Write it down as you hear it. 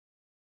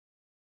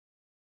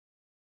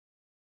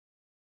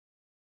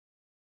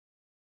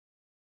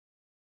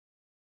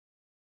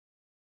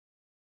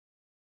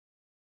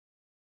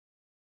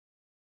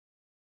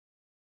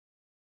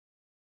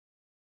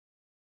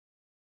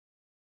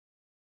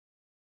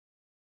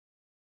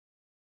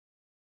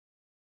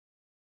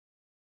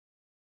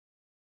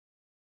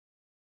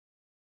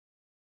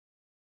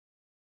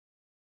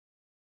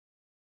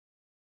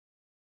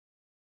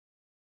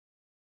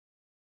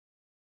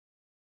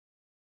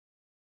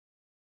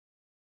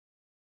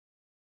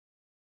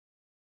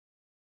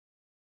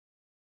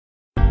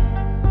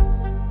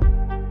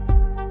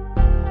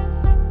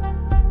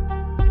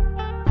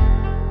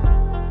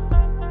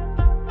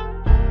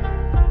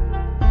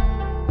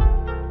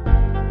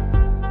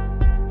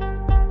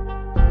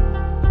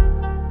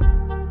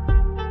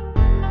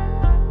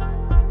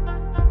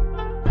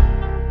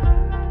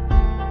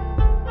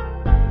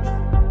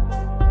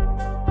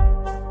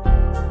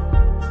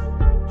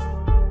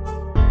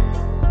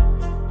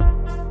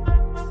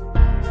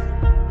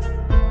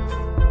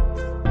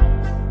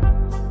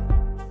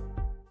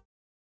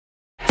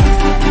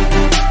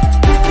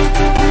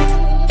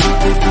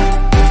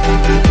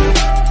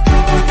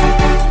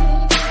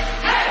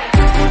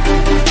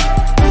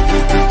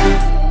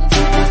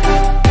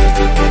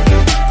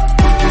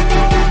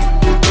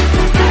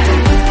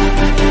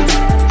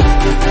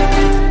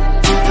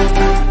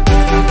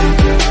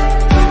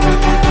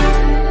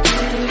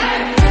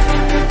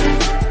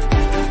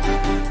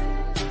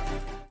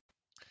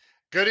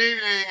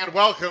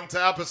welcome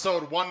to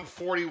episode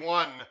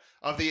 141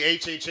 of the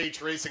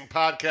HHH Racing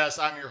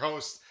Podcast. I'm your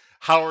host,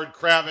 Howard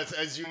Kravitz.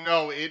 As you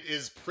know, it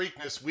is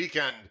Preakness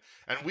weekend,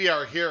 and we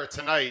are here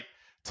tonight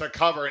to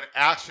cover an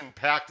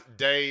action-packed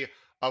day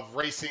of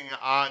racing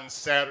on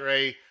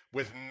Saturday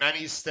with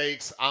many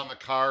stakes on the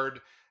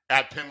card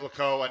at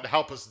Pimlico. And to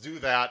help us do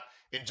that,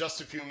 in just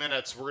a few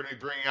minutes, we're going to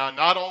be bringing on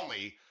not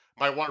only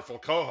my wonderful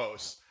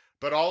co-host,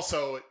 but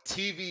also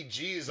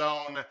TVG's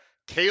own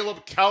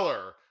Caleb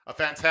Keller, a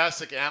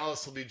fantastic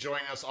analyst, will be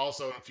joining us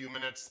also in a few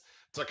minutes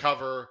to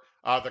cover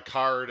the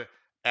card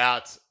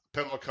at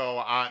Pimlico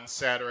on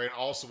Saturday. And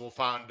also we'll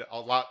find a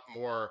lot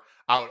more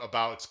out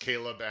about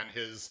Caleb and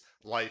his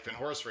life in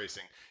horse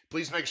racing.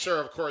 Please make sure,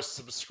 of course,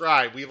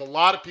 subscribe. We have a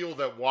lot of people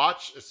that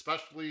watch,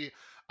 especially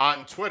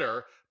on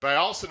Twitter, but I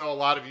also know a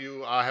lot of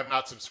you have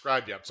not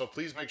subscribed yet. So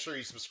please make sure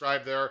you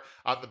subscribe there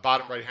on the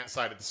bottom right-hand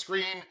side of the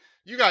screen.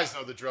 You guys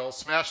know the drill.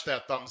 Smash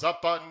that thumbs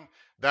up button.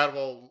 That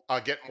will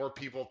get more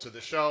people to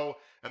the show.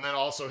 And then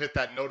also hit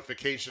that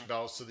notification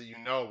bell so that you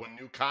know when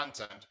new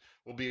content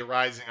will be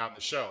arising on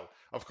the show.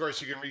 Of course,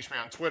 you can reach me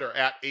on Twitter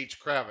at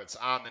 @HKravitz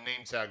on the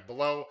name tag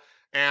below.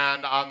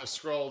 And on the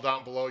scroll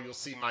down below, you'll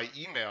see my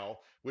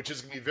email, which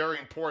is going to be very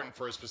important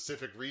for a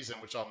specific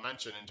reason, which I'll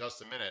mention in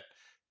just a minute.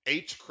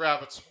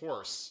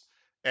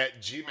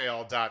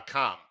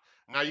 hkravitzhorse@gmail.com.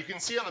 Now, you can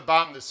see on the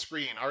bottom of the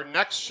screen, our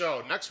next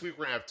week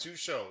we're going to have two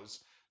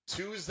shows,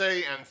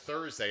 Tuesday and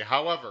Thursday.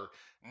 However,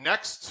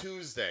 next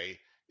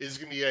Tuesday is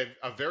going to be a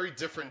very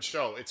different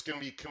show. It's going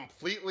to be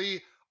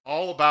completely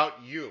all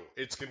about you.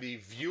 It's going to be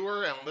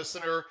viewer and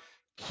listener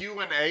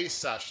Q&A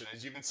session,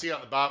 as you can see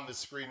on the bottom of the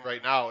screen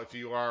right now if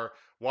you are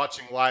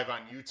watching live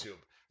on YouTube.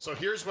 So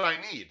here's what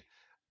I need.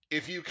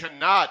 If you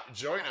cannot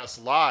join us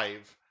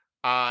live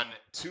on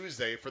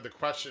Tuesday for the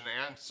question and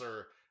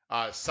answer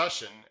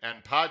session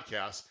and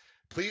podcast,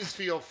 please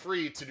feel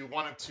free to do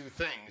one of two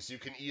things. You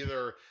can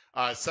either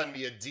send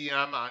me a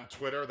DM on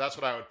Twitter. That's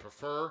what I would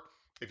prefer.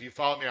 If you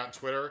follow me on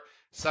Twitter,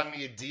 send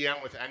me a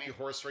DM with any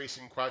horse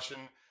racing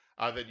question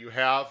that you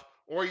have,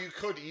 or you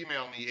could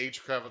email me,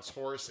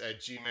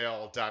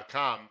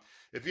 hkravitzhorse@gmail.com,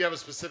 if you have a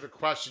specific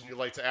question you'd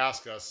like to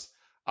ask us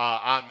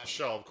on the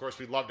show. Of course,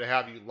 we'd love to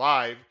have you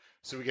live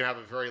so we can have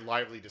a very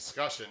lively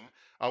discussion.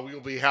 We will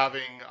be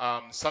having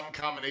some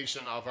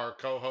combination of our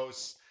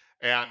co-hosts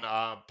and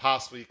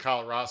possibly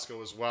Kyle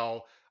Roscoe as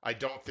well. I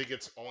don't think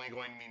it's only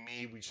going to be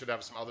me. We should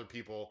have some other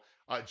people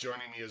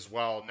joining me as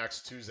well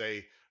next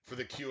Tuesday for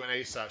the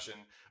Q&A session.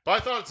 But I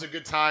thought it's a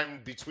good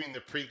time between the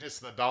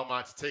Preakness and the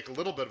Belmont to take a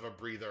little bit of a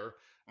breather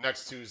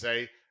next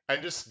Tuesday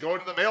and just go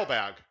into the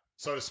mailbag,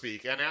 so to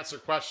speak, and answer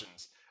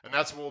questions. And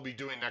that's what we'll be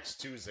doing next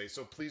Tuesday.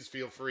 So please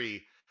feel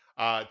free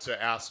to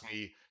ask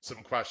me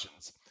some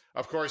questions.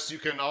 Of course, you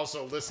can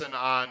also listen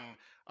on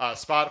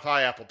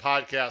Spotify, Apple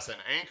Podcasts, and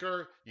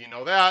Anchor. You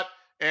know that.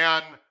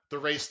 And the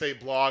Race Day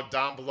blog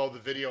down below the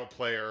video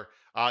player.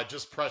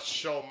 Just press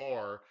show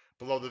more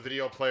below the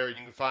video player. You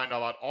can find out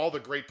about all the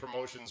great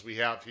promotions we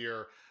have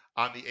here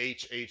on the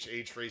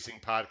HHH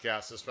Racing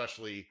Podcast,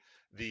 especially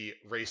the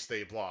Race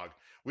Day blog.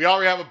 We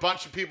already have a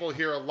bunch of people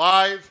here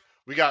live.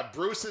 We got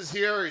Bruce is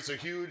here. He's a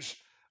huge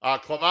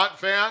Clement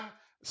fan.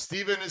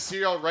 Steven is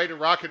here, ready to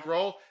rock and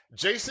roll.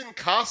 Jason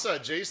Casa.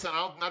 Jason,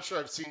 I'm not sure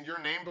I've seen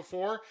your name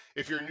before.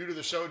 If you're new to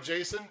the show,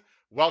 Jason,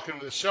 welcome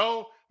to the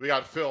show. We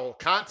got Phil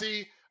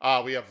Conti.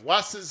 We have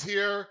Les is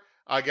here.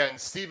 Again,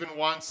 Steven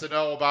wants to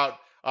know about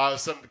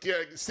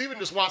Steven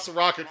just wants to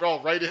rock and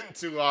roll right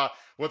into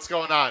what's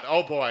going on.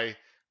 Oh boy,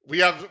 we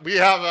have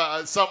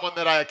someone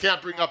that I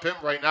can't bring up him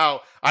right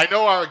now. I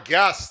know our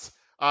guest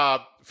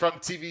from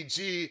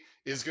TVG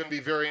is going to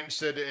be very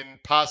interested in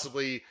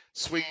possibly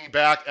swinging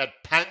back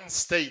at Penn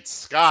State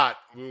Scott.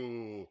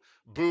 Ooh,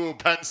 boo,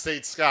 Penn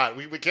State Scott.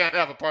 We can't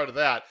have a part of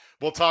that.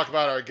 We'll talk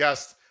about our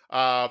guest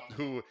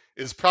who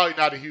is probably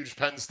not a huge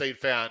Penn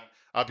State fan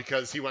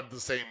because he went to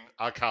the same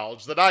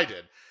college that I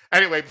did.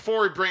 Anyway,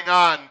 before we bring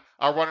on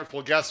our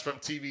wonderful guest from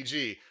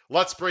TVG,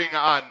 let's bring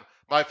on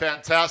my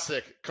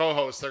fantastic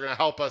co-hosts. They're going to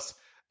help us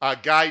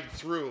guide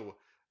through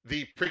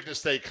the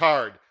Preakness Day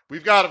card.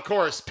 We've got, of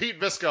course, Pete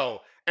Visco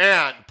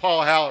and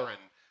Paul Halloran.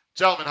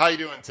 Gentlemen, how you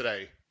doing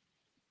today?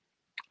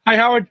 Hi,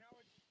 Howard.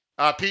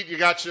 Pete, you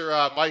got your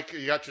mic,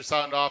 you got your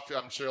sound off.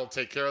 I'm sure he'll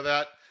take care of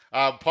that.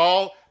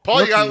 Paul,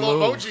 you got a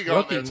little emoji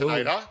going there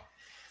tonight, huh?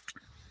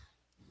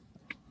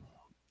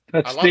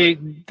 That's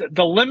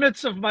the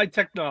limits of my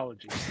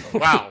technology.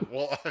 Wow.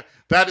 Well,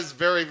 that is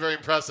very, very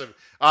impressive.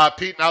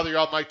 Pete, now that you're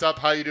all mic'd up,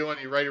 how you doing?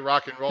 You ready to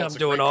rock and roll? I'm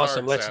doing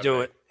awesome. Let's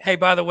do it. Hey,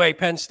 by the way,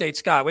 Penn State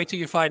Scott, wait till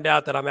you find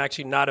out that I'm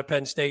actually not a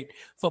Penn State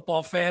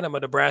football fan. I'm a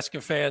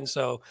Nebraska fan,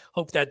 so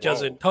hope that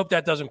doesn't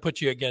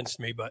put you against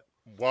me. But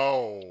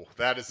whoa,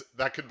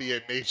 that could be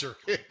a major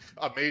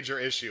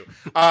issue.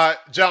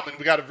 Gentlemen,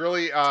 we got a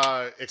really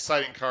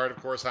exciting card,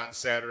 of course, on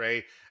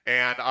Saturday,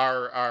 and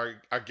our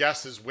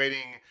guest is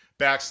waiting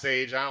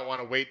backstage. I don't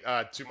want to wait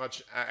too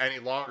much any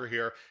longer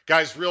here.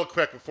 Guys, real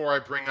quick before I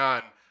bring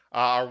on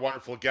our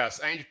wonderful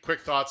guest, any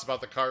quick thoughts about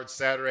the card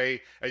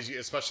Saturday,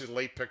 especially the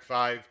late pick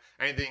 5?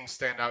 Anything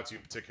stand out to you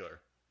in particular?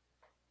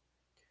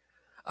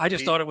 I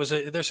just thought it was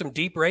there's some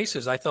deep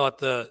races. I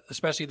thought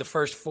especially the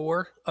first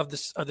four of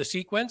the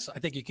sequence. I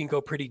think you can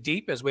go pretty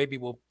deep, as maybe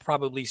we'll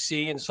probably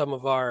see in some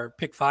of our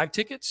pick 5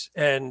 tickets.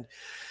 And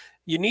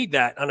you need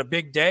that on a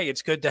big day.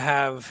 It's good to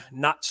have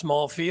not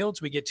small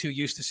fields. We get too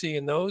used to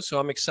seeing those. So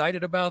I'm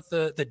excited about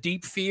the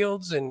deep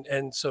fields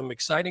and some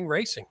exciting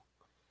racing.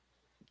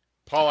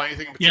 Paul,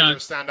 anything in particular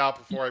stand out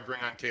before I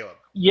bring on Caleb?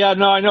 Yeah,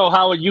 no, I know,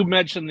 Howard, you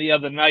mentioned the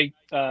other night,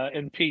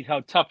 and Pete,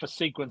 how tough a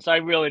sequence. I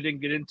really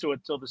didn't get into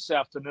it till this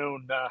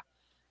afternoon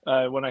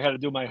when I had to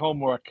do my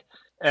homework.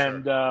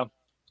 And Sure.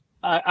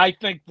 I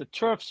think the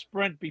turf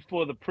sprint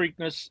before the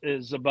Preakness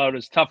is about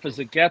as tough as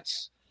it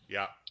gets.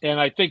 Yeah. And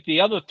I think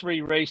the other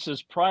 3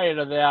 races prior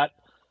to that,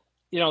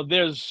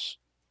 there's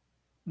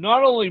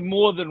not only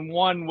more than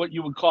one what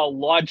you would call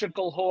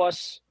logical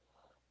horse.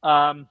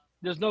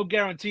 There's no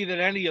guarantee that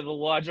any of the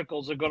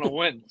logicals are going to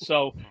win.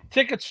 So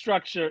ticket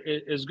structure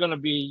is going to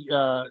be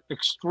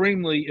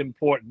extremely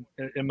important,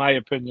 in my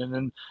opinion.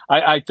 And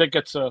I think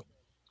it's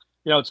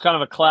it's kind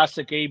of a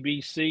classic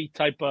ABC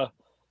type of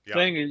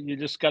thing. You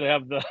just got to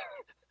have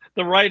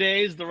the right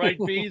A's, the right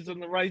B's, and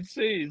the right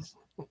C's.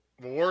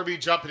 Well, we'll be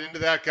jumping into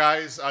that,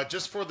 guys.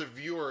 Just for the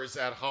viewers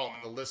at home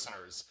and the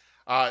listeners,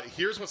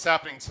 here's what's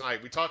happening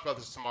tonight. We talked about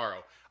this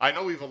tomorrow. I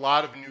know we have a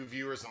lot of new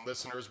viewers and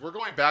listeners. We're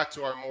going back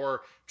to our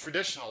more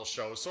traditional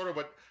shows, sort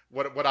of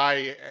what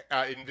I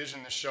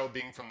envisioned the show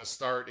being from the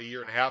start a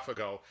year and a half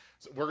ago.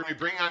 So we're going to be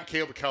bringing on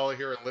Caleb Keller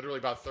here in literally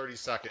about 30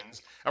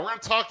 seconds, and we're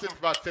going to talk to him for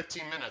about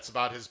 15 minutes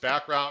about his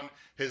background,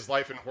 his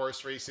life in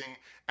horse racing,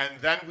 and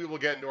then we will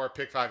get into our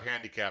Pick 5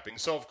 handicapping.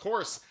 So, of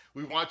course,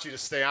 we want you to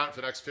stay on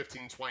for the next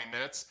 15, 20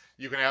 minutes.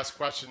 You can ask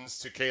questions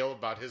to Caleb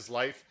about his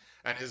life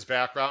and his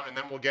background, and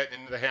then we'll get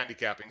into the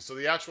handicapping. So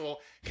the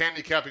actual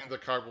handicapping of the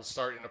card will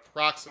start in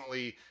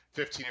approximately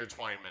 15 or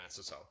 20 minutes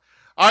or so.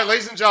 All right,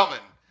 ladies and gentlemen,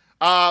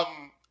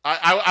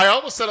 I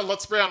almost said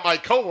let's bring on my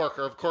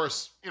coworker. Of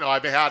course,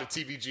 I've had a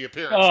TVG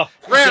appearance. Oh,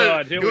 granted,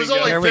 God, it was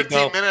only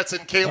 15 minutes,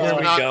 and Caleb's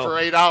been on for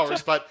 8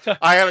 hours, but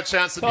I had a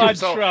chance to do it.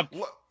 So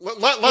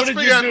let's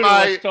bring on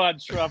my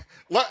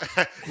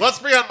let's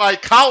bring on my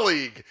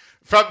colleague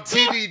from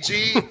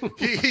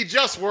TVG. He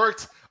just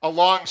worked a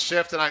long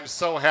shift, and I'm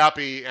so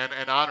happy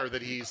and honored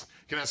that he's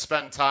going to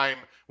spend time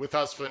with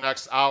us for the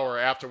next hour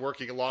after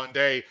working a long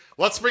day.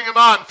 Let's bring him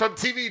on from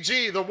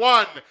TVG, the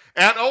one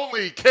and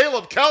only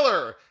Caleb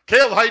Keller.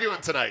 Caleb, how you doing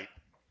tonight?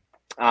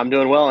 I'm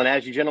doing well, and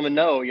as you gentlemen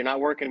know, you're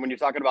not working when you're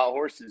talking about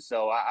horses,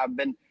 so I've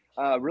been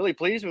really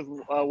pleased with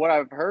what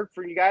I've heard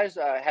from you guys.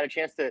 I had a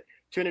chance to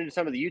tune into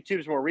some of the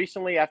YouTubes more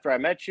recently after I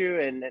met you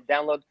and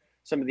download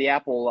some of the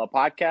Apple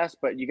podcasts,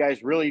 but you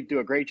guys really do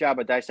a great job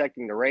of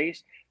dissecting the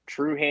race,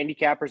 true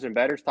handicappers and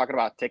bettors, talking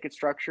about ticket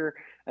structure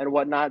and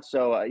whatnot.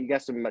 So you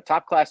got some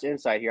top-class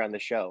insight here on the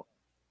show.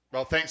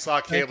 Well, thanks a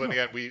lot, Caleb. And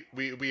again,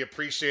 we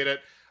appreciate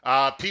it.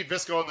 Pete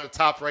Visco in the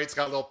top right's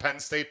got a little Penn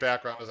State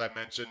background, as I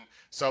mentioned,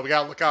 so we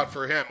got to look out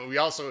for him. And we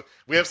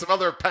have some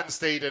other Penn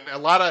State and a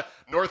lot of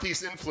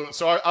Northeast influence.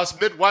 So us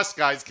Midwest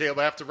guys, Caleb,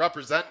 I have to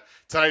represent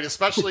tonight,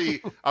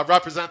 especially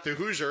represent the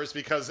Hoosiers,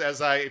 because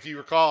if you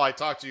recall, I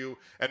talked to you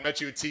and met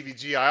you at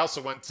TVG. I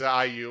also went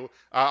to IU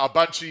a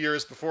bunch of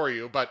years before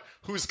you, but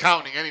who's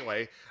counting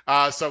anyway?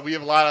 So we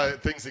have a lot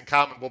of things in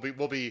common.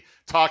 We'll be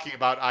talking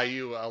about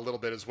IU a little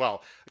bit as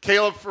well.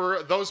 Caleb,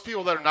 for those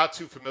people that are not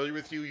too familiar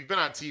with you, you've been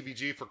on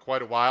TVG for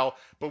quite a while,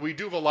 but we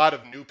do have a lot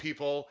of new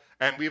people,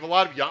 and we have a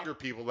lot of younger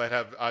people that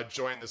have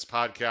joined this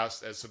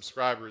podcast as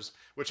subscribers,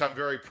 which I'm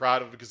very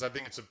proud of because I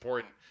think it's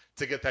important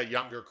to get that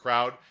younger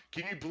crowd.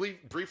 Can you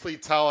briefly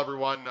tell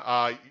everyone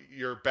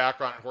your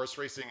background in horse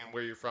racing and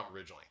where you're from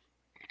originally?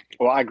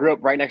 Well, I grew up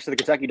right next to the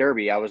Kentucky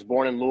Derby. I was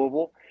born in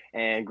Louisville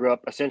and grew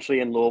up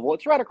essentially in Louisville.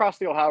 It's right across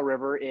the Ohio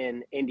River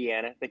in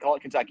Indiana. They call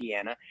it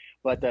Kentuckiana,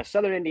 but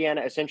southern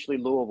Indiana, essentially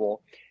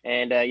Louisville.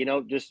 And,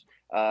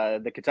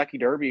 the Kentucky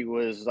Derby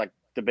was like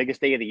the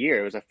biggest day of the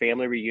year. It was a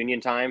family reunion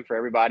time for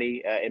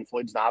everybody in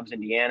Floyd's Knobs,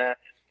 Indiana,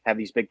 have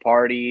these big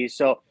parties.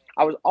 So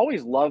I was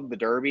always loved the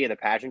Derby and the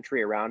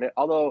pageantry around it,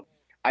 although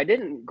I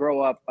didn't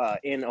grow up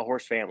in a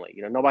horse family.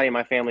 Nobody in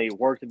my family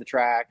worked at the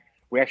track.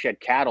 We actually had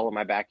cattle in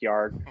my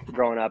backyard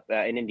growing up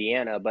in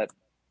Indiana. But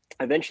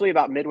eventually,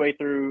 about midway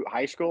through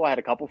high school, I had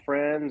a couple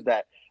friends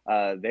that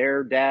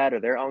their dad or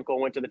their uncle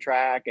went to the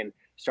track and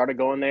started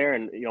going there.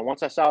 And,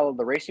 once I saw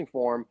the racing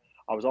form,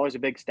 I was always a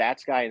big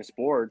stats guy in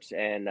sports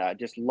and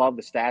just loved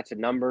the stats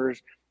and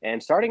numbers.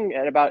 And starting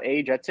at about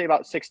age, I'd say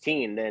about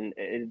 16, then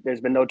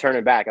there's been no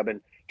turning back. I've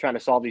been trying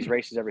to solve these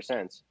races ever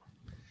since.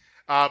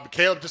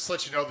 Caleb, just to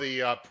let you know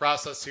the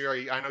process here.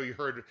 I know you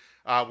heard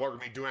what we're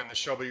going to be doing on the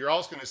show, but you're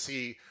also going to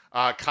see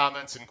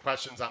comments and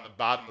questions on the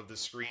bottom of the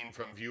screen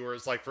from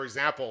viewers. Like, for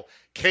example,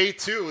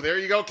 K2. There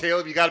you go,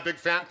 Caleb. You got a big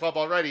fan club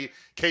already.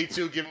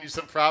 K2 giving you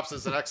some props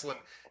as an excellent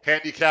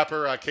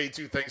handicapper.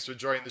 K2, thanks for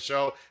joining the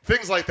show.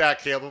 Things like that,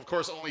 Caleb. Of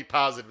course, only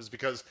positives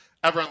because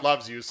everyone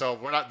loves you. So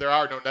there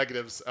are no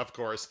negatives, of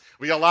course.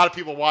 We got a lot of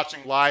people watching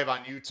live on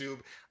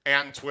YouTube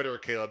and Twitter,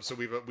 Caleb. So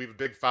we've a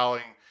big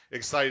following.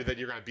 Excited that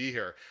you're going to be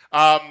here.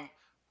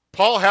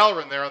 Paul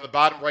Halloran there on the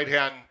bottom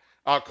right-hand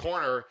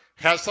corner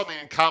has something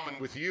in common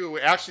with you.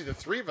 Actually, the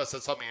three of us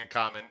have something in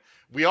common.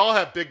 We all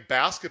have big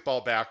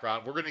basketball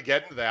background. We're going to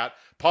get into that.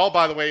 Paul,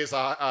 by the way, is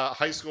a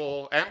high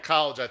school and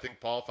college, I think,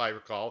 Paul, if I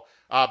recall,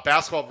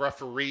 basketball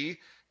referee.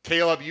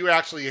 Caleb, you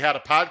actually had a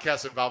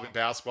podcast involving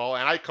basketball,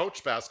 and I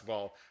coached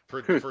basketball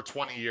for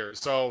 20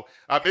 years. So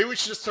maybe we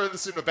should just turn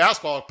this into a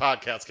basketball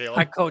podcast, Caleb.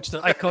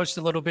 I coached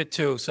a little bit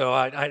too, so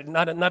I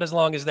not as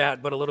long as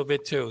that, but a little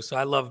bit too. So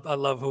I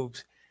love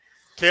hoops.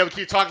 Caleb,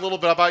 can you talk a little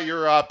bit about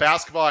your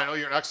basketball? I know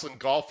you're an excellent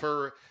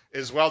golfer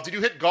as well. Did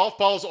you hit golf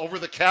balls over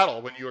the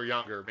cattle when you were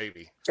younger,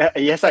 maybe?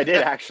 Yes, I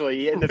did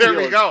actually. In the there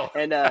field. we go.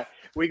 And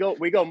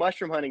we go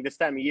mushroom hunting this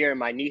time of year, and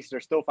my nieces are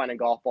still finding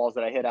golf balls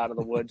that I hit out of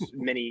the woods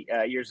many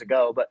years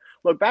ago. But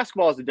look,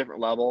 basketball is a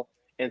different level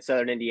in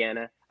Southern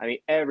Indiana. I mean,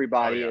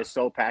 everybody is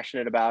so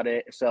passionate about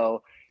it.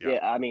 So yeah,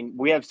 I mean,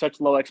 we have such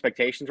low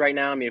expectations right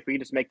now. I mean, if we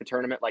just make the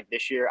tournament like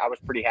this year, I was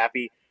pretty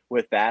happy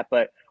with that.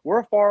 But we're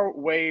a far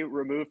way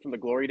removed from the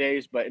glory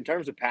days. But in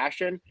terms of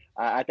passion,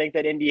 I think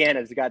that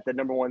Indiana's got the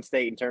number one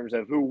state in terms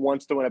of who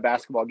wants to win a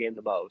basketball game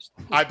the most.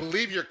 I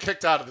believe you're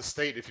kicked out of the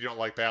state if you don't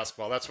like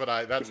basketball. That's what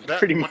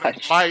pretty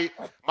much. I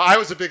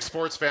was a big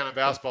sports fan and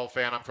basketball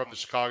fan. I'm from the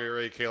Chicago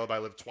area, Caleb. I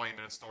live 20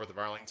 minutes north of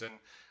Arlington.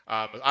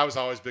 I was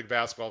always a big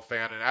basketball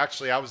fan, and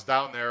actually I was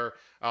down there.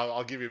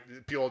 I'll give you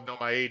people know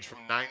my age from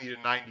 90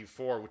 to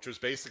 94, which was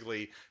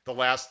basically the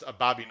last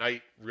Bobby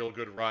Knight real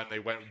good run. They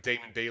went with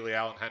Damon Bailey,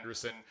 Allen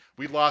Henderson.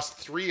 We lost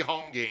 3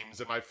 home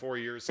games in my 4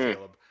 years,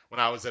 Caleb, when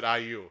I was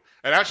at IU.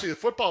 And actually the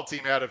football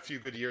team had a few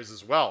good years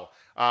as well.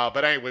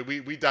 But anyway,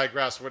 we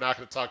digress. We're not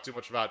going to talk too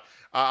much about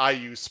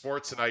IU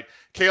sports tonight.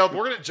 Caleb,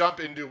 we're going to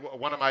jump into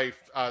one of my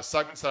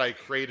segments that I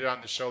created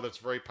on the show that's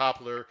very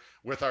popular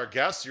with our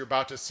guests. You're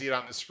about to see it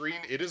on the screen.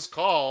 It is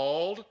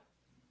called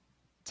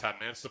 10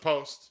 Minutes to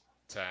Post.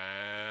 10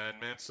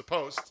 Minutes to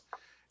Post.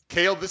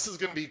 Caleb, this is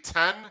going to be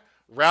 10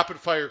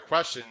 rapid-fire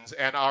questions,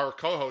 and our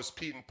co-hosts,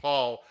 Pete and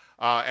Paul,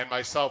 and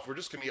myself, we're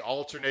just going to be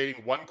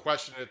alternating one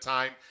question at a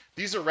time.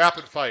 These are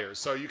rapid fire,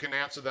 so you can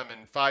answer them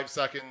in 5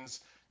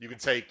 seconds. You can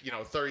take,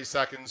 30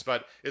 seconds,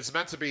 but it's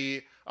meant to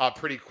be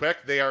pretty quick.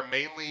 They are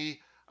mainly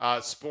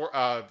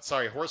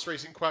horse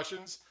racing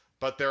questions,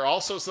 but there are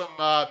also some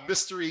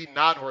mystery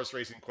non-horse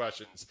racing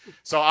questions.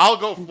 So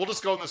we'll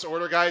just go in this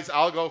order, guys.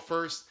 I'll go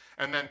first,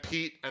 and then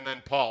Pete, and then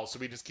Paul, so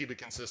we just keep it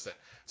consistent.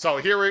 So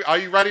are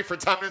you ready for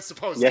 10 minutes to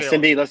post? Yes, Caleb?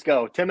 indeed. Let's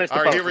go. 10 minutes to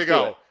post. All right, here we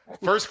go.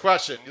 First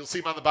question. You'll see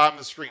them on the bottom of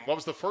the screen. What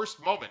was the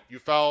first moment you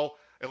fell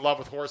in love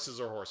with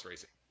horses or horse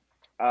racing?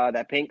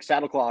 That pink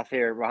saddlecloth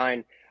here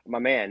behind my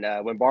man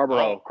when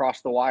Barbaro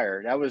crossed the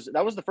wire. That was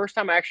the first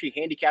time I actually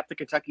handicapped the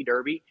Kentucky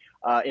Derby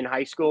in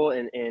high school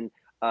in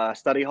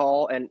study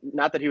hall. And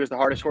not that he was the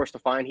hardest horse to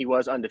find, he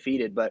was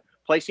undefeated, but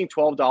placing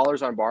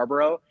 $12 on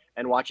Barbaro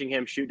and watching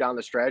him shoot down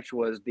the stretch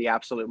was the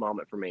absolute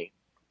moment for me.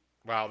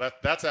 Wow,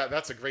 that's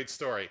a great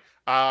story.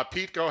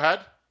 Pete, go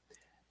ahead.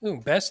 Ooh,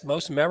 best,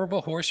 most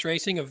memorable horse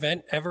racing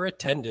event ever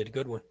attended.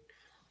 Good one.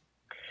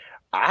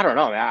 I don't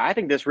know, man. I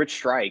think this Rich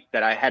Strike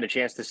that I had a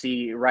chance to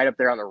see right up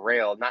there on the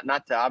rail,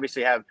 not to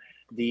obviously have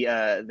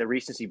the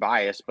recency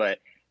bias, but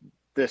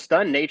the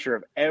stunned nature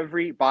of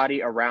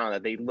everybody around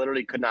that they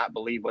literally could not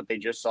believe what they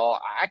just saw.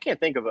 I can't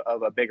think of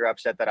a bigger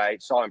upset that I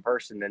saw in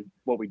person than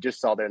what we just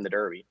saw there in the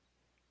Derby.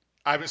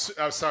 I'm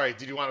sorry.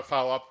 Did you want to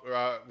follow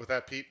up with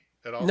that, Pete,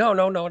 at all? No,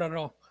 not at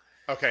all.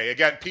 Okay.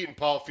 Again, Pete and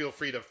Paul, feel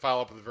free to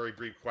follow up with a very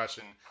brief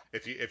question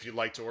if you'd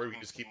like to, or we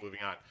can just keep moving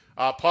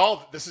on.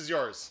 Paul, this is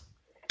yours.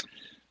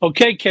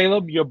 Okay,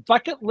 Caleb, your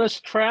bucket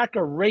list track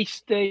or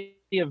race day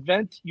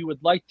event you would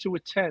like to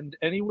attend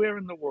anywhere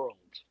in the world?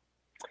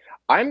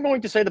 I'm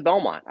going to say the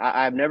Belmont.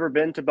 I've never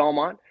been to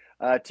Belmont.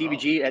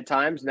 TVG at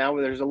times. Now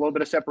there's a little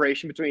bit of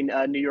separation between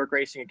New York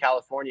racing and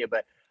California,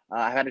 but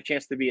I had a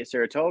chance to be at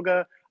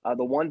Saratoga.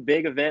 The one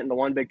big event and the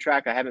one big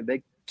track I haven't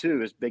been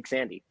to is Big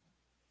Sandy.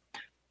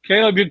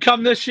 Caleb, you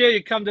come this year,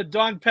 you come to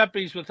Don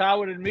Pepe's with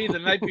Howard and me the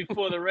night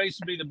before the race.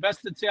 It'll be the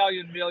best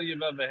Italian meal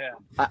you've ever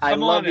had. I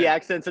love the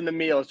accents and the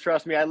meals.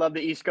 Trust me, I love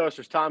the East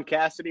Coasters. Tom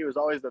Cassidy was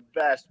always the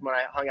best when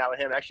I hung out with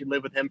him. I actually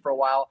lived with him for a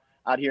while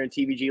out here in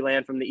TVG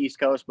land from the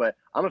East Coast, but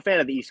I'm a fan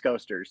of the East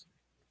Coasters.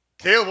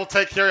 Caleb, we'll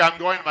take care. I'm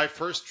going to my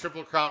first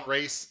Triple Crown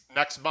race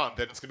next month,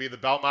 and it's going to be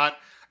the Belmont,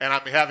 and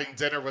I'm having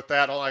dinner with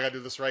that. Oh, I got to do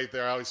this right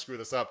there. I always screw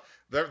this up.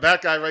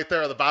 That guy right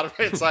there on the bottom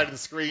right side of the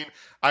screen.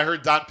 I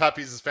heard Don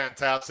Pepe's is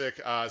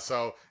fantastic.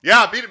 So,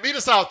 yeah, meet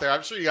us out there.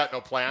 I'm sure you got no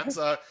plans.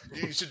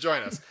 You should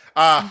join us.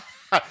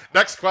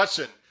 Next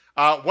question.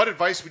 What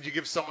advice would you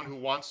give someone who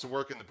wants to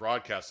work in the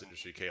broadcast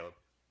industry, Caleb?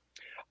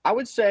 I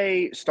would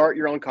say start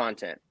your own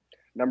content.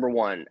 Number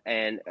one.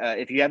 And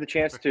if you have the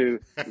chance to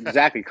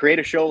create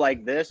a show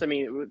like this, I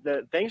mean,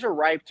 the things are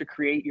ripe to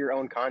create your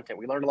own content.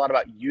 We learned a lot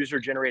about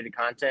user-generated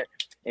content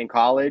in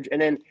college. And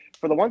then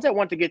for the ones that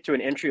want to get to an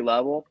entry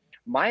level,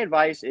 my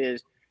advice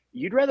is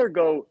you'd rather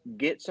go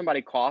get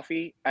somebody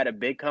coffee at a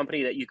big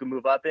company that you can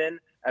move up in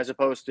as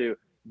opposed to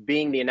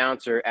being the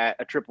announcer at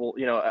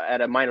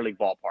at a minor league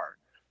ballpark.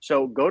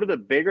 So go to the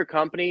bigger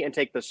company and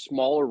take the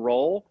smaller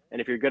role.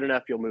 And if you're good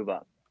enough, you'll move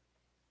up.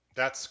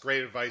 That's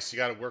great advice. You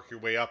got to work your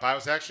way up. I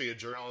was actually a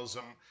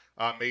journalism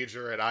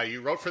major at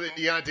IU. Wrote for the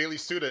Indiana Daily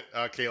Student,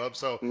 Caleb.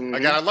 So Mhm.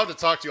 again, I'd love to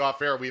talk to you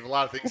off air. We have a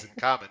lot of things in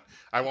common.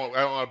 I don't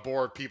want to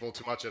bore people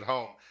too much at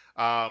home.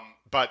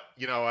 But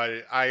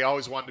I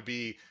always wanted to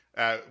be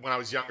when I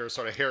was younger,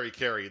 sort of Harry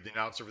Carey, the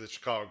announcer for the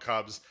Chicago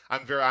Cubs.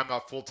 I'm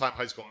a full-time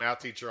high school math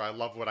teacher. I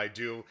love what I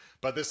do,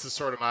 but this is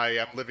sort of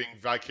I'm living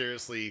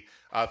vicariously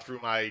through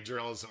my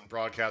journalism and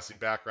broadcasting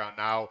background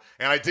now.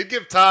 And I did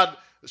give Todd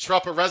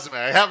Schrupp a resume.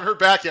 I haven't heard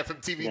back yet from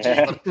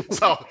TVG, but,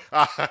 so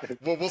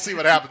we'll see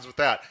what happens with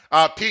that.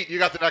 Pete, you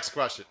got the next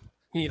question.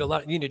 You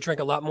need to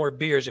drink a lot more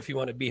beers if you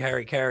want to be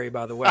Harry Carey,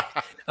 by the way.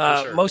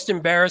 Sure. Most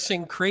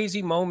embarrassing,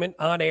 crazy moment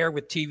on air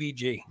with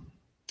TVG.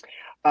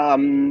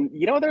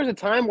 There was a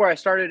time where I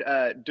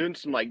started doing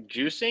some like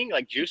juicing,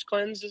 like juice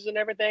cleanses and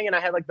everything, and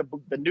I had like the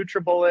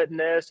NutriBullet and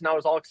this, and I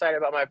was all excited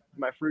about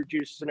my fruit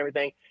juices and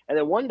everything. And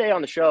then one day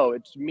on the show,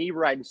 it's me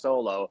riding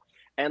solo,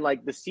 and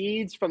like the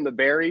seeds from the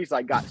berries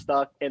like got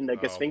stuck in the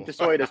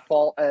sphinctozoid,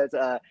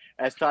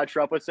 as Todd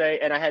Schrupp would say,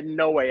 and I had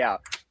no way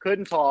out.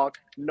 Couldn't talk,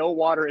 no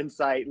water in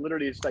sight,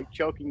 literally just like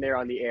choking there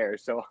on the air.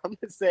 So I'm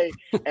gonna say,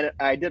 and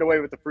I did away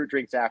with the fruit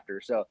drinks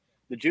after. So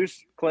the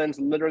juice cleanse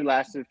literally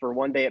lasted for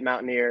one day at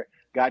Mountaineer.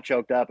 Got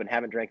choked up and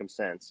haven't drank them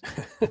since.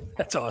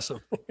 That's awesome.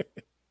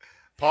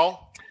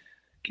 Paul?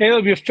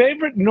 Caleb, your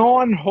favorite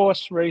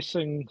non-horse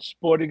racing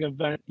sporting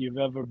event you've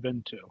ever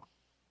been to?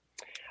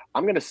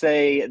 I'm going to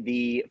say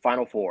the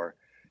Final Four,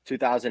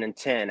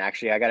 2010.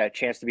 Actually, I got a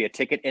chance to be a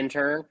ticket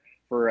intern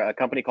for a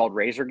company called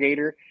Razor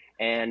Gator,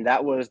 and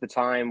that was the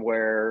time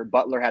where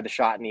Butler had the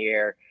shot in the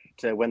air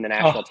to win the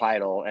national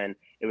title, and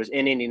it was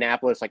in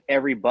Indianapolis. Like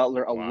every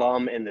Butler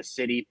alum in the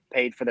city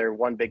paid for their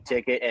one big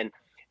ticket, and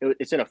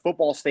it's in a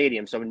football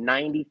stadium, so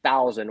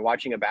 90,000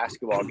 watching a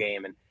basketball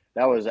game, and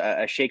that was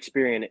a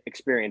Shakespearean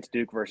experience,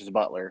 Duke versus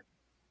Butler.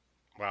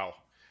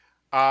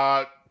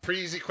 Wow. Pretty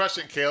easy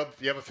question, Caleb.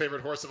 Do you have a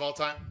favorite horse of all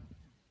time?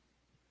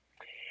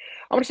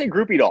 I'm going to say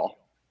Groupie Doll.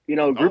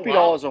 Groupie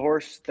Doll is a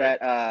horse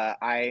that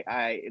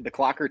the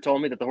clocker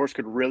told me that the horse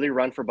could really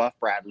run for Buff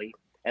Bradley.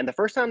 And the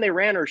first time they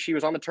ran her, she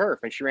was on the turf,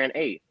 and she ran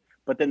 8th.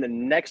 But then the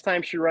next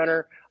time she ran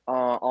her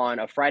on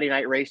a Friday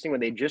night racing, when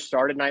they just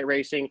started night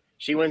racing,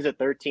 she wins at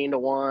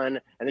 13-1,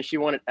 and then she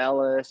won at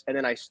Ellis. And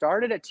then I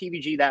started at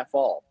TVG that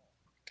fall.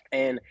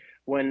 And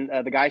when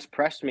the guys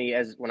pressed me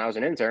when I was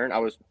an intern, I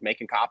was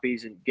making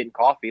copies and getting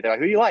coffee. They're like,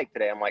 "Who do you like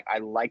today?" I'm like, "I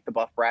like the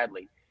Buff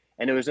Bradley."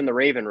 And it was in the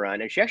Raven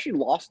Run. And she actually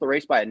lost the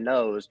race by a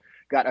nose,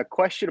 got a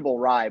questionable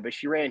ride, but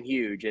she ran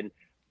huge. And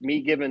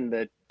me giving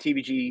the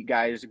TVG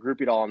guys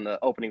Groupie Doll on the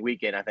opening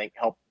weekend, I think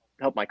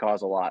helped my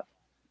cause a lot.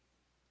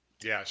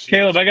 Yeah,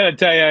 Caleb, I got to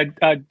tell you,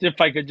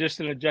 if I could just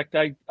interject,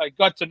 I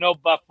got to know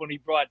Buff when he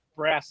brought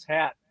Brass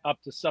Hat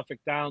up to Suffolk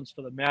Downs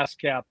for the Mass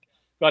Cap.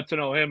 Got to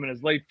know him and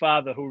his late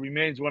father, who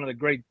remains one of the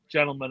great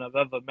gentlemen I've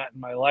ever met in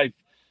my life.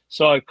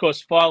 So I, of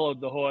course,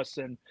 followed the horse.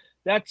 And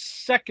that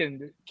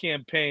second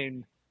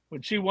campaign,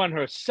 when she won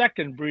her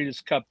second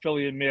Breeders' Cup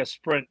Filly and Mare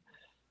Sprint,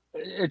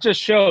 it just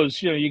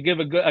shows, you give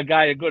a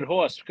guy a good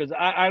horse, because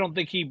I don't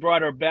think he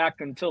brought her back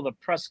until the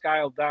Presque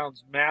Isle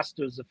Downs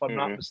Masters, if I'm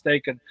not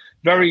mistaken.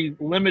 Very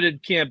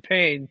limited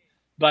campaign,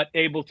 but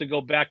able to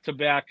go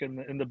back-to-back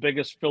in the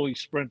biggest Philly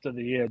sprint of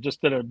the year.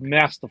 Just did a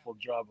masterful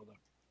job with her.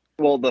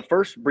 Well, the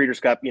first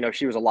Breeders' Cup,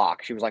 she was a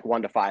lock. She was like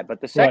 1-5.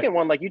 But the second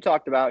one, like you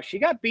talked about, she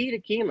got beat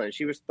at Keeneland.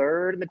 She was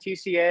third in the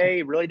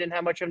TCA, really didn't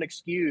have much of an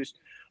excuse.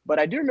 But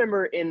I do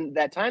remember in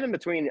that time in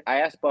between,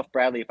 I asked Buff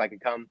Bradley if I could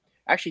come.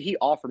 Actually, he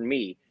offered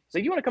me. So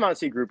you want to come out and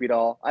see Groupie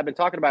Doll? I've been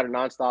talking about it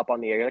nonstop on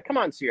the air. Like, come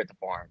out and see her at the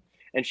farm.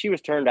 And she was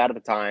turned out at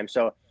the time.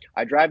 So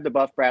I drive to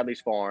Buff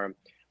Bradley's farm,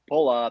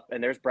 pull up,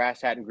 and there's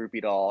Brass Hat and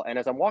Groupie Doll. And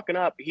as I'm walking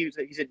up, he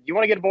said, "Do you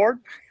want to get aboard?"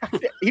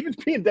 He was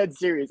being dead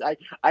serious.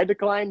 I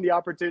declined the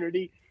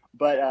opportunity,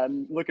 but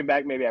looking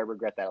back, maybe I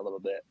regret that a little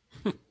bit.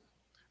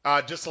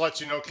 Just to let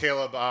you know,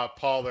 Caleb,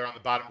 Paul there on the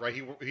bottom right,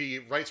 he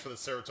writes for the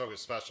Saratoga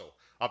Special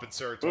up in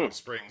Saratoga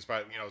Springs,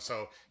 but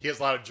so he has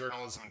a lot of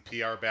journalism and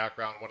PR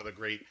background. One of the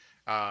great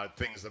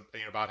things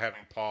about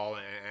having Paul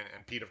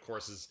and Pete, of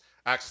course, is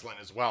excellent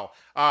as well.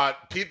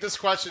 Pete, this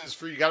question is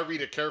for you. You got to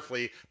read it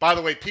carefully. By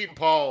the way, Pete and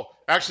Paul,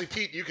 actually,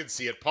 Pete, you can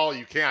see it. Paul,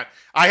 you can't.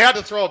 I had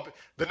to throw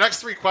the next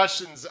 3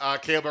 questions,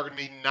 Caleb, are going to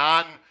be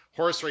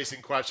non-horse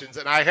racing questions,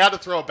 and I had to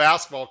throw a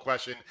basketball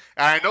question.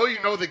 And I know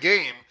you know the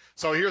game,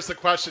 so here's the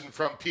question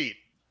from Pete.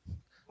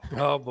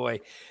 Oh, boy.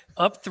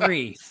 Up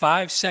 3,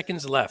 5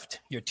 seconds left.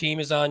 Your team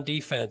is on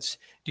defense.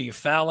 Do you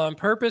foul on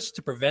purpose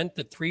to prevent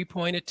the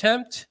 3-point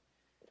attempt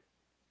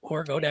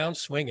or go down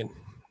swinging?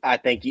 I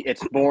think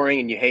it's boring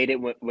and you hate it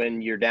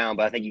when you're down,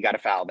 but I think you got to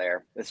foul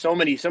there. There's so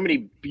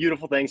many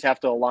beautiful things have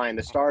to align.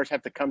 The stars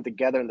have to come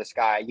together in the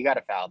sky. You got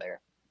to foul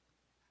there.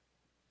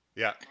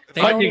 Yeah.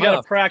 They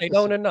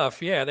don't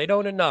enough. Yeah, they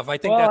don't enough. I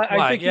think that's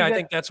why. I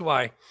think that's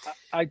why.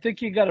 I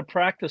think you got to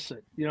practice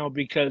it,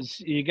 because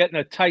you get in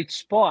a tight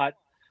spot.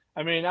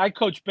 I mean, I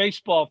coached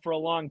baseball for a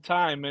long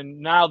time, and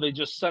now they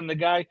just send the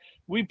guy.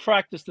 We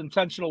practiced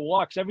intentional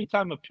walks. Every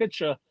time a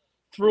pitcher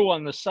threw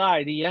on the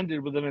side, he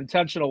ended with an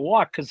intentional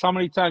walk, because how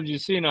many times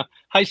you've seen a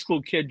high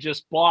school kid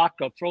just block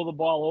or throw the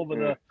ball over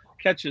the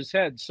catcher's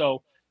head?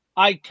 So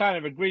I kind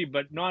of agree,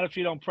 but not if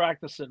you don't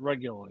practice it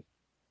regularly.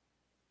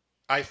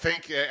 I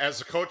think as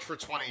a coach for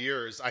 20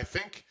 years, I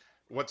think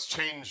what's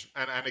changed,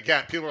 and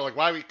again, people are like,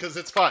 why? Because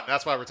it's fun.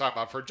 That's why we're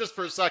talking about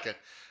for a second.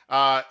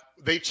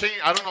 They change.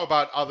 I don't know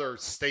about other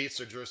states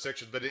or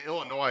jurisdictions, but in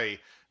Illinois,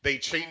 they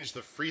changed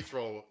the free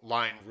throw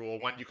line rule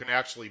when you can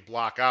actually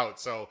block out.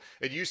 So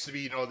it used to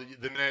be,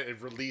 the minute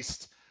it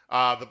released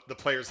the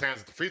player's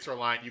hands at the free throw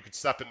line, you could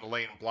step in the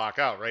lane and block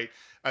out, right?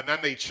 And then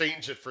they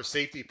changed it for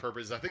safety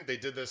purposes. I think they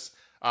did this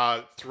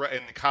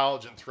in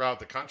college and throughout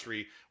the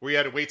country, where you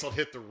had to wait till it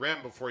hit the rim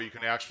before you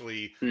can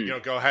actually,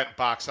 go ahead and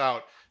box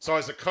out. So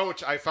as a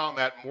coach, I found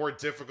that more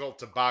difficult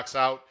to box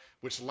out,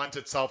 which lent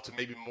itself to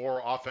maybe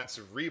more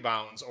offensive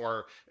rebounds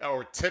or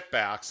tip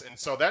backs. And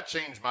so that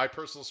changed my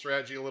personal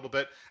strategy a little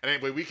bit. And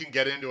anyway, we can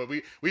get into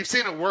it. We've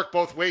seen it work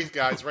both ways,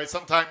 guys, right?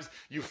 Sometimes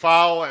you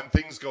foul and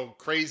things go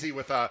crazy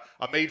with a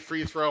made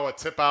free throw, a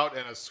tip out,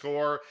 and a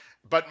score.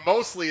 But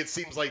mostly it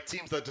seems like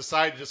teams that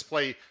decide to just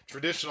play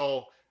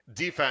traditional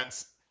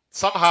defense,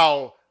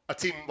 somehow a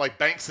team like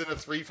banks in a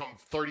three from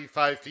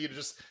 35 feet.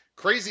 Just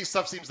crazy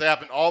stuff seems to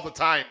happen all the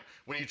time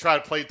when you try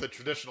to play it the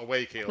traditional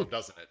way, Caleb,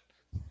 doesn't it?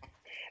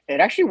 It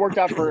actually worked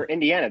out for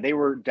Indiana. They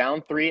were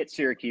down 3 at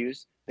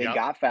Syracuse. They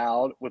got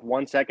fouled with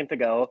 1 second to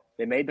go.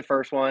 They made the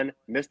first one,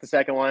 missed the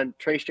second one.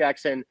 Trace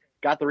Jackson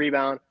got the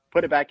rebound,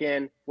 put it back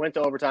in, went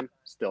to overtime,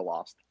 still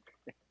lost.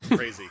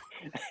 Crazy.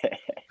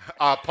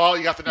 Paul,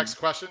 you got the next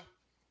question?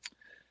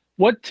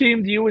 What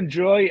team do you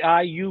enjoy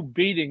IU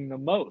beating the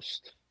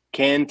most?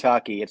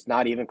 Kentucky. It's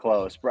not even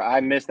close. Bro, I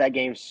missed that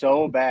game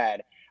so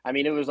bad. I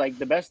mean, it was like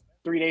the best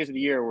 3 days of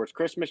the year was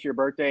Christmas, your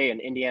birthday,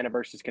 and Indiana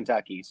versus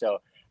Kentucky. So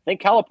I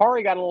think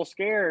Calipari got a little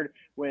scared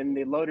when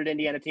the loaded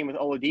Indiana team with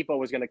Oladipo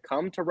was going to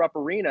come to Rupp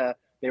Arena.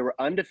 They were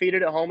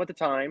undefeated at home at the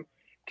time.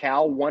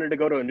 Cal wanted to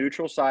go to a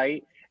neutral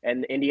site,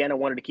 and Indiana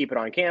wanted to keep it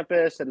on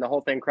campus, and the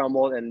whole thing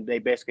crumbled, and they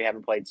basically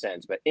haven't played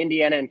since. But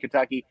Indiana and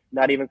Kentucky,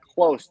 not even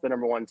close to the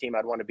number 1 team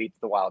I'd want to beat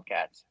the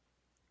Wildcats.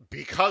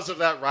 Because of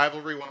that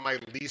rivalry, one of my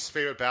least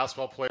favorite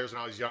basketball players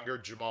when I was younger,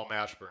 Jamal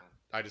Mashburn.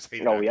 I just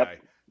hated that guy.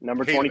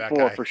 Number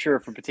 24 for sure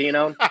for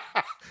Patino.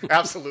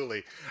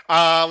 Absolutely.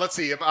 Let's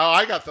see.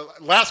 I got the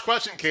last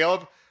question,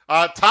 Caleb.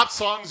 Top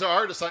songs or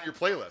artists on your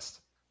playlist?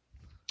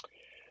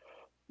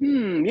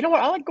 You know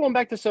what? I like going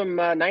back to some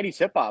 90s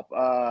hip hop.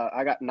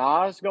 I got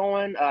Nas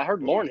going. I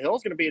heard Lauryn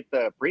Hill's going to be at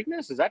the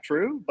Preakness. Is that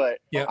true? But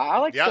yeah. I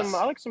like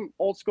some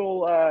old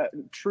school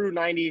true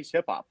 90s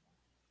hip hop.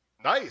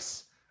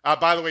 Nice.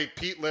 By the way,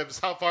 Pete lives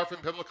how far from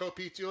Pimlico,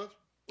 Pete, do you live?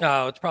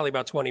 Oh, it's probably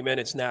about 20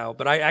 minutes now,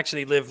 but I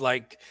actually live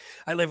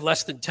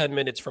less than 10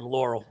 minutes from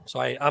Laurel. So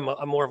I'm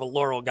more of a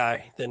Laurel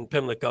guy than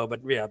Pimlico, but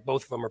yeah,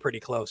 both of them are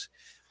pretty close.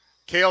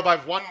 Caleb, I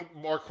have one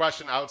more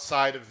question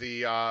outside of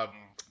the,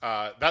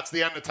 that's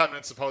the end of 10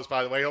 minutes supposed,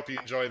 by the way. I hope you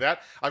enjoy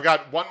that. I've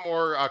got one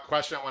more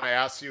question I want to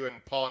ask you, and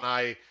Paul and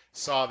I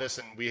saw this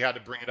and we had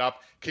to bring it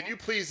up. Can you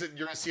please, you're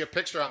going to see a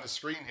picture on the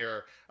screen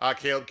here,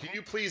 Caleb, can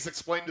you please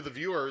explain to the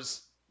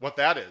viewers what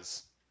that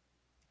is?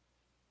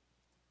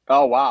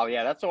 Oh, wow.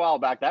 Yeah, that's a while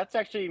back. That's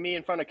actually me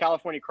in front of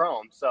California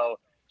Chrome. So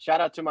shout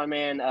out to my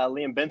man,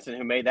 Liam Benson,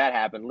 who made that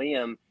happen.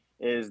 Liam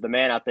is the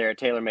man out there at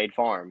TaylorMade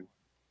Farm.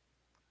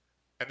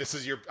 And this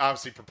is, you're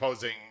obviously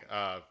proposing,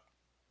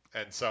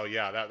 and so,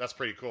 yeah, that's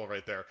pretty cool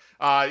right there.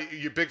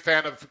 You're a big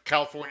fan of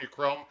California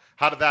Chrome.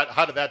 How did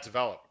that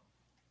develop?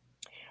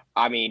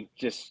 I mean,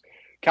 just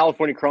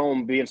California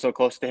Chrome being so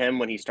close to him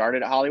when he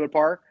started at Hollywood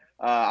Park.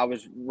 I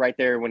was right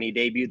there when he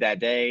debuted that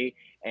day.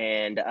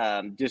 And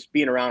just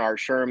being around Art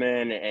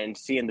Sherman and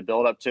seeing the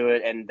build up to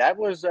it. And that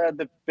was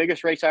the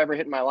biggest race I ever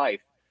hit in my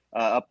life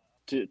up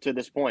to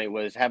this point,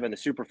 was having the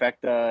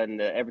Superfecta and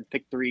the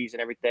pick threes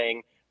and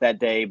everything that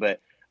day.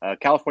 But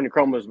California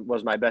Chrome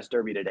was my best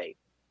Derby to date.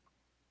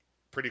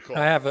 Pretty cool.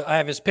 I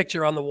have his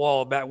picture on the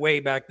wall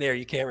way back there.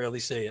 You can't really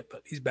see it,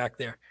 but he's back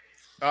there.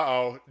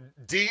 Uh-oh.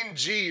 Dean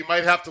G, you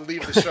might have to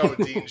leave the show,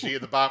 Dean G, at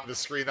the bottom of the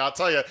screen. I'll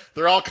tell you,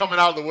 they're all coming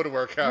out of the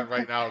woodwork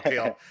right now,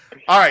 Caleb.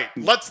 All right,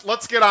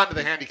 let's get on to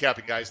the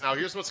handicapping, guys. Now,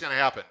 here's what's going to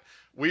happen.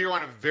 We are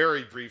going to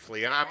very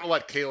briefly, and I'm going to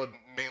let Caleb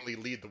mainly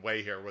lead the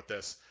way here with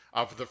this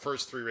for the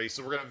first 3 races.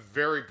 So we're going to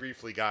very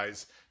briefly,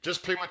 guys,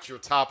 just pretty much your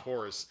top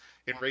horse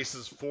in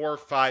races 4,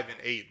 5, and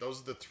 8. Those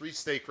are the 3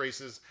 stake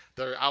races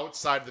that are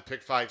outside of the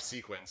pick 5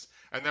 sequence.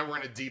 And then we're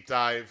going to deep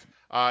dive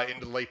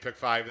into the late pick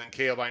 5. And then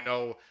Caleb, I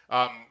know,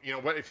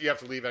 what if you have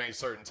to leave at any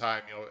certain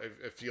time,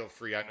 if feel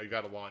free. I know you've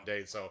got a long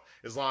day, so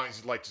as long as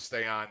you'd like to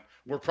stay on,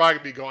 we're probably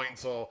going to be going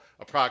until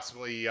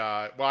approximately.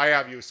 I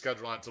have you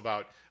scheduled on until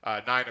about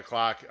 9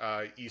 o'clock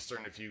Eastern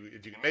if you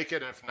can make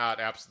it, and if not,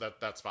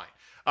 that's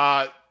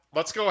fine.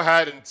 Let's go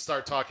ahead and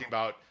start talking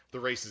about the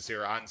races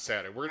here on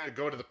Saturday. We're going to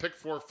go to the pick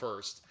 4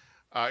 first.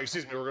 We're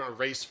going to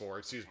race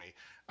 4.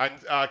 And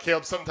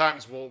Caleb,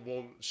 sometimes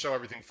we'll show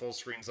everything full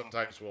screen.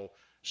 Sometimes we'll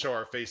show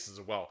our faces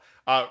as well.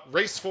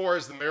 Race 4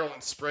 is the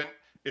Maryland Sprint.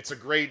 It's a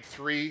grade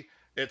 3.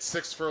 It's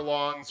 6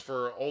 furlongs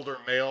for older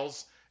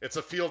males. It's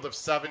a field of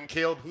 7.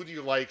 Caleb, who do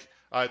you like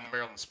in the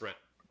Maryland Sprint?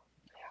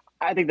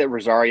 I think that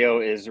Rosario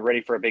is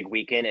ready for a big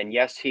weekend. And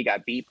yes, he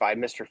got beat by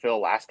Mr.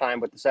 Phil last time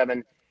with the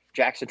 7.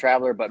 Jackson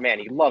Traveler, but man,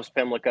 he loves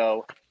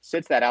Pimlico,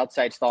 sits that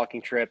outside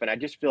stalking trip, and I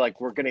just feel like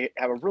we're going to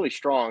have a really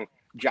strong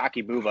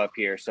jockey move up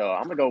here. So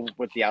I'm going to go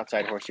with the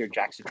outside horse here,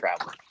 Jackson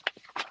Traveler.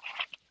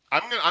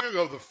 I'm gonna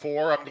go the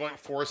 4. I'm going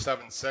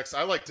 4-7-6.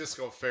 I like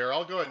Disco Fair.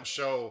 I'll go ahead and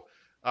show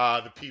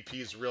the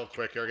PPs real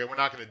quick here. Again, we're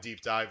not going to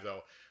deep dive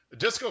though.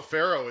 Disco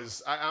Pharaoh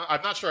is.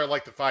 I'm not sure I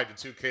like the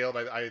 5-2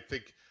 Caleb. I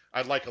think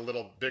I'd like a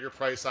little bigger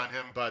price on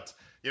him, but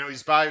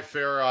he's by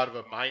Pharaoh out of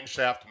a mine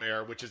shaft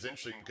mare, which is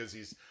interesting because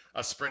he's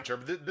a sprinter.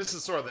 But this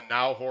is sort of the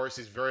now horse.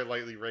 He's very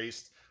lightly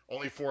raced,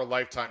 only 4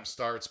 lifetime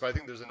starts, but I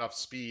think there's enough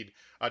speed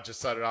to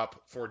set it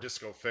up for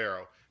Disco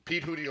Pharaoh.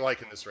 Pete, who do you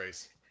like in this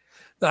race?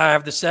 I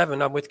have the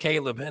 7. I'm with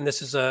Caleb, and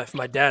this is if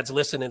my dad's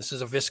listening, this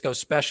is a Visco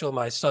special.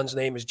 My son's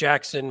name is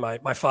Jackson.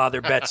 My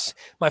father bets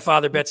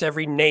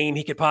every name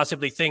he could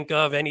possibly think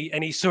of,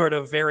 any sort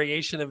of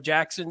variation of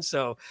Jackson.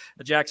 So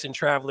a Jackson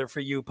Traveler for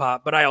you,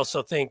 Pop. But I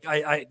also think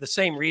I the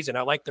same reason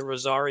I like the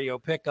Rosario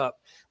pickup.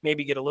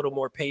 Maybe get a little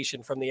more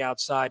patient from the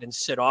outside and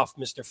sit off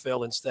Mr.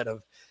 Phil instead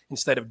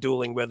of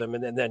dueling with him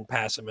and then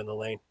pass him in the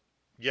lane.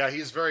 Yeah,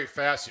 he's very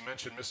fast. You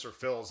mentioned Mr.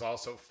 Phil is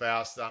also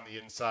fast on the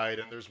inside,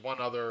 and there's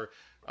one other.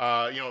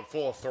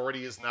 Full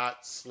Authority is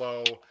not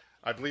slow.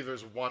 I believe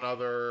there's one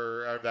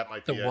other that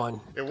might be the one.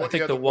 I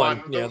think the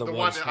one. Yeah, the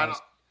one.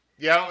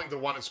 I don't think the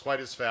 1 is quite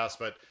as fast,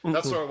 but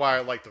that's sort of why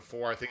I like the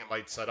 4. I think it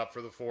might set up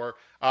for the 4.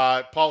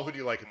 Paul, who do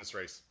you like in this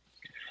race?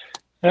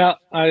 Yeah,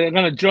 I'm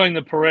going to join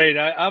the parade.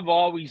 I've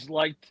always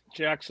liked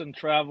Jackson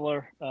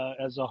Traveler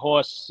as a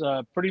horse,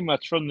 pretty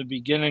much from the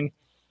beginning.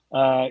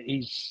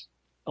 He's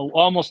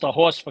almost a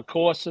horse for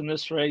course in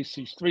this race.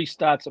 He's 3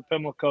 starts at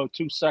Pimlico,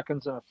 2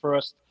 seconds and a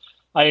first.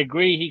 I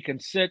agree he can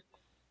sit.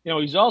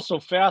 He's also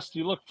fast.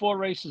 You look 4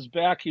 races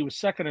back, he was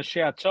second to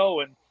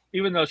Chateau, and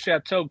even though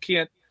Chateau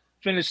can't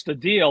finish the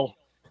deal,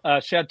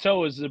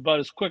 Chateau is about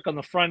as quick on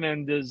the front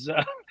end as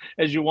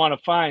you want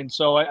to find.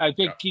 So I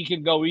think he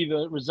can go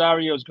either.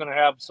 Rosario is going to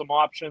have some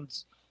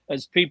options,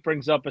 as Pete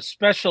brings up,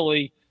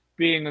 especially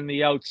being on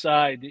the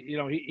outside.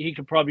 He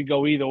could probably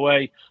go either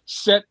way.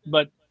 Sit,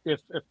 but if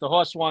the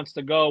horse wants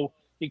to go,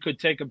 he could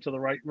take him to the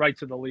right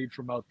to the lead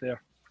from out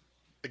there.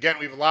 Again,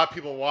 we have a lot of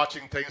people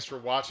watching. Thanks for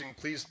watching.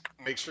 Please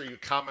make sure you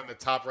comment the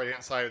top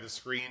right-hand side of the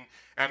screen.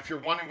 And if you're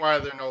wondering why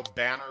there are no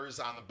banners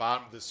on the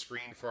bottom of the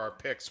screen for our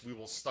picks, we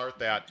will start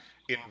that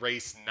in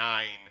race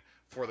 9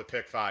 for the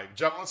pick 5.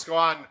 Gentlemen, let's go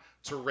on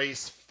to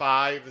race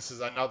 5. This is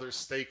another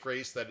stake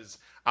race that is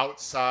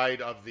outside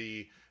of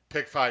the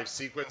pick 5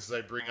 sequence as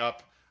I bring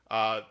up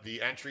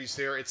the entries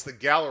here. It's the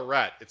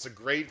Gallerette. It's a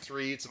grade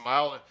 3. It's a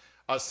mile and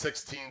a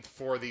 16th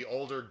for the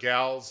older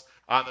gals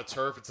on the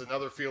turf. It's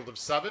another field of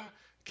 7.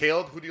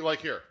 Caleb, who do you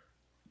like here?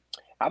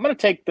 I'm going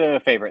to take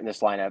the favorite in this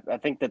lineup. I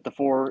think that the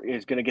 4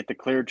 is going to get the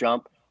clear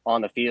jump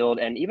on the field.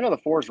 And even though the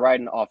 4 is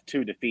riding off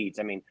 2 defeats,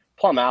 I mean,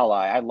 Plum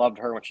Ally, I loved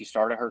her when she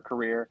started her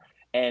career.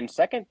 And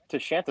second to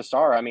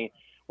Shantasara, I mean,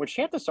 when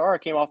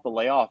Shantasara came off the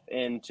layoff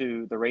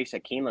into the race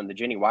at Keeneland, the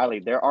Jenny Wiley,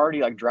 they're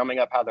already like drumming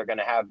up how they're going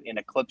to have an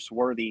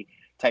eclipse-worthy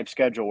type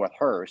schedule with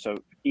her. So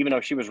even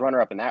though she was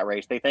runner-up in that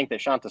race, they think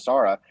that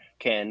Shantasara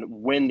can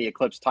win the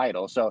Eclipse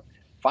title. So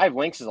 5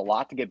 lengths is a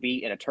lot to get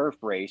beat in a turf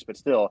race, but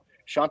still,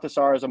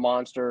 Shantasara is a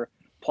monster.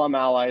 Plum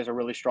Ally is a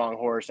really strong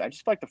horse. I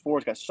just feel like the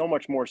 4's got so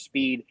much more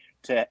speed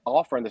to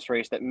offer in this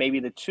race that maybe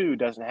the 2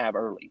 doesn't have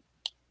early.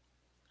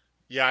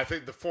 Yeah, I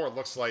think the 4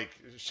 looks like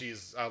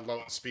she's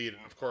low in speed,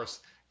 and of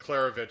course,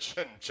 Klarovich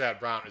and Chad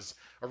Brown is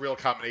a real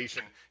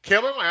combination.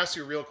 Caleb, I want to ask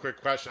you a real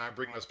quick question. I'm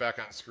bringing this back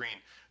on screen.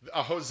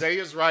 Jose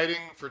is riding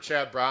for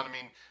Chad Brown. I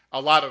mean,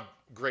 a lot of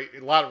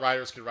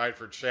riders could ride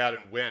for Chad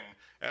and win.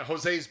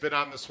 Jose's been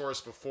on this horse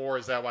before.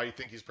 Is that why you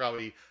think he's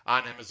probably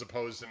on him as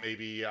opposed to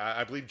maybe,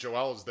 I believe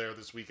Joel is there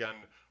this weekend,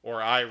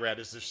 or I read,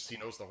 is this he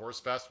knows the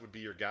horse best, would be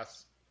your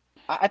guess?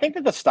 I think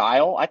that the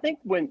style, I think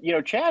when,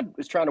 Chad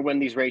is trying to win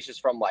these races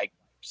from like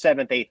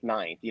 7th, 8th,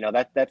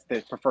 9th, that's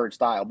the preferred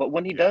style. But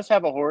when he does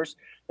have a horse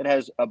that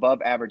has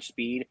above average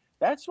speed,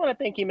 that's when I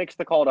think he makes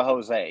the call to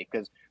Jose,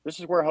 because this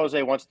is where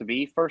Jose wants to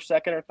be, first,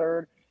 second, or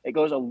third. It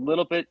goes a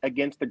little bit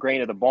against the grain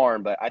of the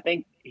barn, but I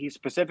think he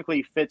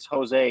specifically fits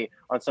Jose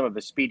on some of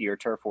the speedier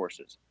turf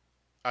horses.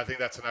 I think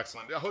that's an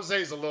excellent.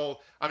 Jose's a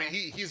little. I mean,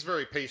 he's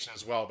very patient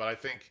as well, but I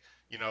think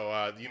you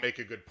make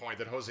a good point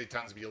that Jose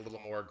tends to be a little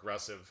more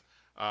aggressive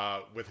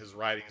with his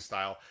riding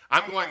style.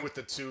 I'm going with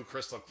the 2,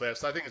 Crystal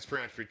Cliffs. I think it's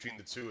pretty much between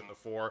the 2 and the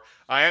 4.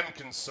 I am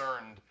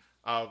concerned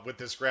with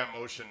this Grand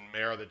Motion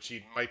mare that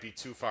she might be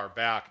too far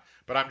back,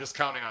 but I'm just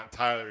counting on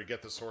Tyler to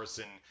get this horse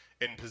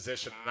in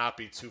position and not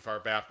be too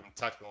far back from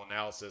technical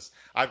analysis.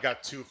 I've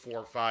got 2,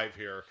 4, 5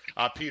 here.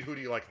 Pete, who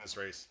do you like in this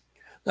race?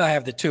 I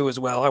have the 2 as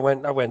well. I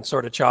went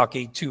sort of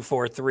chalky 2,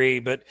 4, 3,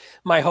 but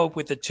my hope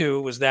with the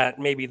 2 was that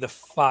maybe the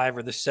 5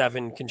 or the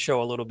 7 can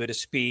show a little bit of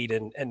speed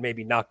and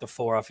maybe knock the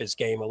 4 off his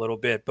game a little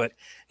bit. But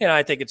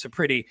I think it's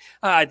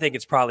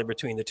probably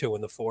between the 2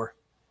 and the 4.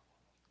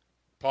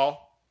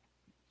 Paul?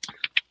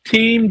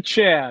 Team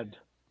Chad.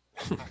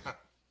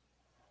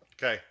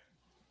 Okay.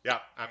 Yeah,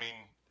 I mean,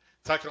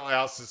 technical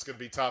analysis is going to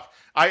be tough.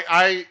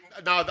 I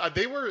now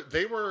they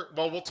were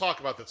well. We'll talk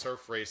about the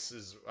turf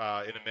races in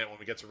a minute when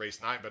we get to race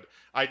 9. But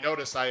I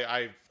noticed I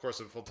of course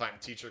am a full time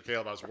teacher,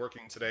 Caleb. I was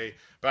working today,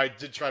 but I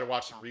did try to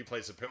watch some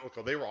replays of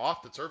Pimlico. They were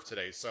off the turf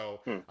today, so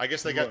I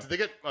guess they got. Did they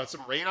get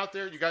some rain out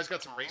there? You guys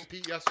got some rain,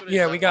 Pete, yesterday?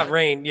 Yeah, we got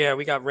rain. Yeah,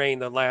 we got rain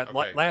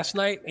last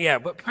night. Yeah,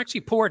 but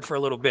actually poured for a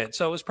little bit,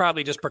 so it was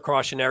probably just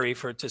precautionary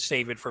to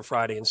save it for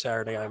Friday and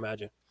Saturday, I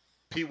imagine.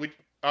 Pete,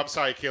 I'm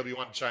sorry, Caleb. You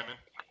want to chime in?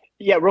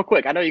 Yeah, real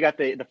quick. I know you got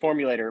the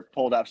formulator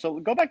pulled up. So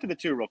go back to the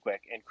 2 real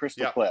quick in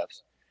Crystal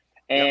Cliffs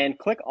and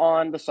click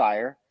on the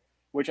sire,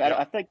 which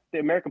I think the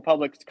American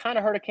public's kind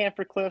of heard of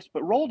Canford Cliffs,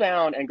 but roll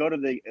down and go to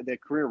the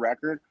career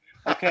record.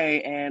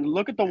 Okay, and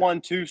look at the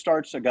 1-2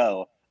 starts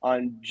ago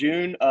on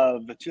June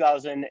of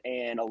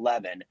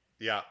 2011.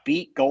 Yeah.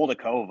 Beat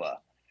Goldakova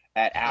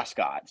at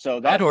Ascot.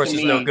 So that horse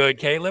is no good,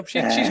 Caleb.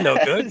 She's no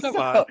good. Come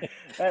on.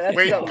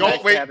 Wait,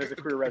 as a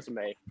career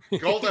resume.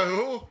 Golda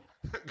who?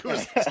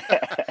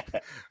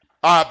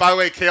 By the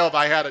way, Caleb,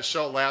 I had a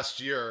show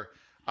last year,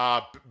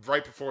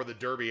 right before the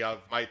Derby, of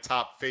my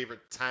top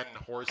favorite 10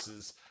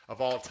 horses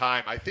of all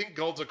time. I think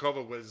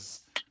Goldakova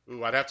was,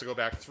 I'd have to go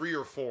back 3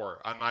 or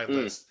 4 on my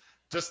list.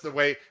 Just the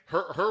way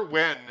her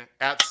win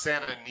at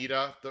Santa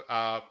Anita,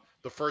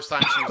 the first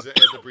time she was at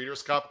the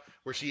Breeders' Cup,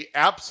 where she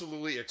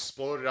absolutely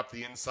exploded up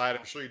the inside.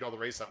 I'm sure you know the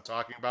race I'm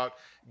talking about.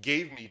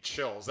 Gave me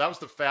chills. That was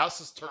the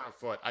fastest turn of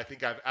foot I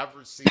think I've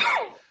ever seen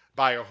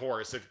by a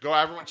horse.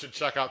 Everyone should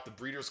check out the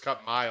Breeders'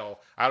 Cup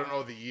Mile. I don't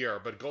know the year,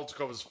 but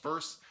Goldskova's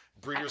first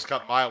Breeders'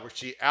 Cup Mile, where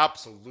she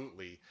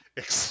absolutely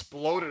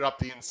exploded up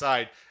the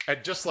inside,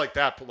 and just like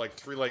that, put like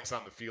 3 lengths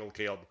on the field.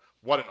 Caleb,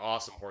 what an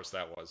awesome horse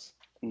that was.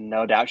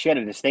 No doubt. She had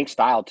a distinct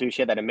style too.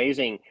 She had that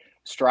amazing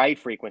stride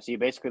frequency,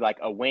 basically like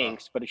a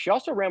Winx, but she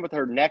also ran with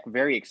her neck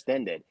very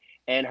extended.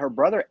 And her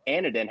brother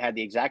Anadin had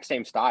the exact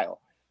same style.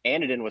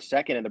 Anadin was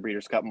second in the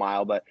Breeders' Cup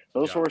Mile, but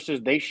those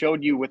horses, they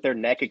showed you with their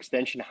neck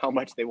extension how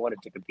much they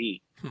wanted to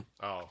compete.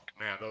 Oh,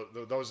 man,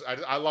 those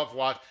I love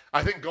watching.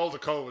 I think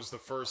Goldakova was the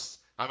first.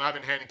 I've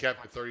been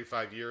handicapping for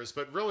 35 years,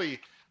 but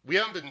really we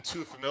haven't been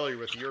too familiar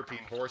with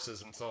European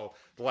horses until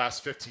the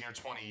last 15 or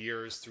 20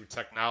 years through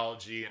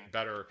technology and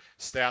better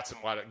stats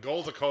and whatnot.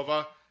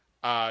 Goldakova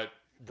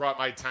brought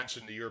my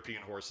attention to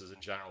European horses in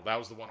general. That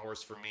was the one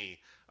horse for me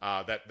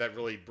that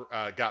really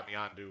got me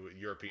onto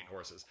European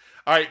horses.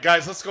 All right,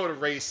 guys, let's go to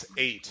race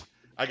 8.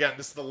 Again,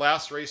 this is the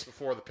last race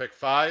before the pick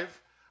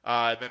 5.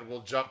 And then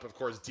we'll jump, of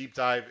course, deep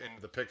dive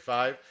into the pick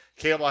 5.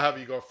 Caleb, I'll have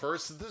you go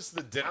first. This is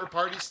the Dinner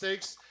Party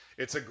Stakes.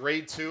 It's a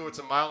grade 2. It's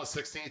a mile and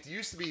 16th. It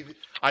used to be,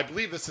 I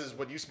believe this is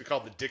what used to be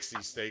called the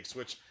Dixie Stakes,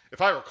 which,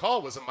 if I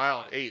recall, was a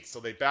mile and 8. So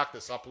they backed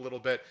this up a little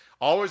bit.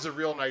 Always a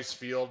real nice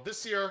field.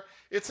 This year,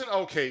 it's an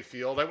okay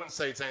field. I wouldn't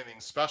say it's anything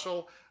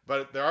special,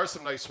 but there are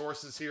some nice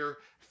horses here.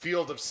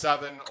 Field of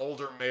 7,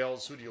 older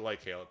males. Who do you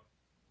like, Caleb?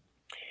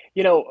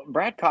 You know,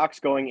 Brad Cox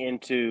going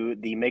into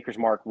the Maker's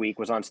Mark week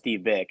was on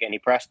Steve Vick, and he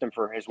pressed him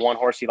for his one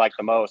horse he liked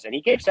the most, and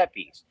he gave Set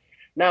Piece.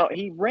 Now,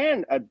 he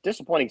ran a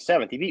disappointing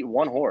 7th. He beat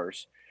one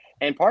horse,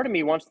 and part of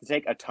me wants to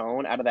take a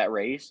tone out of that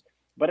race,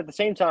 but at the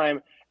same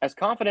time, as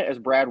confident as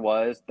Brad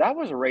was, that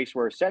was a race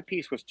where Set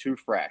Piece was too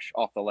fresh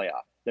off the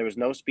layoff. There was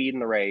no speed in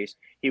the race.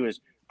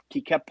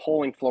 He kept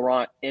pulling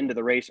Florent into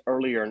the race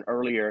earlier and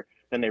earlier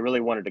than they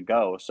really wanted to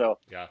go. So,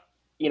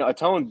 you know, a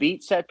tone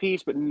beat Set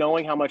Piece, but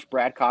knowing how much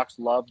Brad Cox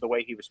loved the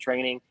way he was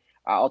training,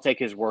 I'll take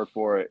his word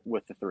for it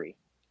with the 3.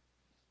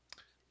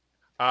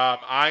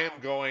 I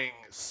am going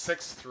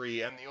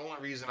 6-3, and the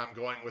only reason I'm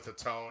going with a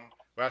tone,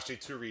 well, actually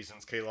 2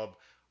 reasons, Caleb.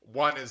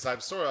 One is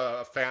I'm sort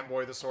of a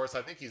fanboy of this horse.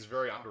 I think he's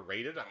very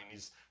underrated. I mean,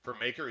 for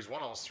Maker, he's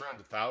won almost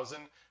 300,000.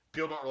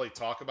 People don't really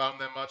talk about him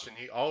that much, and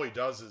all he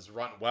does is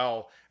run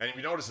well. And if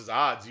you notice his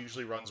odds, he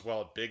usually runs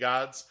well at big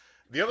odds.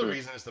 The other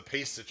reason is the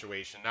pace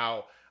situation.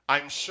 Now,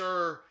 I'm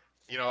sure,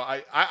 you know,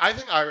 I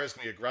think Ira's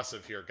going to be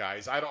aggressive here,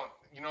 guys.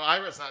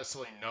 Ira's not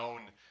necessarily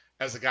known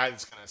as a guy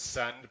that's going to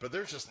ascend, but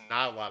there's just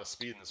not a lot of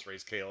speed in this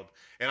race, Caleb.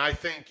 And I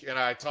think, and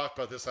I talked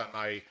about this on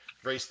my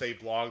race day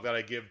blog that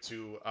I give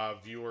to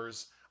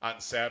viewers on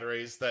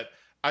Saturdays, that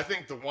I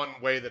think the one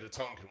way that a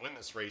tone can win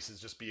this race is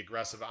just be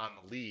aggressive on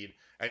the lead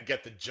and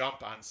get the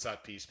jump on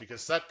Set Piece,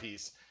 because Set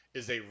Piece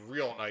is a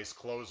real nice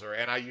closer.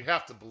 And you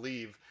have to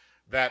believe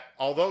that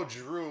although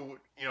Drew,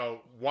 you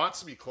know, wants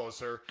to be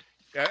closer,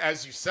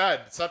 as you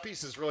said, Set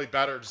Piece is really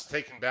better just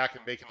taking back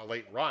and making a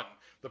late run.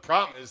 The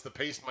problem is the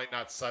pace might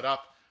not set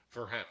up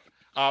for him.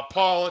 Paul,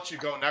 I'll let you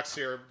go next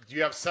here. Do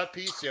you have Set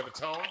Piece? Do you have a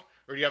tone?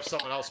 Or do you have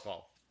someone else,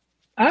 Paul?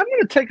 I'm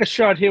going to take a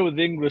shot here with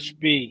English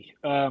B.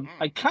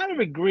 I kind of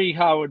agree,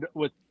 Howard,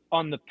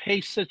 on the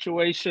pace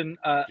situation.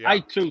 I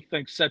too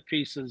think Set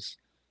Piece is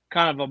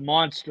kind of a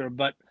monster,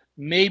 but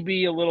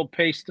maybe a little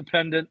pace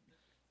dependent.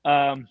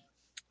 I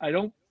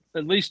don't,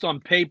 at least on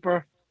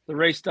paper, the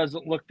race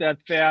doesn't look that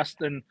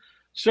fast, and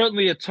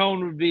certainly a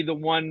tone would be the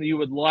one you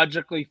would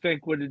logically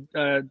think would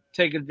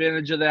take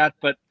advantage of that.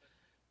 But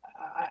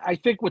I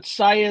think with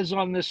Saez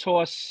on this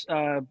horse,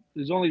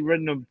 he's only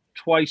ridden him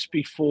twice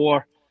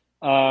before.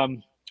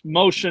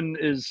 Motion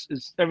is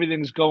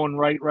everything's going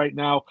right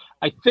now.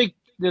 I think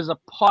there's a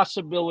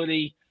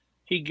possibility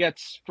he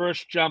gets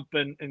first jump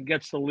and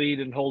gets the lead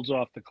and holds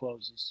off the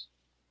closes.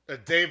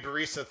 Dave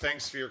Barisa,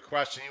 thanks for your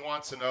question. He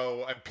wants to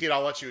know, and Pete,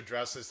 I'll let you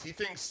address this. He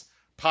thinks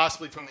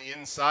possibly from the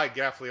inside,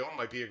 Gaffalione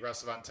might be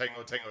aggressive on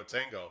Tango, Tango,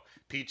 Tango.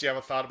 Pete, do you have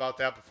a thought about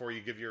that before you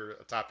give your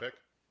top pick?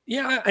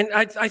 Yeah, and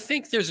I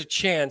think there's a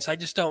chance. I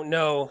just don't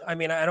know. I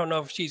mean, I don't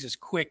know if he's as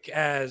quick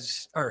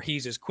as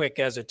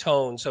a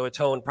Tone, so a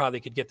Tone probably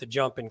could get the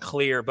jump and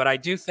clear. But I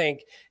do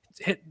think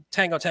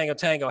Tango, Tango,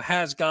 Tango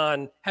has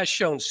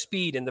shown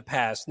speed in the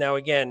past. Now,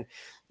 again,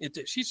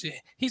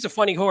 he's a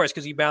funny horse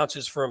because he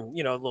bounces from,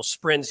 little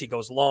sprints. He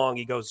goes long.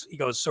 He goes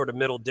sort of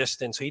middle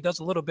distance. So he does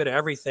a little bit of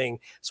everything.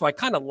 So I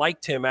kind of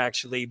liked him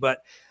actually,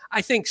 but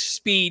I think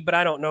speed, but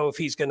I don't know if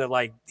he's going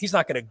to he's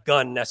not going to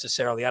gun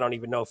necessarily. I don't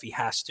even know if he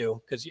has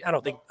to, because I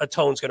don't think a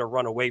Tone's going to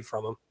run away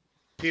from him.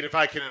 Pete, if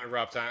I can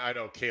interrupt, I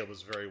know Caleb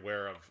is very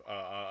aware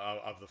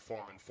of the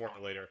form and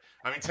formulator.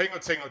 I mean, Tango,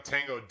 Tango,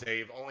 Tango,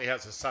 Dave only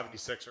has a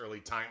 76 early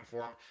time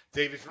form.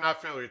 Dave, if you're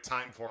not familiar with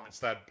time form,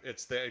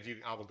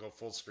 I will go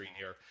full screen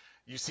here.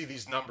 You see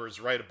these numbers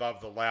right above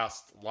the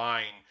last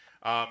line.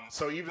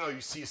 So even though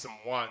you see some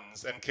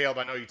ones, and Caleb,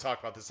 I know you talk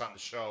about this on the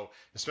show,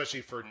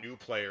 especially for new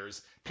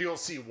players, people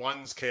see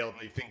ones, Caleb,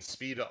 and they think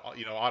speed,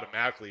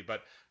 automatically,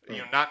 but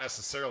not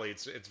necessarily.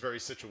 It's very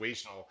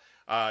situational.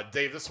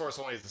 Dave, this horse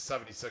only has the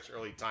 76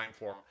 early time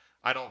form.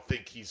 I don't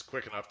think he's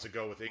quick enough to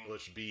go with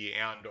English B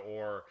and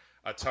or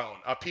a Tone.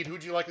 Pete,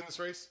 who'd you like in this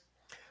race?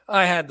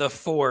 I had the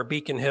 4,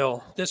 Beacon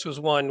Hill. This was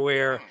one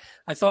where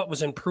I thought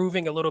was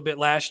improving a little bit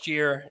last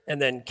year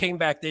and then came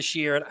back this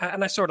year.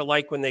 And I sort of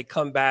like when they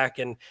come back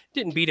and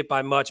didn't beat it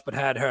by much, but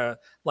had her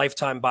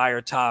lifetime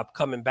buyer top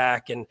coming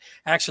back. And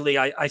actually,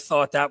 I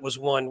thought that was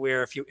one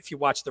where if you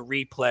watch the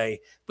replay,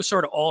 was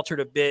sort of altered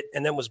a bit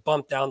and then was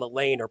bumped down the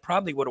lane, or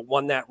probably would have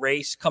won that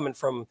race coming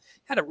from,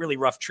 had a really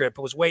rough trip.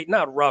 It was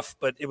not rough,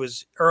 but it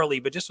was early,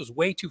 but just was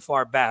way too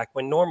far back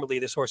when normally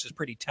this horse is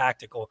pretty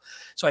tactical.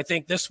 So I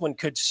think this one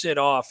could sit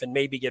off and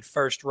maybe get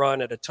first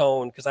run at a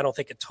Tone, because I don't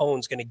think a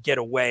Tone's going to get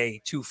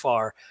away too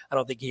far. I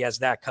don't think he has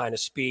that kind of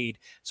speed.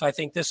 So I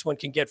think this one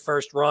can get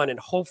first run, and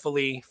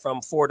hopefully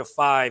from 4 to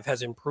 5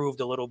 has improved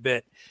a little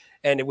bit,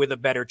 and with a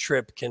better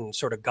trip can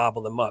sort of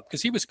gobble him up,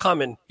 because he was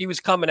coming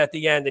at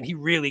the end, and he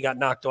really got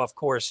knocked off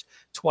course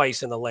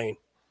twice in the lane.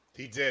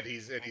 He did.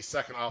 He's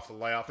second off the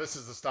layoff. This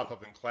is the stuff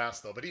up in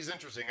class, though. But he's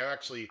interesting.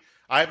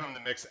 I have him in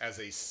the mix as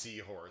a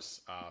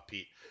seahorse,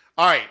 Pete.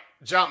 All right,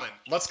 gentlemen,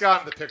 let's go on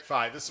to the pick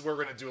 5. This is where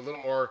we're going to do a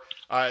little more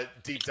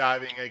deep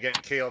diving. Again,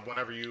 Caleb,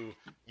 whenever you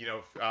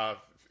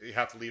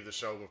have to leave the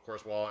show, of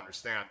course, we'll all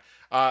understand.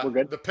 We're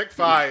good. The pick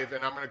 5,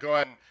 and I'm going to go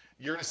ahead and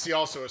you're going to see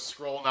also a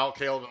scroll now,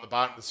 Caleb, on the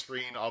bottom of the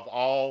screen of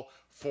all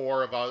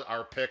 4 of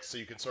our picks, so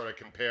you can sort of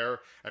compare,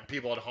 and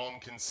people at home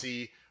can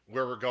see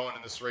where we're going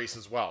in this race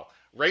as well.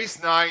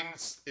 Race 9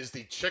 is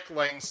the Chick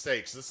Lang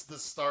Stakes. This is the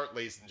start,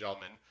 ladies and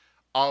gentlemen,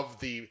 of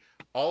the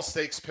All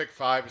Stakes Pick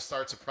 5. It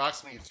starts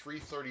approximately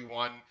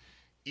 3:31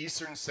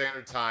 Eastern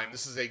Standard Time.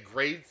 This is a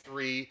Grade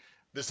 3.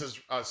 This is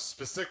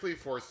specifically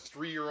for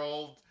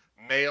 3-year-old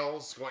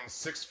males going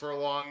 6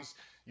 furlongs.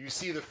 You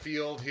see the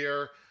field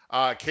here.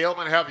 Caleb,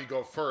 I'm going to have you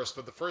go first,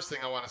 but the first thing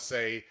I want to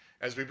say,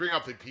 as we bring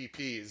up the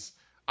PPs,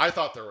 I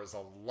thought there was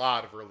a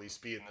lot of early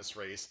speed in this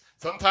race.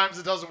 Sometimes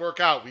it doesn't work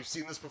out. We've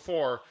seen this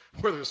before,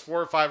 where there's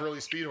 4 or 5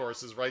 early speed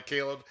horses, right,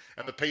 Caleb?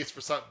 And the pace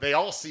for some, they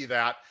all see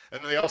that,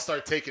 and then they all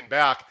start taking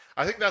back.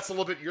 I think that's a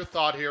little bit your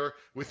thought here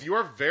with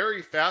your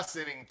very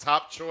fascinating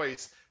top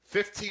choice,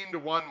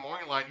 15-1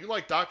 morning line. You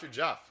like Dr.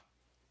 Jeff.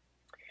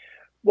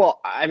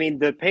 Well, I mean,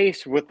 the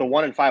pace with the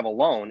 1 and 5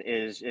 alone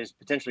is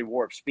potentially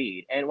warp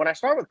speed. And when I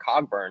start with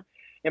Cogburn,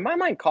 in my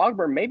mind,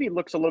 Cogburn maybe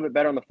looks a little bit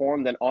better on the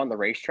form than on the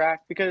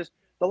racetrack, because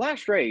the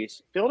last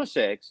race, field of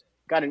 6,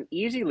 got an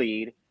easy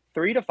lead,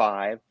 3 to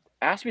 5.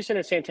 Asmussen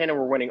and Santana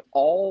were winning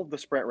all the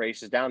sprint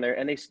races down there,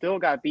 and they still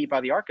got beat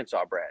by the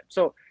Arkansas bred.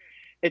 So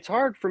it's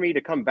hard for me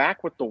to come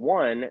back with the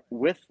 1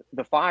 with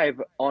the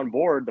 5 on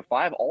board. The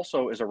 5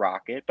 also is a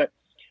rocket, but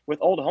with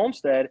Old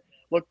Homestead,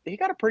 look, he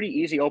got a pretty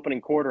easy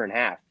opening quarter and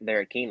half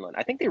there at Keeneland.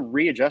 I think they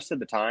readjusted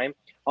the time.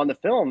 On the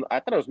film, I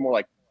thought it was more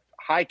like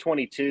high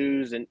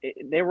 22s, and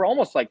they were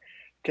almost like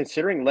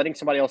considering letting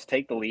somebody else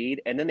take the lead,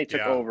 and then they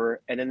took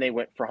over, and then they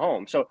went for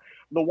home. So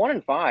the 1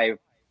 and 5,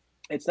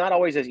 it's not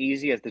always as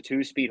easy as the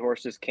 2 speed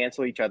horses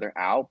cancel each other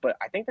out, but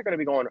I think they're going to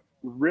be going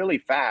really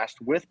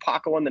fast with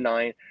Paco in the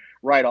 9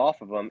 right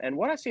off of them. And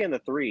what I see in the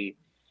 3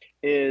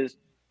 is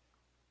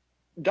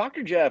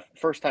Dr. Jeff,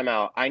 first time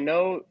out, I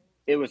know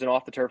it was an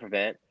off-the-turf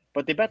event,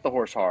 but they bet the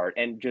horse hard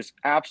and just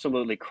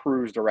absolutely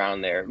cruised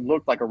around there.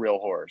 Looked like a real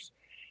horse.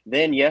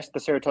 Then, yes, the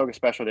Saratoga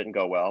Special didn't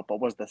go well, but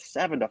was the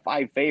 7 to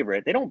 5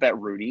 favorite. They don't bet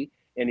Rudy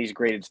in these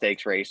graded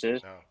stakes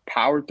races. No.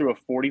 Powered through a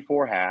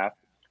 44 half.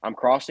 I'm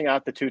crossing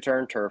out the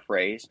 2-turn turf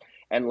race.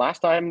 And last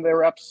time they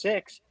were up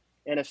 6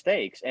 in a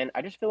stakes. And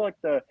I just feel like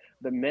the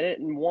minute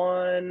and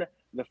 1,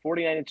 the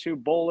 49 and 2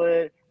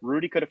 bullet,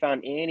 Rudy could have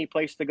found any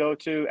place to go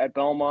to at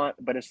Belmont,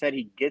 but instead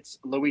he gets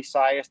Luis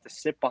Saez to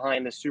sit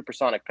behind the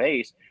supersonic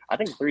pace. I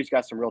think the 3's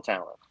got some real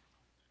talent.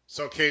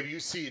 So, Cabe, you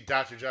see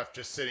Dr. Jeff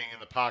just sitting in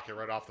the pocket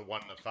right off the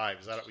 1 and the 5.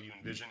 Is that what you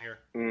envision here?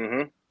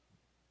 Mm-hmm.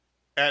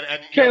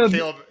 And Caleb,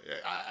 Caleb,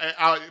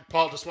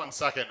 Paul, just 1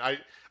 second.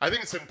 I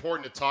think it's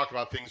important to talk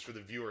about things for the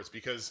viewers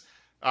because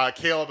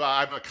Caleb,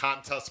 I'm a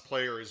contest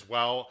player as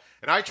well,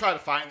 and I try to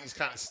find these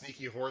kind of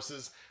sneaky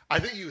horses. I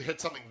think you hit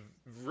something,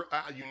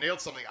 you nailed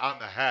something on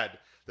the head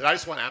that I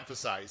just want to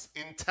emphasize.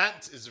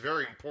 Intent is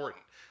very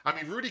important. I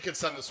mean, Rudy could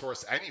send this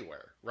horse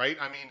anywhere, right?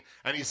 I mean,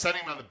 and he's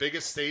sending him on the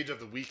biggest stage of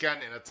the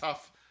weekend in a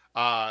tough,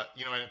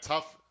 in a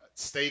tough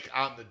stake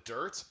on the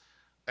dirt,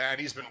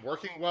 and he's been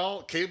working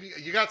well.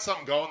 KB, you got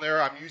something going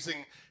there. I'm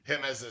using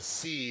him as a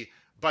C,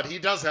 but he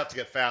does have to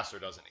get faster,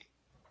 doesn't he?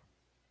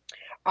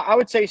 I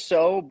would say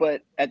so,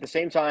 but at the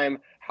same time,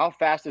 how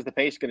fast is the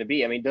pace going to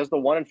be? I mean, does the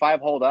 1 and 5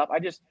 hold up?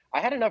 I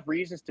had enough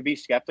reasons to be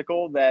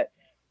skeptical that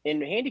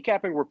in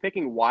handicapping, we're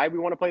picking why we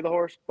want to play the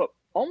horse, but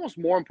almost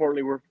more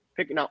importantly, we're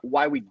picking out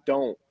why we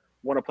don't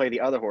want to play the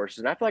other horses.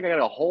 And I feel like I got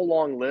a whole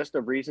long list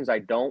of reasons I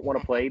don't want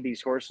to play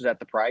these horses at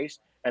the price.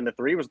 And the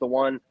 3 was the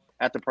one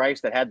at the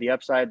price that had the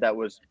upside that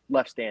was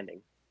left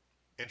standing.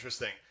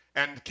 Interesting.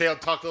 And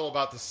Caleb, talk a little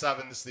about the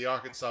 7. This is the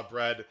Arkansas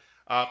bred.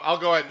 I'll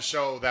go ahead and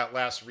show that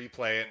last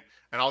replay,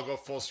 and I'll go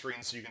full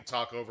screen so you can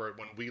talk over it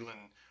when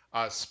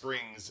Wheelan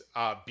Springs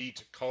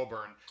beat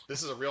Coburn.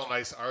 This is a real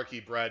nice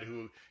Arky bred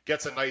who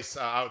gets a nice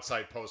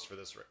outside post for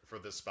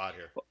this spot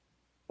here.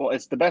 Well,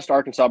 it's the best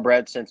Arkansas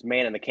bred since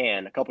Man in the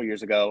Can a couple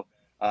years ago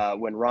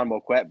when Ron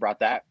Moquette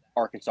brought that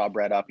Arkansas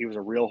bred up. He was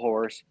a real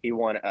horse. He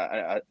won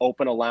an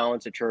open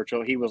allowance at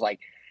Churchill. He was like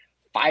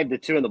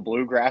 5-2 in the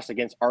Bluegrass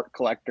against Art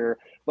Collector.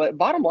 But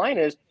bottom line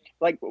is,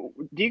 like,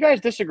 do you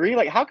guys disagree?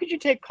 Like, how could you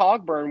take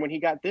Cogburn when he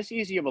got this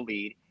easy of a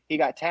lead? He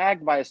got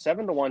tagged by a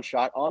 7-1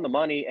 shot on the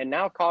money, and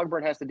now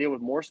Cogburn has to deal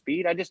with more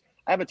speed. I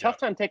have a tough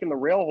time taking the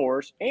rail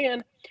horse,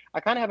 and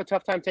I kind of have a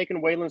tough time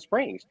taking Wayland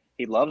Springs.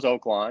 He loves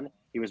Oaklawn.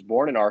 He was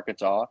born in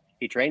Arkansas.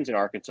 He trains in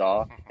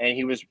Arkansas, and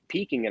he was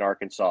peaking in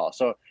Arkansas.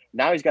 So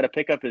now he's got to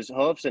pick up his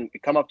hoofs and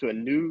come up to a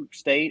new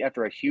state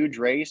after a huge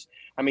race.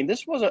 I mean,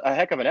 this was a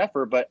heck of an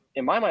effort, but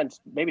in my mind, it's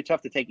maybe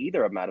tough to take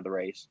either of them out of the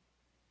race.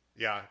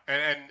 Yeah,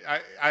 and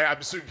I'm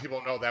assuming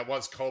people know that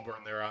was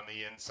Coburn there on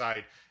the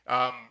inside.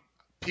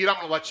 Pete, I'm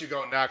going to let you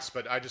go next,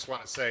 but I just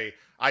want to say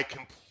I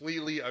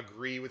completely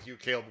agree with you,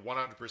 Caleb,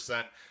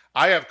 100%.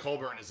 I have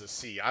Coburn as a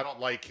C. I don't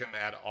like him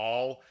at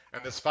all.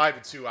 And this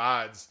 5-2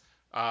 odds,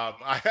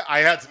 I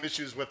had some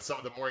issues with some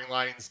of the morning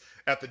lines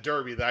at the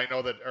Derby that I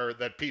know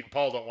that Pete and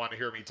Paul don't want to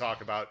hear me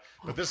talk about.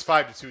 But this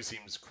 5-2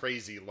 seems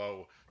crazy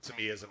low to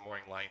me as a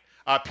morning line.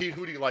 Pete,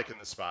 who do you like in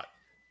this spot?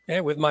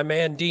 Yeah, with my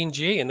man Dean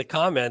G in the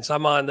comments,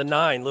 I'm on the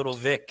 9, Little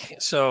Vic.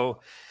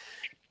 So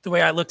the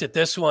way I looked at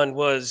this one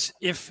was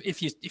if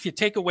you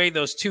take away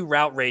those 2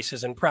 route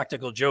races, and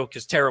Practical Joke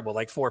is terrible,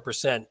 like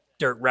 4%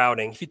 dirt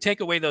routing. If you take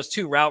away those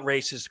 2 route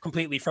races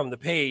completely from the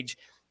page,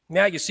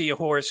 now you see a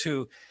horse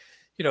who,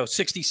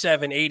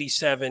 67,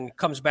 87,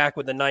 comes back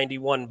with a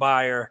 91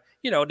 buyer,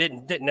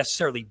 didn't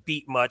necessarily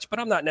beat much, but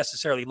I'm not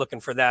necessarily looking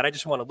for that. I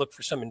just want to look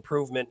for some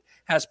improvement.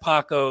 Has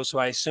Paco, so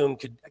I assume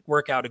could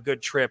work out a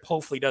good trip.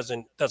 Hopefully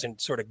doesn't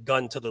sort of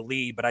gun to the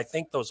lead, but I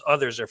think those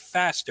others are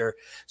faster,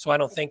 so I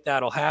don't think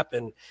that'll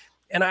happen.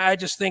 And I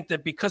just think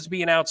that because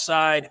being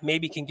outside,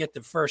 maybe can get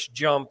the first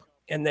jump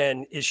and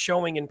then is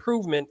showing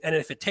improvement. And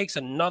if it takes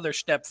another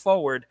step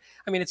forward,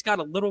 I mean, it's got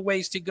a little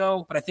ways to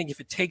go, but I think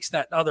if it takes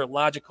that other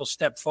logical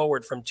step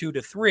forward from 2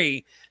 to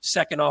 3,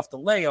 second off the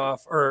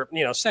layoff, or,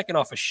 second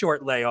off a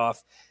short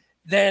layoff,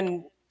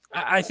 then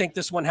I think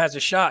this one has a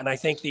shot. And I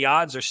think the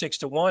odds are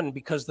 6-1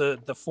 because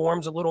the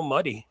form's a little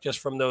muddy just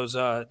from those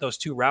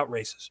 2 route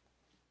races.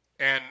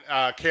 And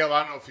Caleb,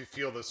 I don't know if you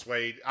feel this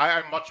way.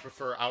 I much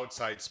prefer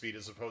outside speed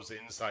as opposed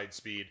to inside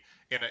speed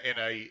in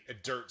a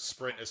dirt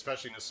sprint,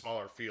 especially in a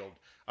smaller field.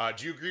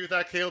 Do you agree with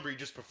that, Caleb, or you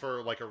just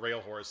prefer like a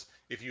rail horse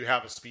if you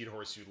have a speed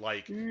horse you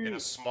like in a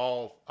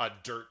small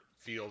dirt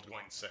field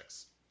going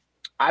 6?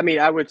 I mean,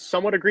 I would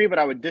somewhat agree, but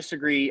I would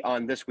disagree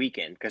on this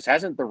weekend because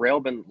hasn't the rail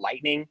been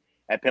lightning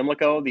at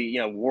Pimlico? The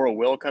War of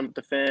Will come to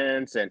the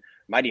fence and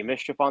Mighty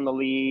Mischief on the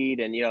lead,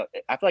 and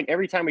I feel like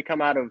every time we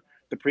come out of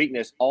the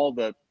Preakness, all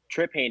the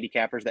trip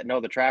handicappers that know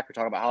the track are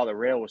talking about how the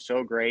rail was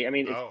so great. I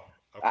mean,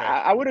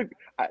 I would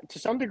to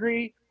some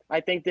degree. I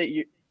think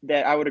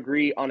that I would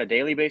agree on a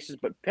daily basis,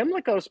 but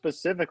Pimlico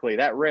specifically,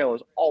 that rail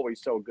is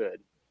always so good.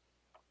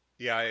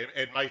 Yeah,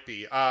 it might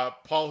be.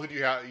 Paul, who do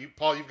you have?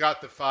 Paul, you've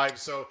got the 5.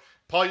 So,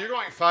 Paul, you're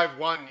going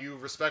 5-1. You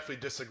respectfully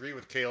disagree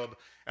with Caleb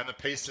and the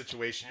pace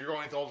situation. You're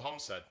going with Old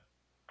Homestead.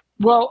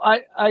 Well,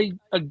 I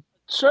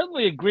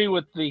certainly agree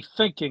with the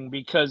thinking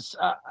because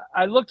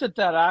I looked at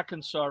that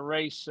Arkansas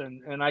race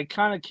and I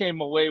kind of came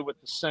away with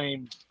the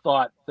same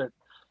thought that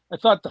I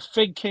thought the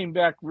fig came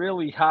back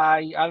really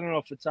high. I don't know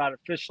if it's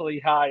artificially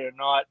high or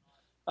not.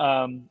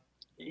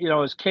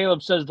 As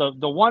Caleb says, the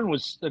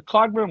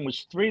Cogburn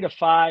was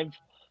 3-5,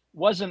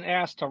 wasn't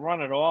asked to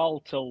run at all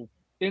till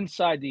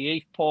inside the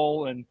 8th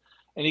pole, and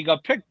he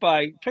got picked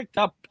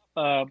up.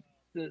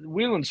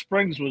 Wheelan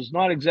Springs was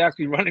not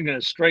exactly running in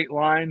a straight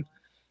line.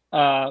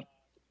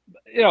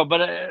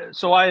 But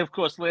so I of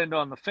course land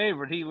on the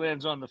favorite. He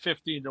lands on the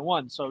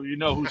 15-1. So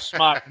who's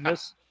smart in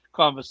this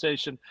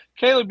conversation.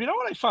 Caleb,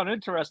 what I found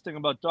interesting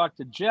about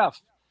Dr.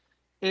 Jeff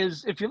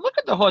is if you look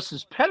at the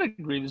horse's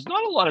pedigree, there's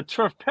not a lot of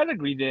turf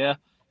pedigree there.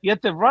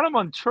 Yet they've run him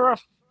on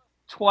turf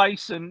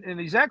twice, and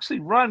he's actually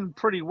run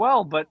pretty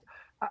well. But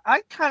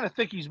I kind of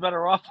think he's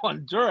better off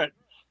on dirt.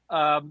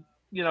 The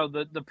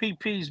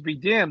PPs be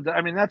damned.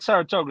 I mean, that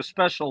Saratoga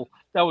Special,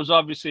 that was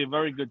obviously a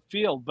very good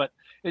field, but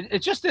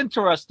it's just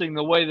interesting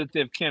the way that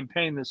they've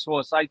campaigned this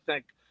horse, I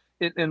think,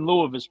 in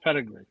lieu of his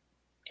pedigree.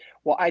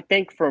 Well, I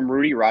think from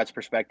Rudy Rod's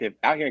perspective,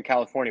 out here in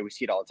California, we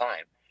see it all the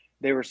time.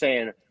 They were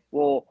saying,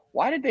 well,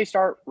 why did they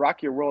start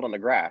Rock Your World on the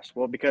grass?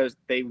 Well, because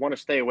they want to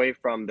stay away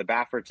from the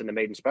Bafferts and the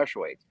maiden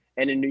special weights.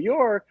 And in New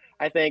York,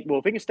 I think, well,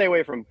 if we can stay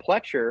away from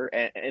Pletcher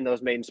and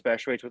those maiden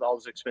special weights with all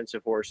those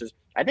expensive horses,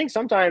 I think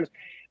sometimes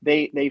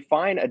they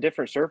find a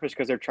different surface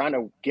because they're trying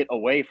to get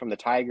away from the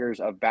Tigers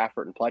of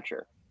Baffert and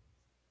Pletcher.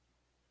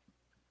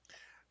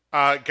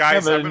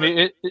 Guys,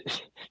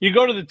 you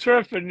go to the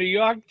turf in New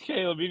York,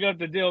 Caleb, you got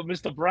to deal with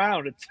Mr.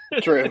 Brown.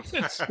 True.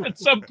 At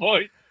some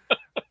point.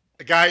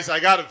 Guys, I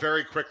got it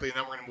very quickly, and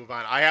then we're going to move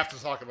on. I have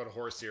to talk about a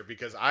horse here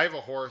because I have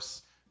a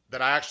horse that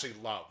I actually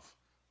love.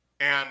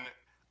 And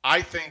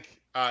I think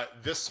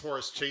this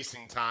horse,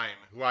 Chasing Time,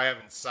 who I have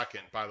in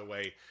second, by the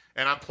way,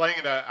 and I'm playing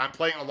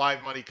a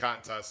live money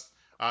contest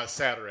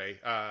Saturday.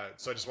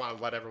 So I just want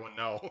to let everyone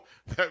know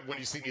that when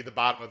you see me at the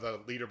bottom of the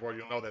leaderboard,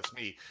 you'll know that's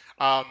me.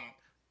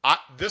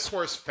 This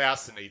horse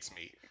fascinates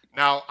me.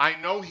 Now,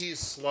 I know he's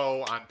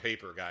slow on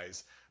paper,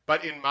 guys,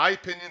 but in my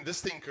opinion,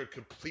 this thing could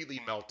completely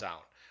melt down.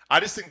 I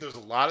just think there's a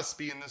lot of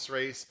speed in this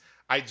race.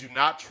 I do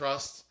not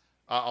trust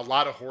a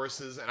lot of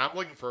horses, and I'm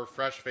looking for a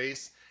fresh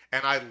face.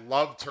 And I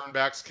love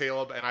turnbacks,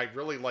 Caleb, and I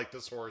really like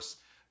this horse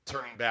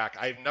turning back.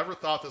 I've never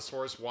thought this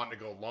horse wanted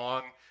to go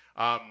long.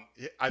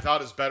 I thought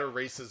his better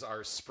races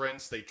are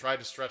sprints. They tried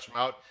to stretch him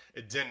out.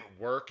 It didn't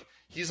work.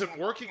 He's been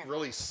working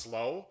really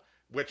slow,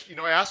 which,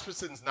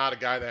 Asmussen's not a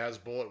guy that has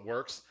bullet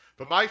works.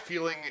 But my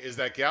feeling is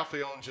that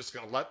Gaffalione's just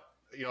going to let,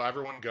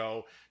 everyone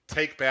go.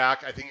 Take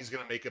back. I think he's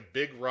going to make a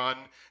big run,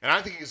 and I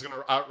think he's going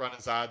to outrun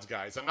his odds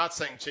guys. I'm not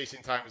saying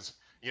Chasing Time is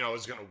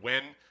going to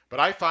win,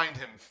 but I find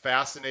him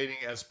fascinating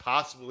as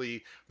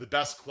possibly the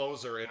best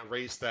closer in a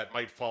race that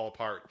might fall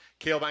apart.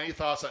 Caleb, any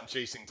thoughts on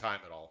Chasing Time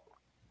at all?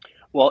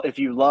 Well, if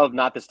you love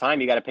Not This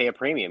Time, you got to pay a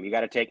premium. You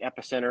got to take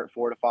Epicenter at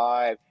 4 to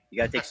 5. You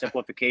got to take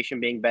Simplification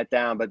being bet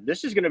down. But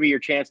this is going to be your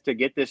chance to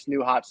get this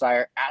new hot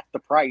sire at the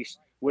price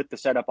with the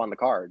setup on the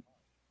card.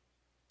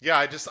 Yeah,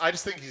 I just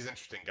think he's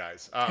interesting,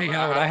 guys. Hey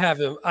Howard,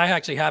 I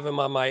actually have him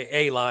on my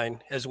A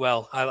line as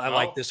well. I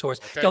like this horse.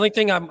 Okay. The only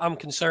thing I'm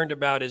concerned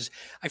about is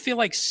I feel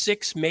like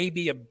 6 may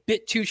be a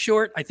bit too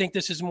short. I think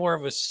this is more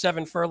of a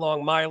 7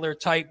 furlong miler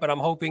type, but I'm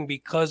hoping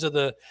because of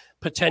the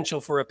potential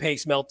for a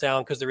pace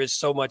meltdown, because there is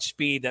so much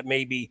speed that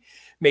maybe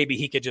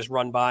he could just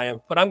run by him.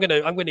 But I'm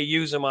gonna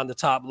use him on the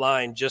top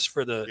line just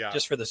for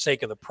the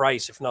sake of the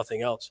price, if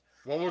nothing else.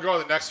 Well, we'll go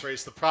to the next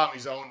race. The problem,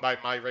 he's owned by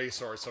My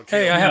Racehorse. So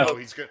hey, I have a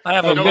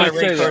My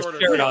Racehorse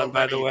shirt on,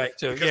 by the way,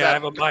 too. Yeah, I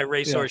have a My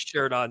Racehorse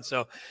shirt on,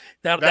 so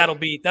that'll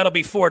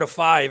be 4 to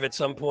 5 at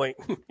some point.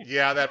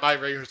 Yeah, that My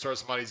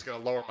Racehorse money is going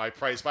to lower my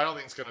price, but I don't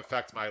think it's going to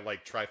affect my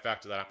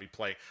trifecta that I'm be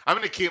playing. I'm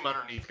going to keep him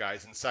underneath,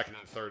 guys, in second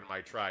and third in my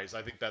tries.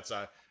 I think that's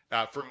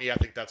for me, I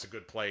think that's a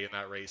good play in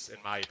that race, in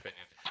my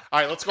opinion.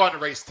 All right, let's go on to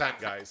race 10,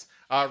 guys.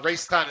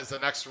 Race 10 is the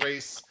next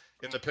race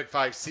in the Pick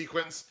 5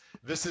 sequence.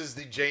 This is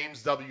the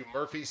James W.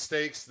 Murphy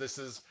Stakes. This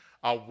is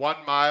a 1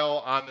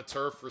 mile on the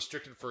turf,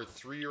 restricted for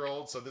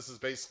 3-year-olds. So this is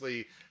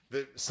basically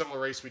the similar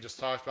race we just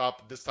talked about,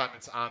 but this time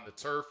it's on the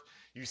turf.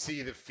 You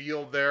see the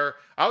field there.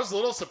 I was a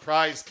little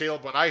surprised,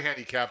 Caleb, when I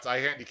handicapped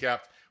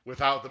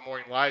without the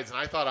morning lights, and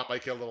I thought I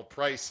might get a little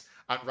price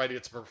on Ready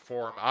to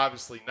Perform.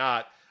 Obviously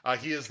not.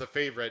 He is the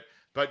favorite,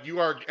 but you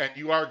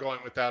are going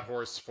with that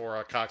horse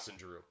for Cox and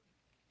Giroux.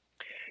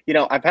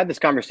 I've had this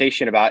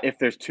conversation about if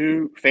there's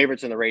 2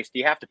 favorites in the race, do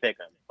you have to pick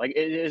them? Like,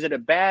 is it a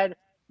bad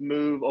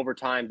move over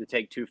time to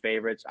take 2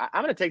 favorites?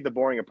 I'm going to take the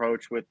boring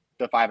approach with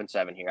the 5 and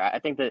 7 here. I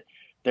think that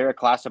they're a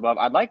class above.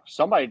 I'd like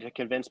somebody to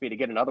convince me to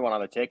get another one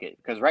on the ticket,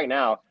 because right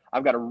now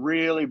I've got a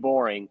really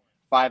boring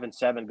 5 and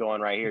 7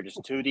 going right here,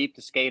 just too deep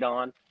to skate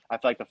on. I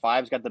feel like the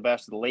 5's got the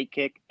best of the late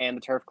kick and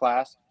the turf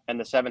class, and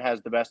the 7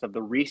 has the best of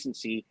the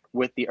recency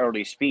with the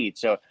early speed.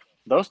 So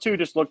those 2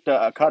 just looked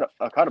a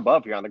cut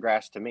above here on the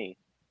grass to me.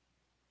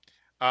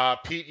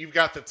 Pete, you've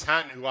got the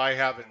 10, who I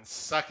have in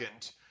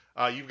second.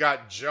 You've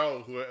got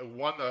Joe, who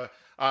won the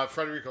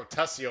Federico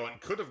Tessio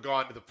and could have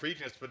gone to the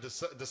Preakness, but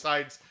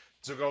decides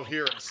to go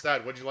here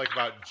instead. What do you like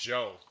about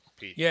Joe,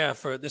 Pete? Yeah,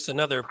 for this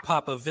another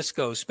Papa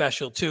Visco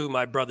special too.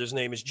 My brother's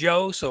name is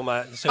Joe, so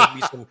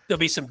there'll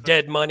be some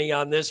dead money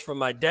on this from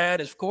my dad,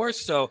 of course.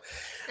 So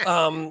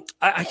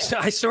I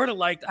sort of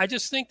liked. I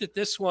just think that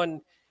this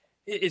one.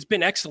 It's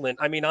been excellent.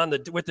 I mean, the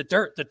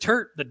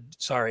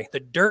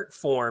dirt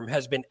form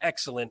has been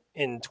excellent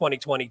in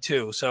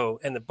 2022. So,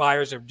 and the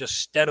buyers are just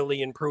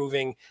steadily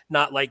improving,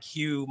 not like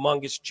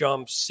humongous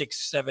jumps, 6,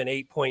 7,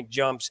 8 point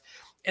jumps.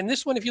 And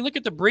this one, if you look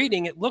at the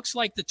breeding, it looks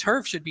like the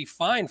turf should be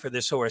fine for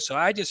this horse. So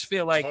I just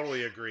feel like,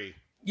 Totally agree.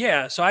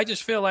 yeah. So I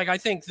just feel like I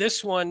think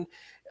this one,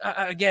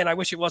 again, I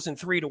wish it wasn't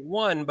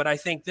 3-1, but I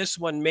think this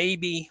one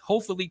maybe,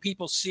 hopefully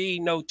people see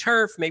no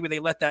turf. Maybe they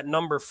let that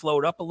number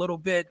float up a little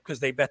bit because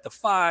they bet the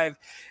 5,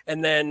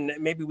 and then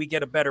maybe we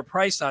get a better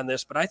price on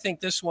this. But I think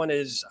this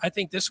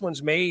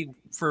one's made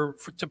for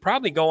to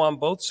probably go on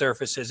both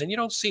surfaces, and you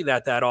don't see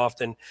that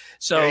often.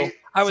 So Yeah,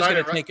 I was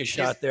going to take a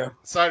shot there.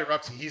 Sorry to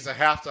interrupt you. He's a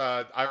half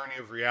irony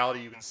of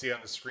reality. You can see on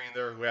the screen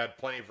there who had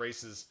plenty of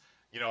races,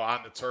 on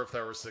the turf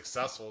that were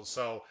successful.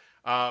 So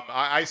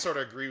I sort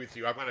of agree with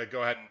you. I'm going to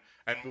go ahead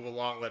and move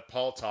along, let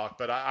Paul talk.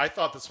 But I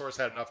thought this horse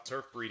had enough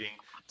turf breeding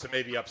to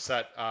maybe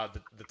upset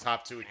the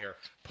top 2 in here.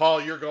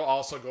 Paul, you're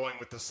also going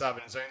with the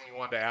 7. Is there anything you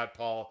wanted to add,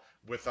 Paul,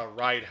 with a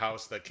Ride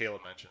House that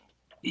Caleb mentioned?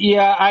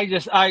 Yeah, I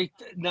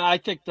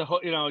think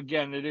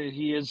again,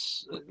 he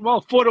is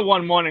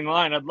 4-1 morning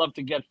line. I'd love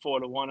to get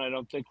 4-1. I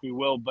don't think we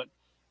will, but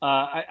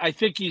I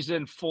think he's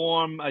in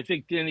form. I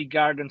think Danny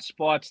Garden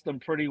spots them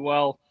pretty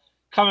well.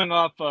 Coming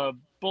off a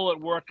bullet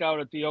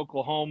workout at the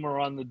Oklahoma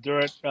on the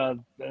dirt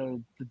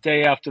the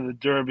day after the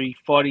Derby,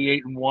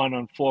 48-1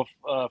 on for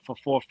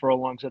 4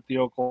 furlongs at the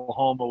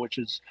Oklahoma, which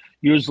is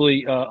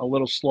usually a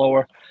little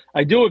slower.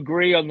 I do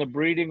agree on the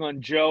breeding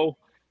on Joe.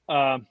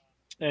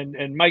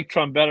 And Mike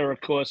Trombetta, of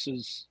course,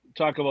 is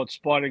talk about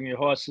spotting your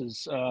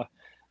horses.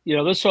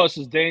 This horse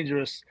is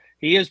dangerous.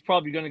 He is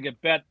probably going to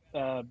get bet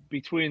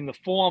between the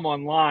form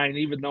online,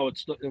 even though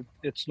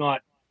it's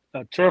not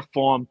turf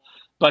form.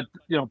 But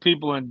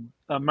people in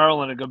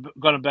Maryland are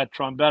going to bet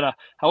Trombetta.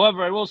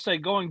 However, I will say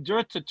going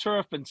dirt to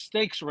turf and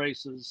stakes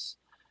races,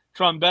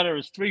 Trombetta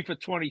is 3 for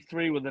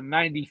 23 with a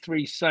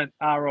 93-cent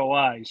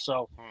ROI.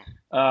 So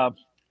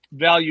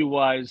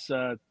value-wise,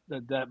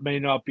 that may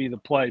not be the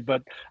play.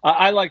 But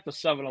I like the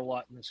 7 a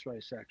lot in this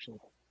race, actually.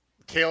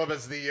 Caleb,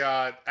 as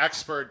the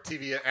expert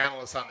TV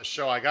analyst on the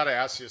show, I got to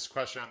ask you this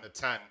question on the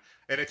 10.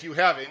 And if you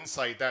have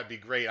insight, that'd be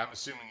great. I'm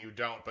assuming you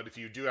don't, but if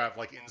you do have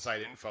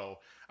inside info,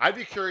 I'd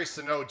be curious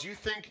to know, do you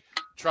think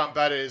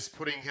Trombetta is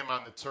putting him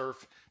on the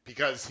turf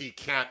because he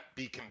can't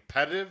be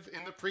competitive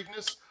in the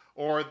Preakness,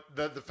 or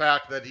the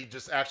fact that he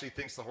just actually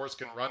thinks the horse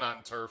can run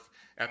on turf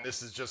and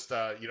this is just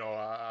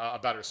a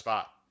better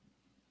spot?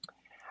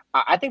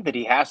 I think that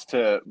he has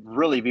to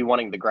really be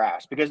wanting the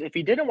grass, because if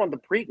he didn't want the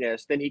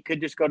Preakness, then he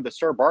could just go to the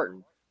Sir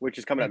Barton, which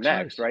is coming up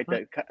next, right?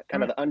 The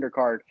kind of the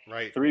undercard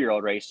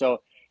 3-year-old race.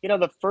 So,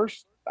 the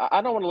first,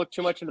 I don't want to look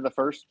too much into the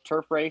first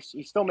turf race.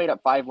 He still made up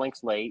 5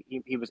 lengths late.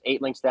 He was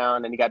 8 lengths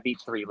down and he got beat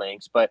 3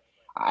 lengths. But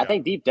I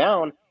think deep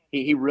down,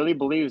 he really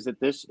believes that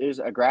this is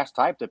a grass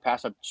type to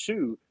pass up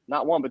 2,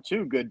 not 1, but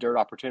 2 good dirt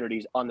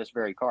opportunities on this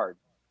very card.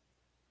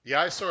 Yeah,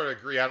 I sort of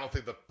agree. I don't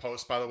think the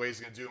post, by the way, is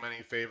going to do him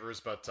any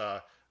favors, but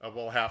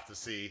we'll have to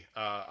see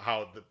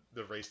how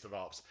the race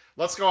develops.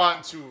 Let's go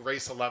on to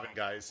race 11,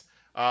 guys.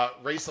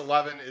 Race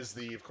 11 is,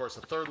 of course,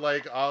 the third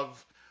leg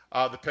of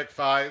the pick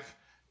 5.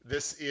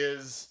 This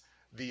is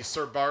the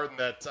Sir Barton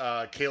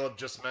that Caleb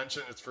just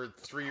mentioned. It's for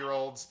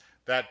 3-year-olds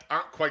that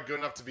aren't quite good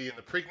enough to be in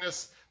the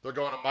Preakness. They're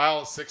going a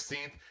mile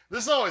 16th.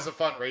 This is always a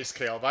fun race,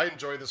 Caleb. I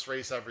enjoy this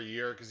race every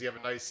year because you have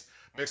a nice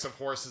mix of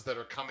horses that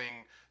are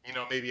coming,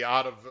 maybe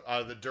out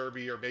of the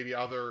Derby or maybe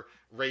other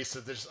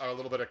races that just are a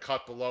little bit of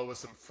cut below with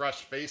some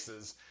fresh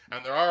faces.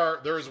 And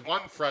there is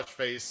one fresh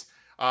face,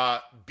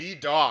 B.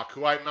 Doc,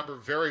 who I remember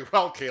very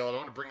well, Caleb. I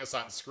want to bring us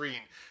on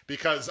screen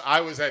because I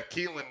was at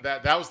Keeneland.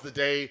 That was the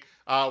day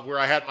where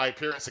I had my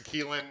appearance at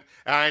Keeneland.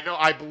 And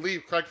I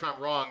believe, correct me if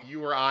I'm wrong, you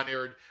were on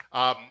aired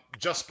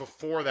just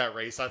before that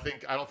race. I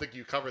don't think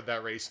you covered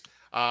that race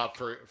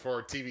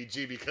for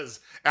TVG, because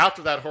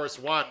after that horse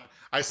won,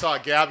 I saw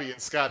Gabby and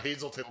Scott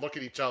Hazelton look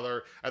at each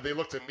other, and they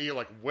looked at me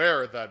like,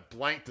 where the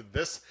blank did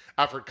this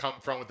effort come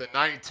from with the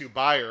 92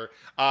 buyer?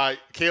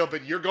 Caleb,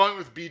 but you're going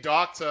with B.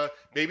 Doc to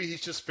maybe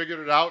he's just figured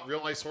it out.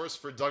 Real nice horse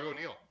for Doug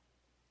O'Neill.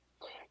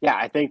 Yeah,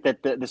 I think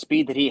that the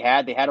speed that he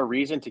had, they had a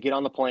reason to get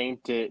on the plane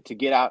to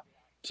get out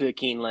to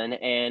Keeneland.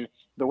 And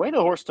the way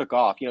the horse took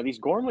off, these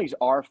Gormleys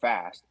are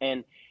fast.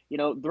 And,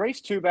 the race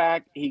 2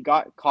 back, he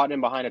got caught in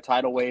behind a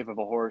tidal wave of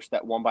a horse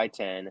that won by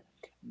 10.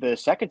 The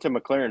second to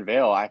McLaren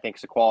Vale, I think,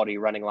 is a quality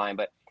running line.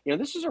 But,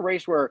 this is a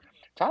race where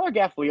Tyler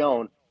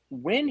Gaffleone,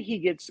 when he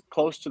gets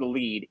close to the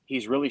lead,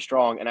 he's really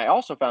strong. And I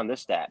also found this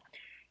stat.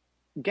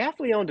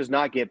 Gaffleone does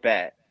not get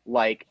bet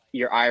like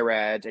your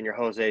Irads and your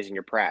Jose's and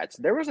your Pratts.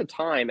 There was a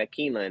time at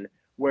Keeneland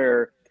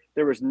where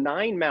there was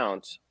 9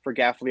 mounts for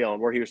Gaffleone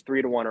where he was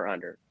 3-1 or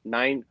under.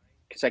 9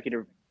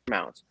 consecutive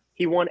mounts.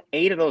 He won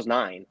 8 of those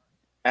 9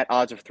 at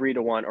odds of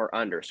 3-1 or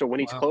under. So when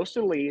he's close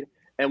to the lead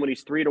and when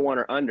he's 3-1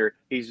 or under,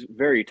 he's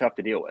very tough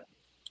to deal with.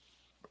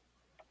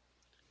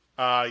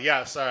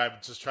 Yeah, sorry, I'm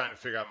just trying to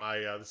figure out my.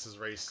 This is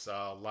race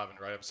 11,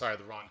 right? I'm sorry,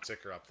 the wrong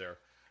ticker up there.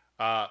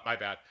 My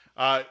bad.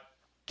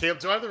 Caleb,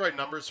 do I have the right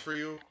numbers for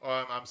you?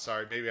 I'm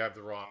sorry, maybe I have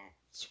the wrong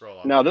scroll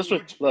up. No, this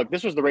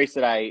was the race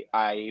that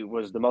I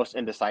was the most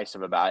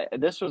indecisive about.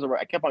 This was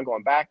I kept on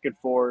going back and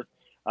forth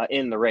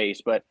in the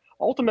race, but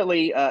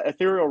ultimately,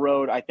 Ethereal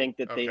Road, I think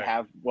that they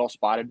have well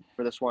spotted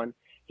for this one.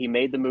 He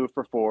made the move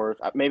for fourth.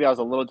 Maybe I was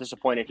a little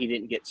disappointed he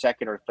didn't get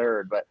second or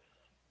third, but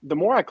the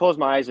more I close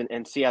my eyes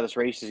and see how this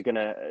race is going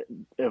to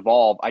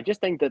evolve, I just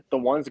think that the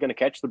one's going to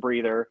catch the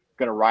breather,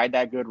 going to ride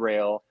that good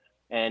rail.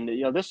 And,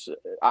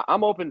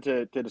 I'm open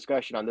to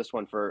discussion on this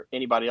one for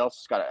anybody else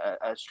who's got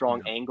a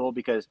strong angle,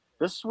 because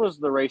this was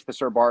the race to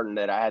Sir Barton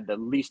that I had the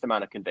least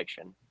amount of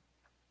conviction.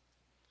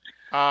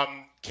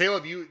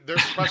 Caleb,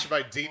 there's a question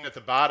by Dean at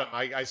the bottom.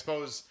 I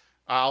suppose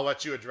I'll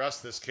let you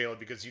address this, Caleb,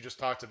 because you just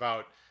talked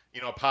about,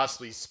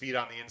 possibly speed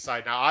on the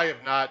inside. Now, I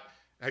have not.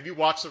 Have you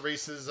watched the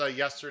races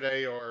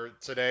yesterday or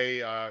today?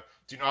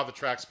 Do you know how the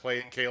tracks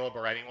play in, Caleb,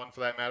 or anyone for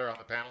that matter on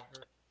the panel?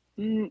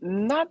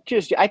 Not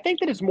just. I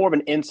think that it's more of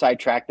an inside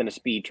track than a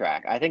speed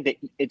track. I think that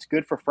it's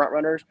good for front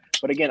runners.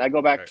 But again, I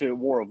go back to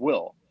War of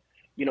Will.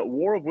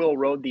 War of Will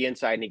rode the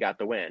inside and he got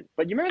the win.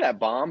 But you remember that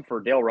bomb for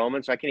Dale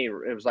Roman? So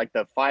it was like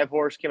the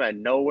 5-horse came out of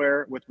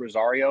nowhere with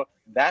Rosario.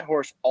 That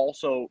horse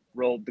also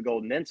rode the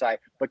golden inside,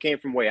 but came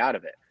from way out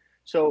of it.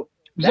 So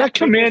was that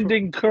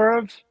Commanding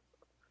Curve?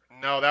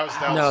 No, that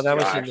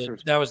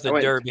was the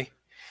Derby.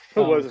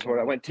 Who was this horse?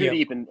 I went too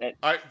deep. And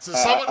all right, so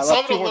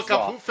someone will look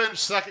up who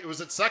finished second. It was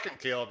at second,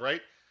 Caleb,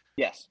 right?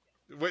 Yes.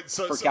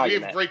 So we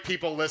have great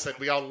people listen.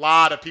 We got a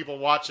lot of people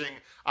watching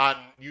on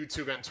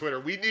YouTube and Twitter.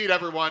 We need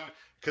everyone,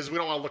 because we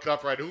don't want to look it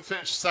up right. Who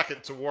finished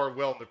second to War of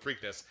Will in the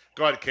Preakness?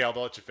 Go ahead, Caleb.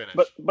 I'll let you finish.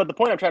 But the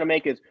point I'm trying to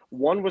make is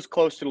one was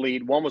close to the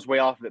lead, one was way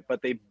off of it,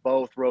 but they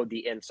both rode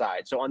the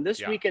inside. So on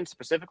this weekend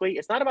specifically,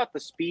 it's not about the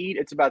speed,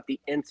 it's about the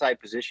inside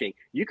positioning.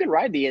 You can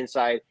ride the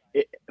inside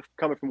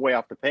coming from way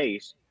off the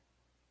pace.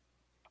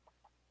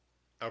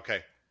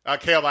 Okay.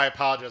 Caleb, I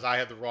apologize. I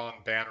had the wrong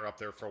banner up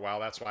there for a while.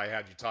 That's why I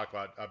had you talk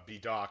about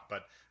B-Doc.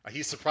 But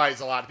he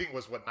surprised a lot. I think it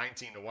was,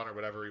 19-1 or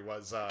whatever he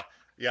was.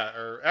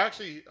 Or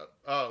actually,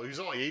 he was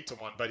only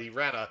 8-1, but he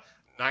ran a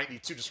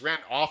 92, just ran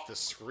off the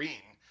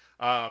screen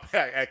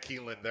at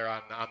Keeneland there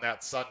on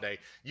that Sunday.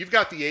 You've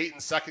got the 8 in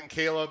second,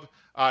 Caleb,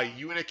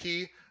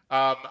 Unikey.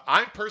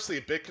 I'm personally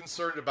a bit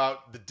concerned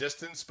about the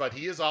distance, but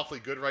he is awfully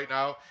good right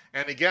now.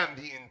 And again,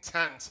 the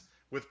intent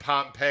with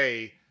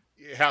Pompey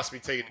has to be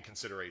taken into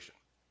consideration.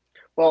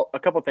 Well, a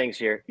couple things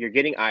here. You're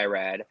getting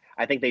IRAD.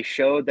 I think they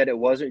showed that it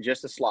wasn't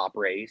just a slop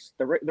race.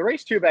 The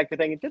race two back to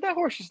thinking, did that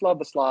horse just love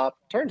the slop?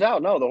 Turns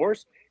out, no, the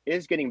horse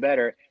is getting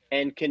better.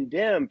 And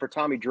Condemn for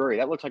Tommy Drury,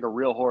 that looks like a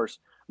real horse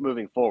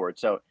moving forward.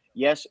 So,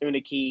 yes,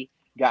 Unikey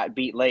got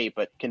beat late,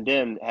 but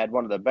Condemn had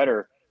one of the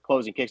better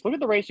closing kicks. Look at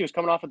the race he was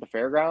coming off at the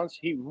fairgrounds.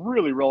 He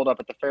really rolled up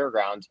at the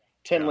fairgrounds,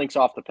 10 lengths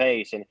off the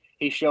pace, and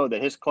he showed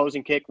that his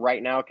closing kick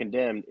right now,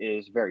 Condemned,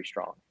 is very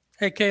strong.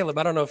 Hey, Caleb,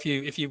 I don't know if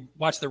you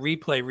watched the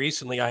replay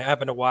recently. I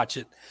happened to watch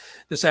it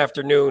this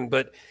afternoon,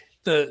 but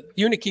the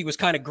Unikey was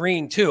kind of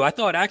green too. I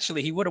thought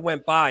actually he would have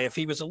went by if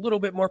he was a little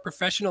bit more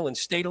professional and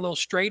stayed a little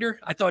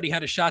straighter. I thought he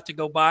had a shot to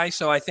go by.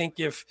 So I think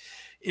if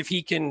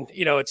he can,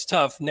 it's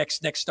tough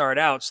next start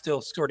out,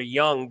 still sort of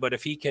young, but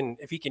if he can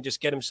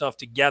just get himself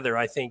together,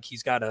 I think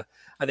he's got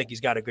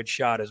a good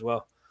shot as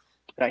well.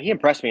 He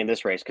impressed me in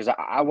this race because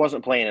I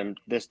wasn't playing him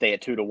this day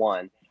at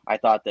 2-1. I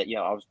thought that,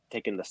 I was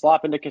taking the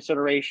slop into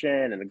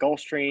consideration and the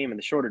Gulfstream and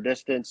the shorter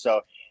distance.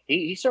 So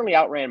he certainly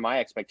outran my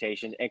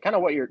expectations. And kind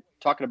of what you're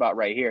talking about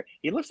right here,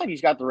 he looks like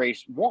he's got the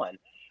race won.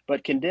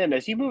 But Condemned,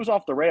 as he moves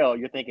off the rail,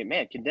 you're thinking,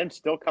 man, Condemned's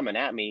still coming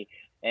at me.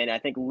 And I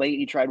think late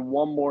he tried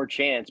one more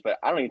chance, but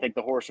I don't even think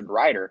the horse or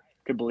rider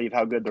could believe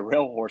how good the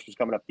rail horse was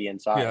coming up the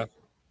inside. Yeah.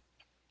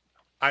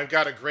 I've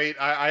got a great –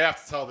 I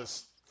have to tell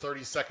this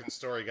 30-second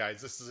story,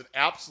 guys. This is an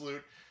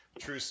absolute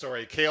true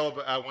story. Caleb,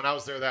 when I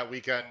was there that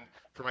weekend –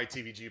 for my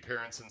TVG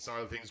appearance and some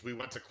other things, we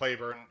went to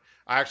Claiborne.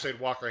 I actually had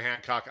Walker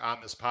Hancock on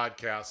this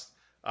podcast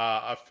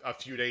a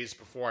few days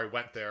before I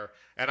went there,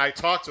 and I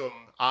talked to him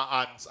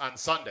on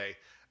Sunday,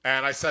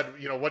 and I said,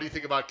 what do you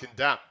think about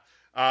Condemn?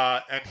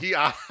 And he,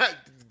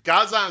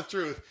 God's honest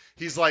truth,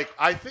 he's like,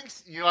 I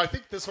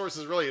think this horse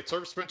is really a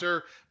turf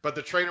sprinter, but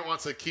the trainer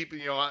wants to keep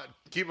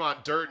him on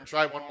dirt and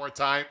try one more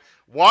time.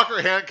 Walker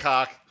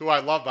Hancock, who I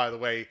love, by the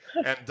way,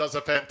 and does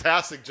a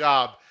fantastic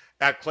job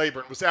at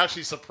Claiborne, was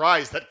actually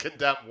surprised that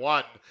Condemn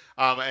won,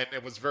 and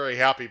it was very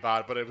happy about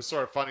it. But it was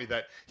sort of funny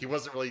that he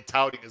wasn't really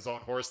touting his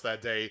own horse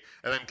that day,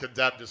 and then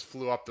Condemn just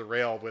flew up the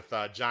rail with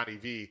Johnny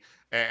V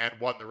and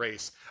won the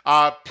race.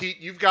 Pete,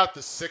 you've got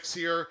the 6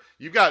 here.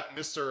 You've got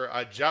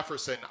Mr.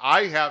 Jefferson.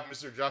 I have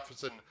Mr.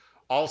 Jefferson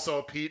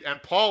also, Pete. And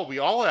Paul, we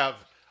all have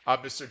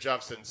Mr.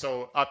 Jefferson.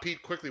 So,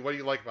 Pete, quickly, what do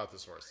you like about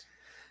this horse?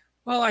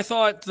 Well, I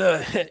thought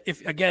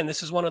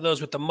this is one of those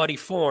with the muddy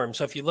form.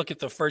 So if you look at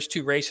the first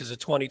two races of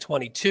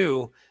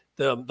 2022,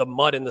 the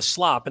mud and the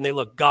slop, and they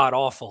look god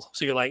awful.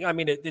 So you're like,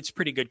 it's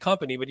pretty good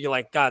company, but you're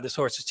like, God, this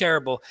horse is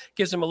terrible.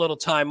 Gives him a little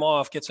time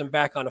off, gets him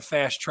back on a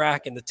fast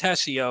track, and the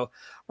Tessio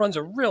runs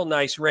a real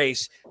nice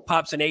race,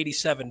 pops an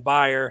 87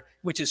 buyer,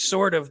 which is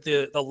sort of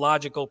the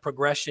logical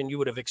progression you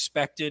would have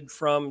expected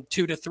from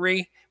 2 to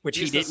 3, which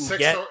he didn't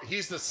get.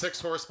 He's the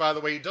 6 horse, by the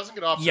way. He doesn't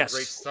get off to a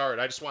great start.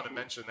 I just want to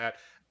mention that.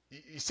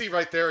 You see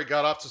right there, he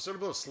got off to sort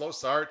of a slow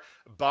start.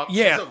 Bumps.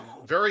 Yeah. It's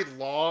a very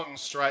long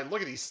stride.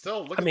 Look at he's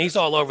still. He's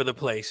all over the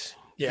place.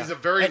 Yeah. He's a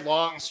very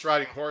long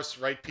striding horse,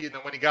 right, Pete? And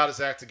then when he got his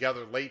act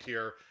together late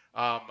here,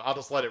 I'll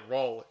just let it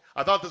roll.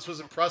 I thought this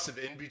was impressive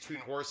in between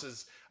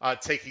horses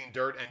taking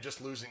dirt and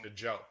just losing to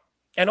Joe.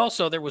 And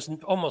also, there was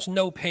almost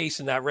no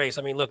pace in that race.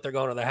 I mean, look, they're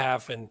going to the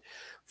half and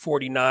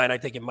 49. I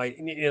think it might,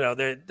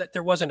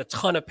 there wasn't a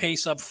ton of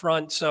pace up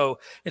front. So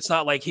it's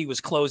not like he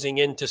was closing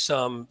into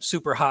some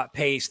super hot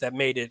pace that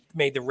made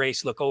the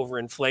race look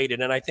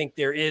overinflated. And I think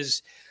there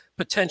is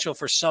potential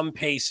for some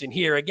pace in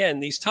here. Again,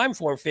 these time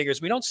form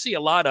figures, we don't see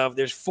a lot of.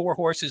 There's 4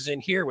 horses in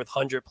here with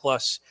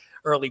 100+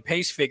 early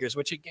pace figures,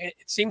 which it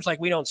seems like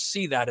we don't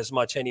see that as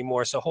much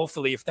anymore. So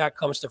hopefully if that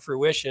comes to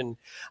fruition,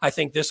 I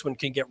think this one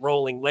can get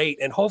rolling late.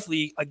 And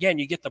hopefully, again,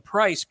 you get the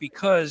price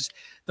because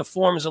the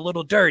form is a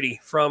little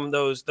dirty from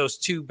those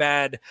 2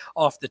 bad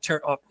off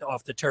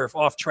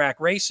track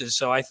races.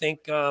 So I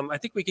think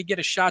we could get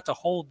a shot to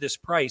hold this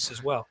price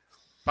as well.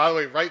 By the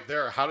way, right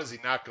there, how does he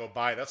not go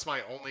by? That's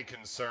my only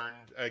concern,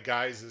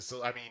 guys.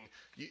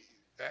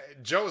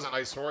 Joe is a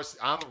nice horse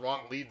on the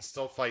wrong lead and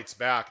still fights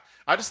back.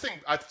 I just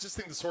think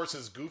this horse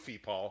is goofy,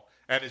 Paul,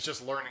 and is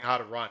just learning how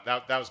to run.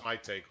 That was my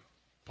take.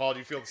 Paul, do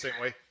you feel the same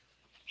way?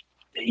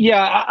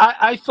 Yeah,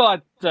 I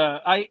thought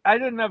I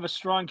didn't have a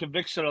strong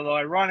conviction, although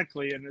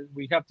ironically, and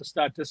we have to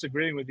start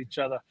disagreeing with each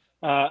other.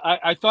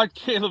 I thought,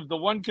 Caleb, the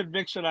one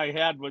conviction I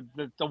had was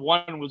that the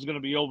one was going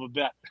to be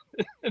overbet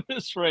in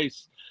this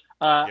race.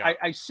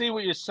 I see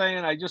what you're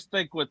saying. I just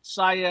think with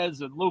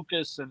Saez and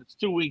Lucas, and it's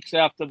 2 weeks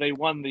after they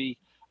won the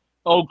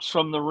Oaks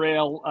from the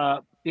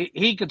rail,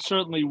 he could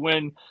certainly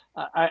win.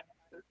 I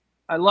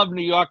love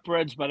New York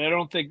breds, but I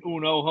don't think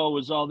Unoho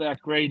was all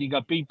that great. He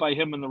got beat by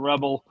him in the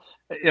Rebel.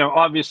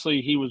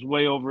 Obviously he was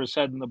way over his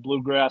head in the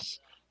Bluegrass.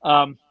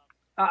 I'm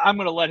going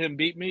to let him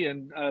beat me,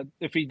 and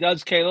if he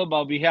does, Caleb,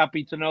 I'll be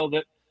happy to know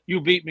that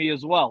you beat me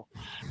as well.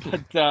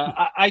 But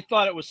I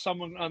thought it was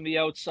someone on the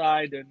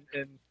outside,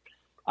 and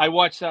I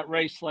watched that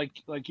race like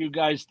you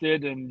guys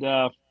did, and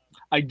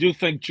I do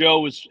think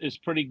Joe is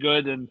pretty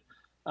good. And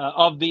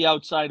of the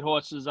outside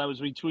horses, I was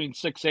between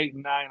 6, 8,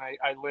 and 9.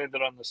 I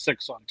landed on the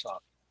 6 on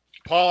top.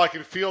 Paul, I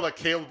can feel that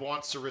Caleb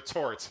wants to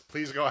retort.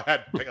 Please go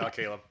ahead,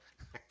 Caleb.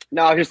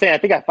 No, I was just saying, I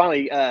think I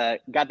finally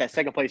got that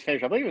second place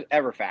finish. I believe it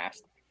was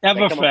Everfast.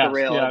 Everfast, the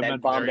rail yeah.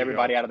 that bombed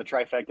everybody out of the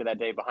trifecta that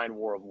day behind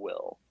War of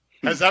Will.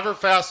 Has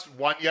Everfast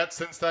won yet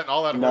since then?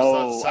 All that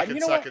horse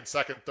second,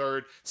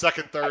 third.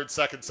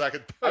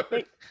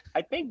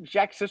 I think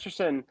Jack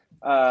Sisterson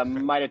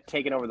might have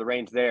taken over the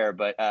reins there,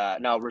 but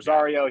no,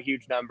 Rosario,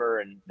 huge number,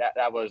 and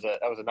that was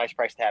a nice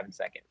price to have in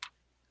second.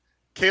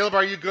 Caleb,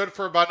 are you good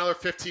for about another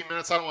 15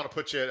 minutes? I don't want to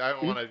put you in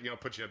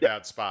a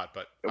bad spot,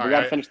 but we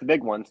got to finish the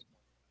big ones.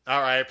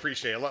 All right, I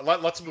appreciate it.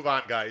 Let's move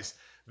on, guys.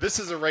 This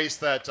is a race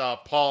that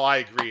Paul, I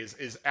agree,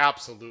 is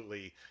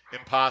absolutely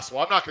impossible.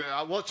 I'm not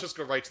gonna. Let's just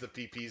go right to the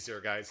PPs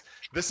here, guys.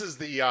 This is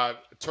the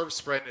turf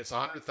sprint. It's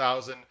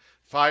 100,000,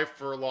 5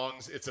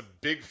 furlongs. It's a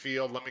big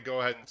field. Let me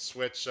go ahead and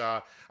switch.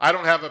 I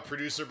don't have a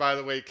producer, by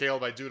the way,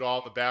 Caleb. I do it all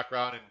in the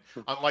background,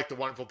 and unlike the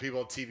wonderful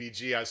people at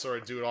TVG, I sort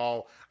of do it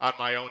all on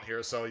my own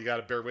here. So you got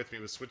to bear with me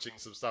with switching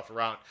some stuff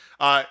around.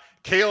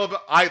 Caleb,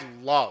 I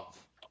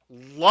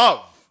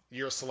love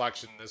your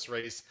selection in this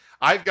race.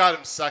 I've got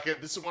him second.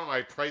 This is one of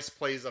my price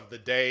plays of the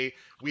day.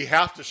 We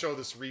have to show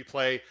this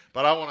replay,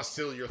 but I want to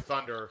steal your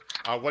thunder.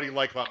 What do you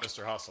like about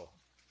Mr. Hustle?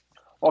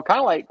 Well, kind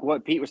of like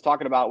what Pete was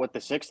talking about with the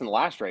 6th in the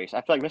last race.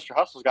 I feel like Mr.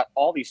 Hustle's got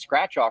all these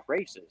scratch-off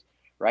races,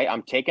 right?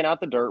 I'm taking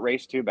out the dirt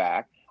race 2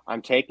 back.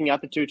 I'm taking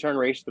out the 2-turn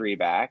race 3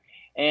 back.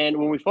 And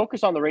when we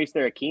focus on the race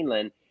there at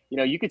Keeneland,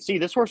 you could see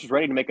this horse is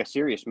ready to make a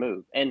serious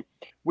move. And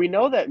we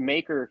know that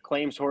Maker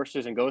claims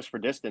horses and goes for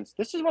distance.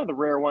 This is one of the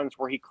rare ones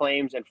where he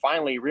claims and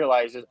finally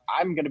realizes,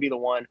 I'm going to be the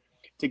one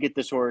to get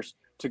this horse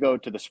to go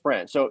to the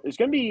sprint. So it's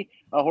going to be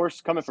a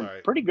horse coming from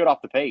pretty good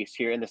off the pace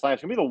here in this line.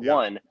 It's going to be the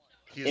one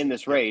in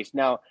this race.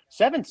 Now,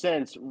 7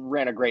 Cents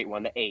ran a great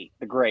one, the 8,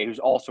 the gray, who's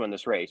also in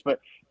this race.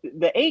 But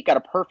the 8 got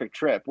a perfect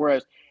trip,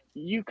 whereas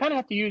you kind of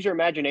have to use your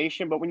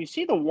imagination. But when you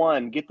see the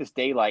 1 get this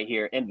daylight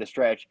here into the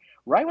stretch,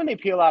 right when they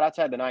peel out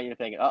outside the 9, you're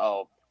thinking,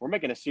 uh-oh, we're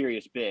making a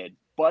serious bid.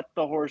 But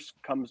the horse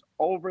comes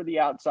over the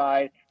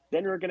outside.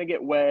 Then we're going to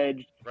get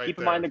wedged. Keep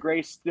in mind the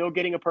gray still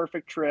getting a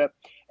perfect trip.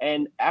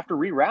 And after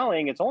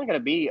re-rallying, it's only going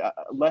to be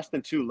less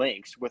than 2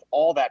 lengths with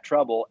all that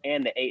trouble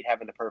and the 8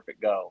 having the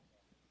perfect go.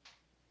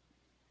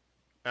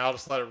 I'll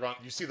just let it run.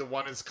 You see the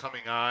 1 is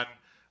coming on.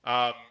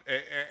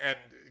 And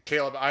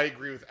Caleb, I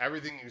agree with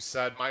everything you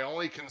said. My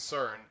only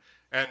concern,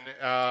 and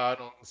I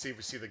don't see if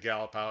we see the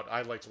gallop out.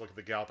 I like to look at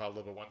the gallop out a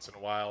little bit once in a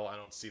while. I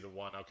don't see the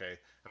 1. Okay.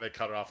 And they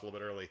cut it off a little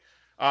bit early.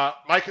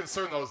 My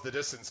concern, though, is the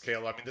distance,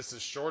 Caleb. I mean, this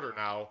is shorter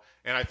now,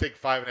 and I think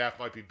 5.5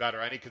 might be better.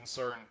 Any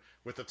concern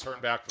with the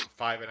turn back from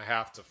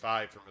 5.5 to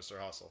 5 for Mr.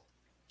 Hustle?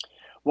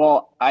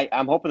 Well,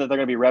 I'm hoping that they're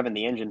going to be revving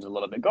the engines a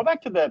little bit. Go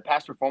back to the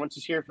past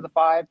performances here for the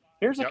 5.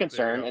 Here's a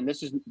concern, and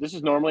this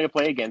is normally a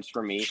play against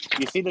for me.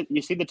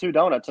 You see the 2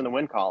 donuts in the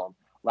win column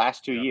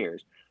last 2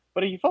 years.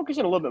 But if you focus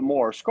in a little bit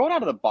more, scroll down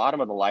to the bottom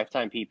of the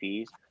lifetime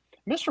PPs.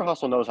 Mr.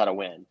 Hustle knows how to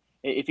win.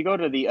 If you go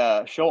to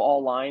the show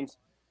all lines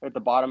at the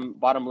bottom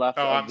left.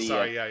 Oh, I'm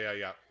sorry.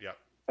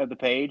 Yeah. of the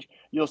page,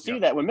 you'll see Yeah.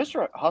 that when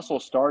Mr. Hustle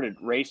started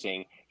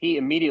racing, he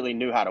immediately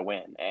knew how to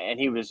win, and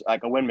he was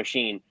like a win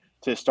machine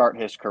to start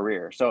his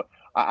career. So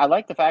I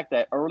like the fact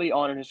that early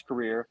on in his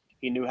career,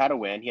 he knew how to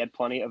win. He had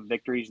plenty of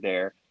victories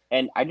there.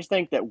 And I just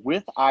think that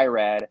with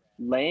IRAD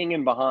laying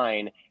in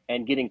behind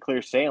and getting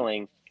clear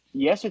sailing,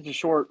 yes, it's a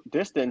short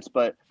distance,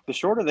 but the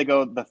shorter they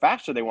go, the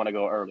faster they want to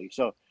go early.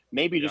 So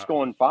maybe Yeah. just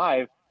going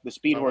 5, the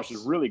speed Oh, horses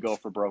whoops. really go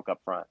for broke up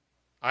front.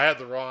 I had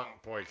the wrong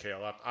boy,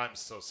 Caleb. I'm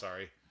so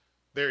sorry.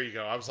 There you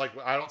go. I was like,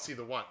 I don't see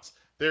the ones.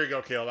 There you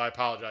go, Caleb. I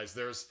apologize.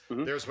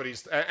 Mm-hmm. There's what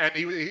he's and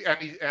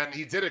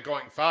he did it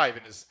going 5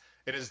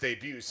 in his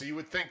debut. So you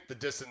would think the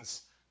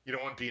distance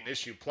wouldn't be an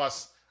issue.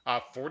 Plus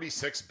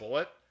 46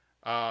 bullet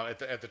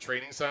at the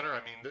training center.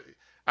 I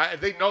mean,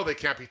 they know they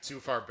can't be too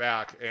far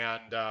back,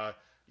 and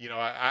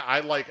I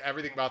like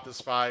everything about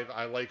this 5.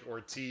 I like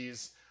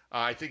Ortiz.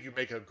 I think you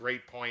make a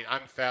great point.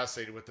 I'm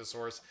fascinated with this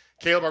horse.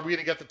 Caleb, are we going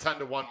to get the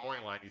 10-1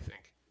 morning line? You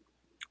think?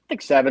 I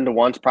think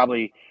 7-1's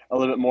probably a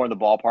little bit more in the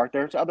ballpark.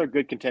 There's other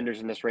good contenders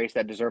in this race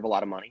that deserve a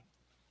lot of money.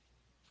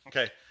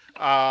 Okay.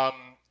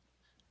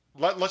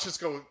 Let's just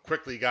go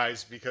quickly,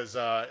 guys, because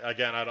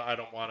again, I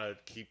don't want to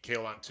keep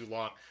Caleb on too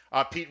long.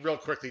 Pete, real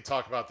quickly,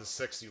 talk about the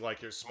 6 you like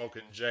here,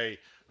 Smokin' Jay,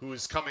 who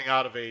is coming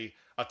out of a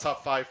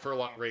tough 5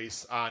 furlong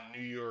race on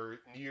New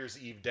Year's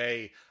Eve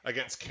day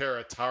against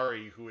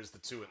Karatari, who is the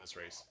 2 in this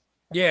race.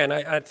 Yeah, and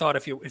I thought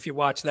if you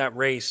watch that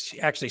race,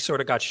 she actually sort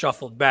of got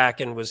shuffled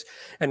back and was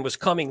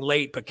coming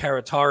late, but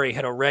Karatari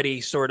had already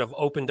sort of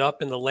opened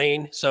up in the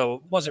lane,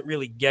 so wasn't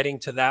really getting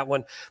to that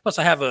one. Plus,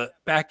 I have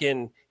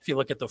if you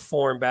look at the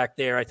form back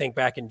there, I think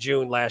back in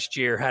June last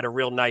year, had a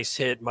real nice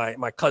hit.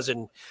 My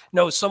cousin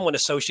knows someone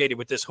associated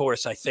with this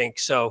horse, I think,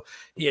 so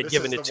he had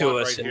given it to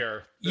us.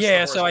 Right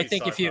yeah, so I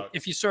think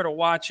if you sort of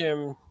watch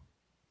him.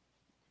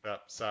 Oh,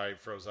 sorry,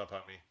 froze up on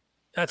me.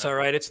 That's all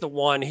right. It's the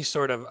one he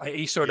sort of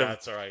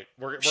that's all right.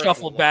 We're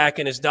shuffled back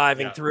and is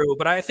diving through.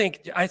 But I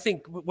think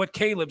what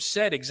Caleb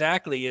said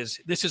exactly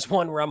is this is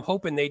one where I'm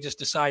hoping they just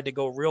decide to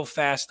go real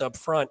fast up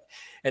front.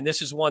 And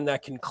this is one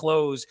that can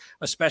close,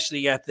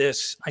 especially at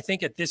this. I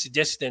think at this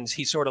distance,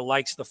 he sort of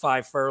likes the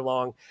 5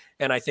 furlong.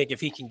 And I think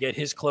if he can get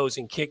his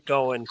closing kick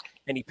going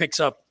and he picks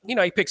up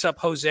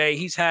Jose,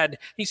 he's had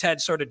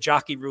sort of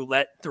jockey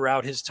roulette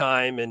throughout his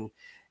time.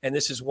 And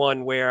this is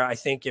one where I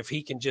think if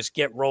he can just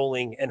get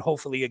rolling and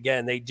hopefully,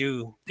 again, they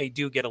do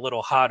get a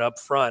little hot up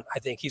front, I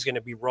think he's going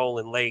to be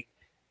rolling late.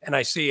 And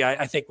I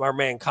think our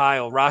man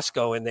Kyle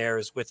Roscoe in there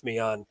is with me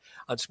on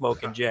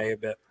Smokin' Jay a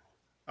bit.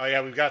 Oh,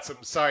 yeah, we've got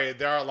sorry,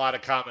 there are a lot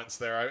of comments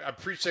there. I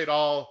appreciate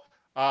all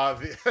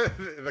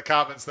the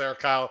comments there,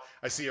 Kyle.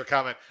 I see your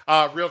comment.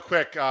 Real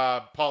quick,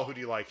 Paul, who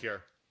do you like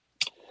here?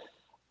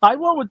 I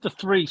went with the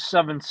 3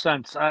 7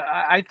 cents.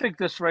 I think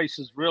this race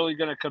is really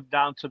going to come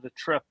down to the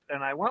trip,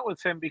 and I went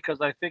with him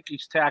because I think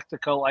he's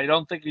tactical. I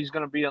don't think he's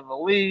going to be in the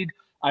lead.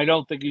 I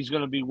don't think he's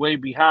going to be way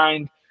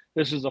behind.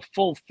 This is a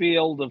full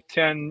field of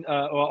 10,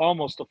 or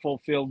almost a full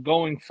field,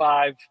 going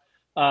 5.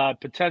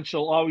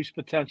 Always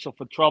potential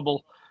for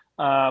trouble.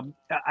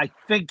 I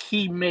think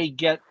he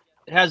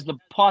has the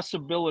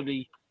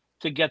possibility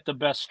to get the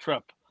best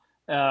trip.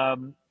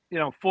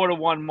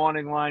 4-1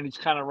 morning line. He's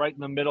kind of right in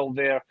the middle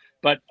there.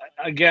 But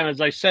again, as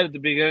I said at the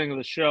beginning of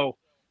the show,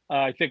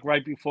 I think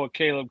right before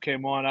Caleb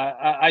came on,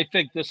 I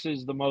think this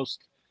is the most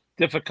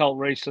difficult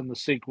race in the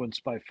sequence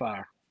by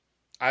far.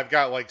 I've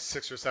got like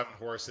 6 or 7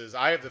 horses.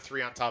 I have the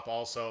 3 on top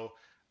also,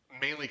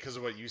 mainly because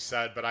of what you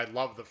said, but I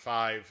love the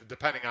 5.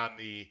 Depending on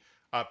the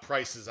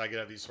prices I get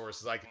of these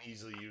horses, I can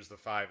easily use the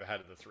 5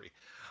 ahead of the 3.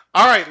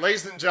 All right,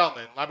 ladies and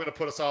gentlemen, I'm going to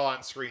put us all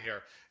on screen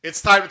here.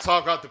 It's time to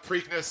talk about the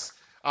Preakness,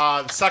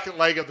 the second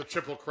leg of the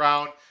Triple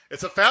Crown.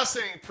 It's a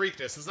fascinating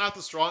Preakness. It's not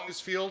the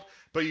strongest field,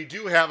 but you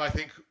do have, I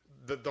think,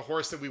 the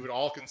horse that we would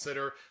all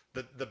consider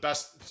the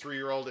best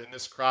 3-year-old in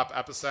this crop,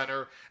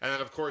 Epicenter. And then,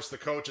 of course, the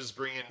coaches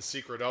bring in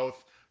Secret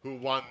Oath, who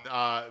won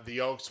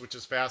the Oaks, which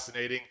is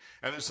fascinating.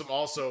 And there's some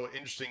also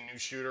interesting new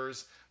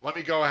shooters. Let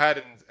me go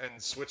ahead and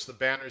switch the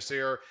banners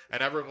here,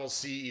 and everyone will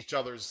see each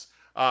other's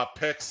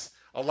picks.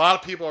 A lot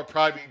of people are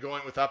probably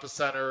going with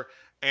Epicenter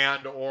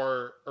and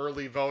or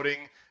early voting,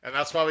 and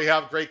that's why we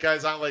have great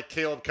guys on like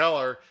Caleb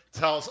Keller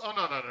tell us, oh,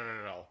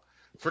 no.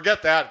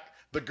 Forget that.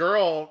 The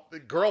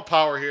girl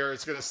power here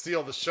is going to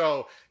steal the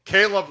show.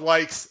 Caleb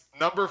likes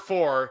number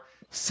 4,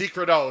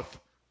 Secret Oath,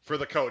 for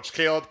the coach.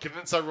 Caleb,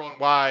 convince everyone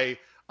why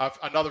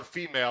another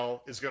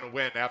female is going to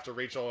win after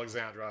Rachel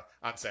Alexandra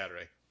on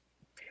Saturday.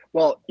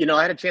 Well,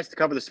 I had a chance to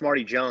cover the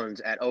Smarty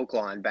Jones at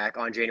Oaklawn back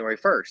on January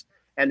 1st.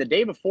 And the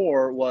day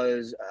before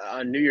was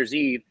on New Year's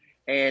Eve,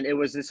 and it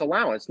was this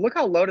allowance. Look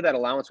how loaded that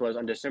allowance was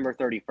on December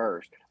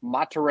 31st.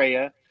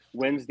 Matareya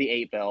wins the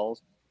 8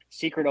 bells.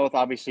 Secret Oath,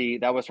 obviously,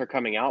 that was her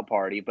coming out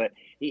party. But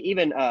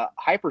even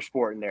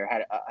Hypersport in there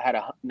had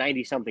a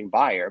 90-something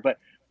buyer. But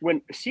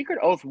when Secret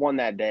Oath won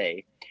that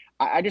day,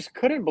 I just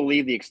couldn't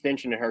believe the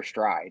extension in her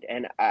stride.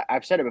 And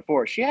I've said it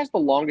before. She has the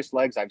longest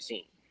legs I've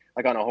seen,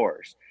 like on a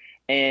horse.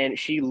 And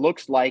she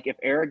looks like if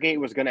Arrogate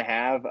was going to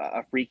have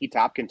a freaky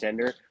top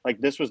contender, like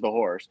this was the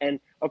horse. And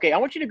okay, I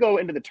want you to go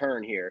into the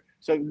turn here.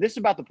 So this is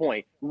about the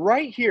point.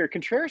 Right here,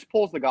 Contreras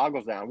pulls the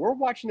goggles down. We're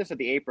watching this at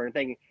the apron and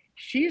thinking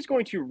she's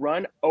going to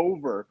run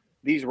over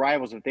these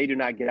rivals if they do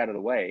not get out of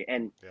the way.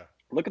 And Yeah.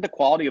 look at the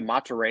quality of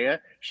Monterey.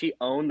 She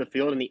owned the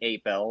field in the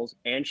 8 bells,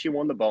 and she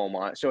won the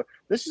Beaumont. So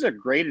this is a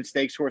graded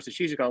stakes horse that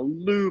she's going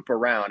to loop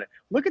around.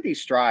 Look at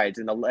these strides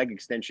and the leg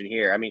extension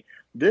here. I mean,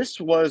 this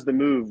was the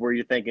move where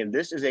you're thinking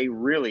this is a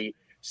really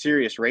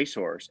serious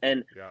racehorse.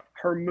 And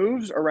her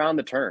moves around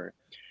the turn.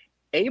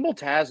 Abel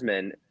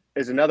Tasman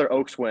is another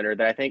Oaks winner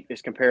that I think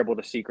is comparable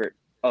to Secret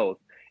Oath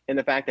in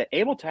the fact that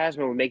Abel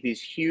Tasman would make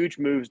these huge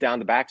moves down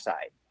the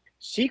backside.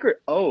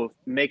 Secret Oath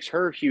makes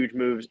her huge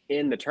moves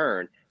in the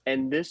turn.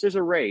 And this is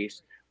a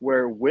race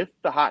where with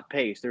the hot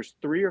pace, there's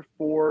 3 or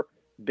 4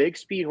 big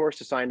speed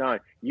horses signed on.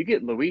 You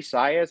get Luis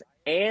Saez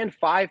and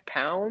 5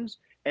 pounds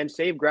and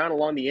save ground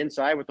along the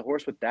inside with the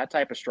horse with that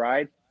type of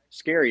stride.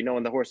 Scary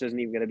knowing the horse isn't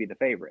even going to be the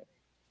favorite.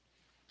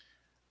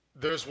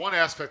 There's one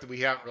aspect that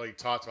we haven't really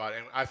talked about,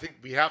 and I think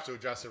we have to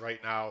address it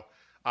right now.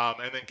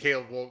 And then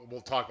Caleb,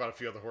 we'll talk about a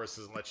few other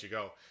horses and let you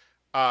go.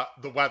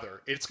 The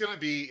weather. It's going to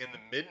be in the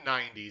mid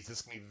 90s.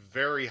 It's going to be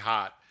very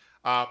hot.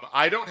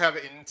 I don't have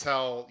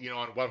intel,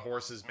 on what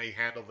horses may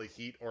handle the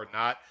heat or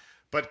not.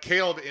 But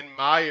Caleb, in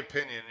my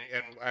opinion,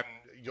 and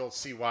you'll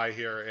see why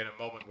here in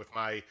a moment with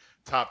my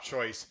top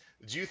choice,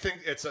 do you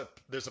think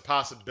there's a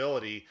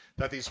possibility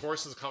that these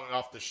horses coming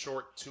off the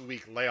short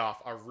 2-week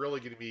layoff are really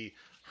going to be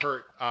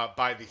hurt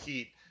by the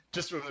heat,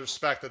 just with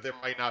respect that there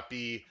might not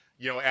be,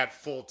 at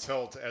full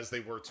tilt as they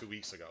were 2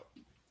 weeks ago?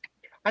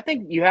 I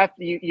think you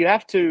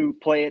have to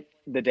play it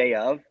the day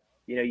of.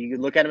 You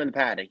look at them in the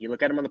paddock. You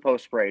look at them on the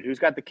post parade. Who's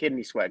got the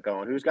kidney sweat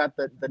going? Who's got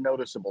the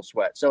noticeable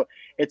sweat? So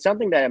it's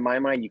something that, in my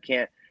mind, you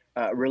can't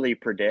really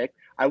predict.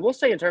 I will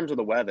say in terms of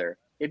the weather,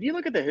 if you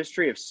look at the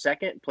history of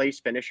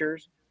second-place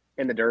finishers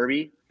in the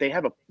Derby, they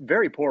have a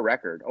very poor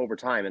record over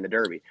time in the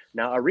Derby.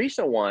 Now, a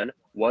recent one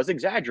was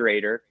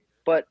Exaggerator,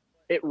 but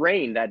it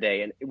rained that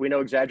day, and we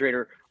know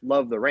Exaggerator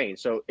loved the rain.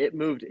 So it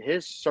moved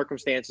his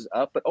circumstances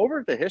up. But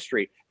over the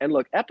history, and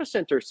look,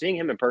 Epicenter, seeing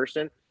him in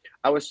person,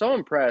 I was so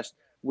impressed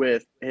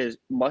with his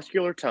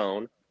muscular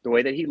tone, the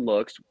way that he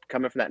looks,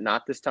 coming from that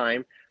Not This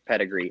Time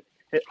pedigree.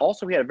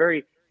 Also, he had a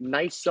very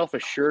nice,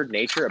 self-assured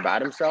nature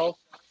about himself.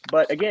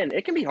 But again,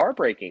 it can be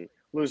heartbreaking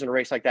losing a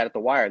race like that at the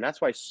wire. And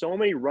that's why so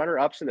many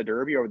runner-ups in the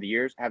Derby over the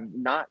years have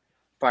not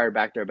fired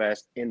back their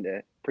best in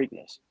the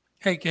Preakness.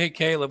 Hey,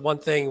 Caleb, one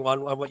thing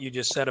on what you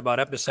just said about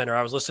Epicenter.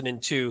 I was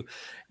listening to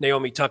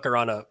Naomi Tucker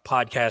on a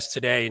podcast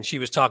today, and she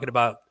was talking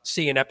about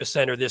seeing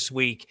Epicenter this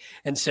week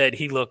and said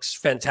he looks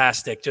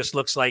fantastic, just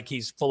looks like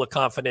he's full of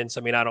confidence. I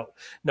mean, I don't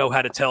know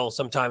how to tell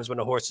sometimes when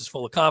a horse is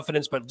full of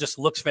confidence, but just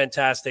looks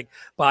fantastic.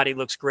 Body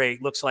looks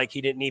great. Looks like he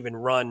didn't even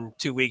run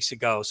 2 weeks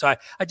ago. So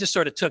I just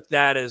sort of took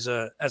that as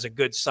a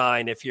good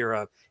sign if you're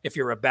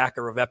a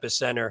backer of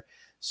Epicenter.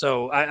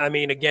 So, I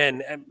mean,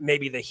 again,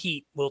 maybe the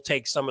heat will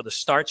take some of the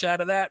starch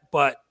out of that,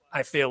 but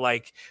I feel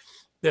like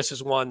this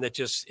is one that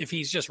just, if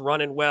he's just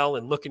running well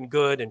and looking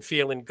good and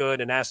feeling good,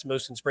 and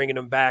Asmussen's bringing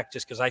him back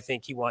just because I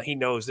think he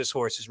knows this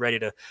horse is ready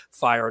to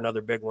fire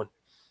another big one.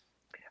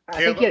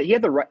 I think he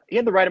had the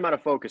right amount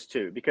of focus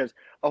too, because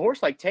a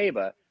horse like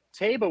Taba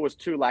was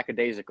too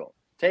lackadaisical.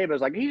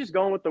 Taba's like, he's just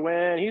going with the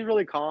wind. He's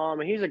really calm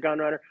and he's a gun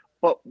runner.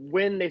 But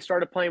when they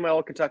started playing my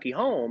old Kentucky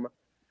home,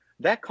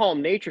 that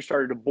calm nature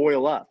started to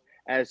boil up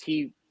as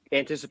he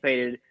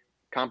anticipated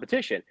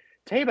competition.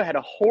 Taba had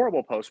a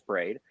horrible post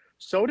parade.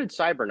 So did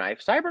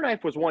Cyberknife.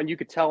 Cyberknife was one you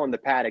could tell in the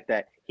paddock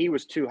that he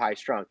was too high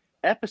strung.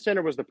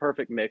 Epicenter was the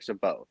perfect mix of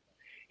both.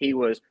 He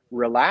was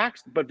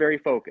relaxed but very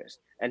focused,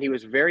 and he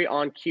was very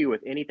on cue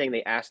with anything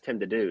they asked him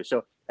to do.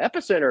 So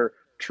Epicenter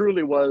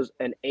truly was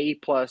an A+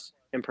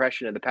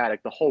 impression of the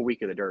paddock the whole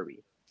week of the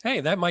Derby. Hey,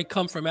 that might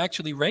come from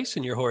actually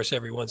racing your horse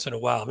every once in a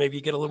while. Maybe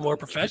you get a little more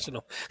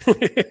professional.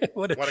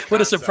 What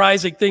a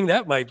surprising thing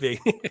that might be.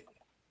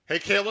 Hey,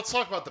 Kale, let's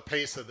talk about the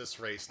pace of this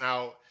race.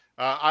 Now,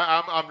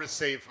 I'm going to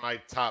save my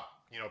top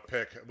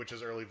pick, which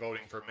is early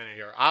voting, for a minute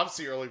here.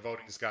 Obviously, early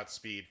voting's got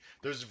speed.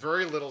 There's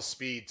very little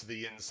speed to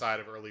the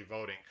inside of early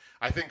voting.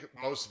 I think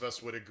most of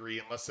us would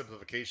agree, unless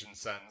simplification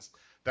sends,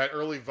 that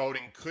early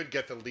voting could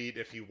get the lead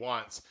if he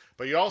wants.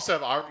 But you also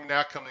have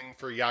Armagnac coming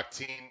for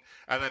Yakteen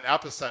and then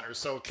Epicenter.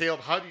 So, Caleb,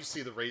 how do you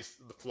see the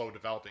flow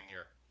developing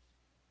here?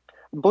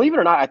 Believe it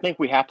or not, I think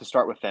we have to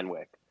start with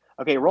Fenwick.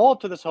 Okay, roll up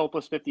to this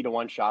hopeless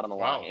 50-1 shot on the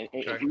line.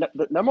 Okay.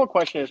 The number one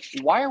question is,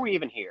 why are we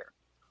even here?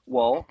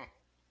 Well,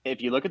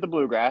 if you look at the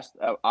Bluegrass,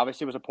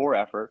 obviously it was a poor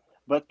effort,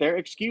 but their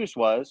excuse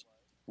was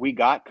we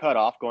got cut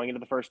off going into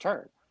the first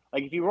turn.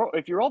 Like if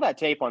you roll that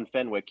tape on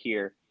Fenwick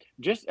here,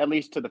 just at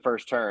least to the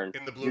first turn,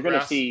 in the Bluegrass, you're going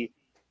to see,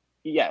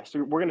 yes,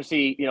 we're going to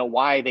see,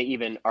 why they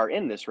even are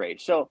in this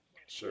race. So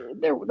sure,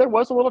 there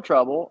was a little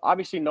trouble.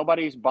 Obviously,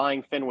 nobody's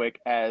buying Fenwick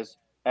as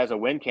a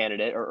win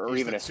candidate or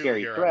even a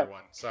scary threat.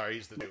 Everyone. Sorry,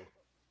 he's the two.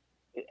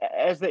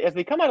 As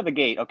they come out of the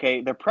gate,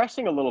 okay, they're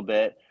pressing a little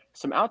bit.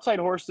 Some outside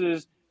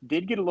horses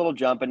did get a little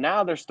jump, and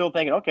now they're still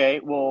thinking, okay,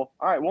 well,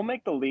 all right, we'll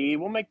make the lead.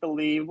 We'll make the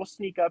lead. We'll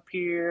sneak up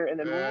here, and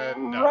then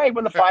No. right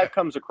when the 5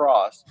 comes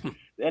across,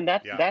 and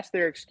Yeah. that's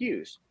their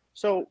excuse.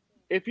 So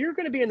if you're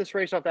going to be in this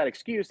race off that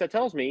excuse, that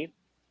tells me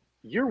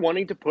you're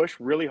wanting to push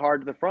really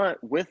hard to the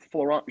front with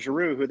Florent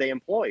Giroux, who they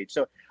employed.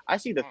 So I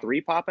see the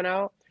 3 popping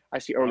out. I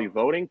see early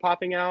voting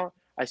popping out.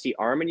 I see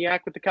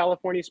Armagnac with the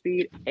California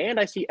speed, and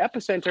I see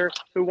Epicenter,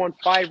 who won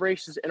 5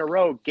 races in a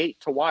row, gate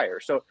to wire.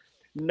 So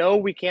no,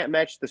 we can't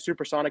match the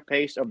supersonic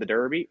pace of the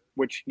Derby,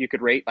 which you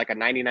could rate like a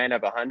 99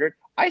 of 100.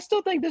 I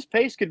still think this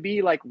pace could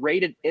be like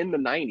rated in the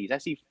 90s. I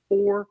see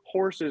 4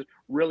 horses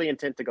really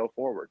intent to go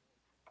forward.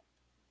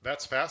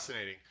 That's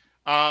fascinating.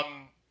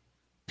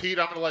 Pete,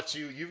 I'm going to let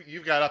you.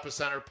 You've got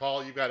Epicenter.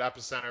 Paul, you've got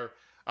Epicenter.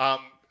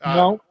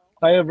 No,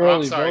 I have I'm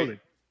early sorry. voting.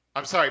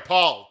 I'm sorry,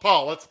 Paul.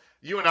 Paul,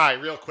 you and I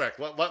real quick.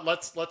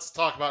 Let's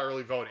talk about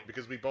early voting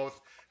because we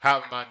both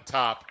have them on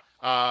top.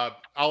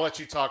 I'll let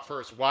you talk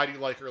first. Why do you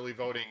like early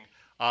voting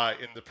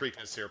in the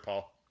Preakness here,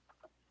 Paul?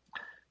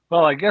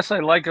 Well, I guess I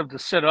like him to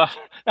sit off.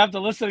 After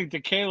listening to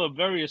Caleb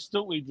very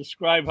astutely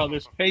describe how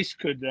this pace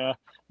could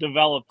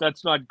develop,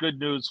 that's not good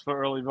news for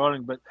early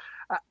voting. But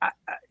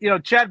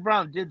Chad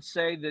Brown did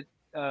say that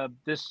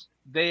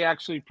they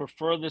actually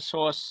prefer this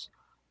horse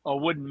or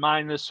wouldn't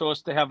mind this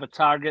horse to have a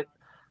target.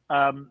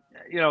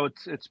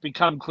 It's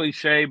become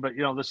cliche, but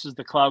this is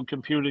the cloud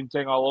computing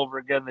thing all over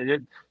again.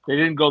 They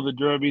didn't go the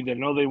Derby. They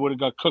know they would have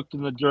got cooked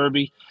in the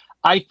Derby.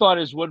 I thought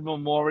his Wood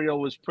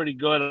Memorial was pretty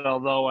good,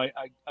 although I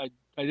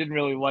didn't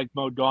really like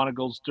Mo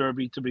Donegal's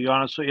Derby, to be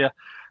honest with you.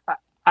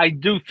 I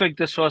do think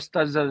this horse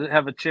does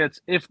have a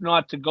chance, if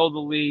not to go the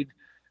lead,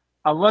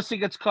 unless he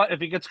gets caught. If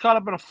he gets caught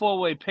up in a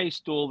 4-way pace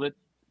duel that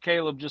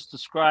Caleb just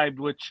described,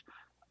 which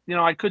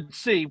I could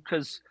see,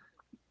 because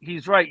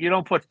he's right. You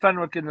don't put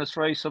Fenwick in this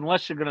race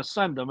unless you're going to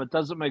send him. It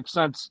doesn't make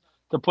sense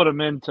to put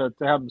him in to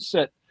have him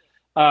sit.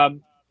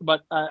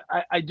 But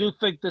I do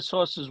think this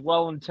horse is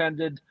well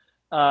intended.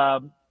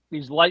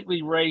 He's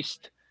lightly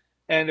raced.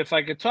 And if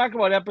I could talk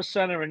about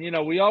Epicenter,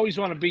 and, we always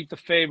want to beat the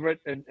favorite,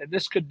 and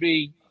this could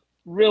be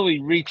really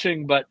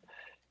reaching, but,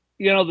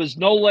 there's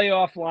no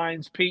layoff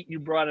lines. Pete, you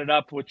brought it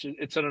up, which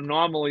it's an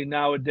anomaly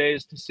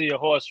nowadays to see a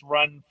horse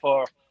run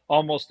for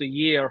almost a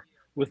year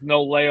with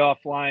no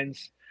layoff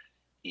lines.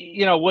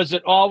 Was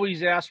it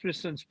always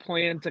Asmussen's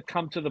plan to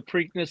come to the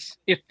Preakness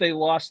if they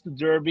lost the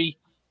Derby?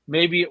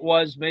 Maybe it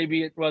was,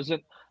 maybe it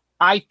wasn't.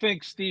 I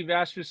think Steve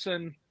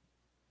Asmussen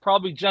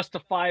probably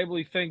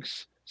justifiably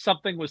thinks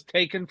something was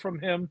taken from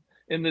him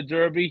in the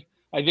Derby.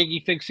 I think he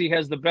thinks he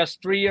has the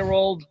best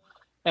 3-year-old,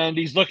 and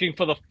he's looking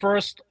for the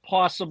first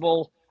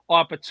possible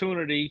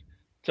opportunity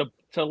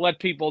to let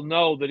people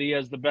know that he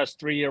has the best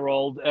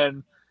 3-year-old.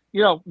 And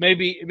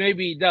maybe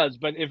he does.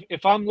 But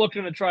if I'm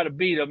looking to try to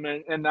beat him,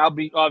 and I'll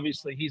be,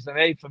 obviously he's an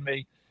A for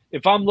me.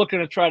 If I'm looking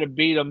to try to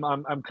beat him,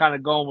 I'm kind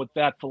of going with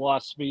that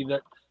philosophy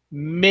that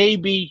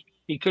maybe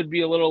he could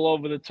be a little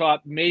over the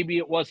top. Maybe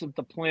it wasn't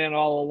the plan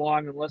all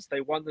along, unless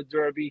they won the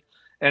Derby.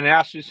 And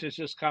Ashes is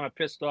just kind of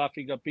pissed off.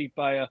 He got beat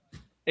by a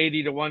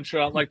 80-1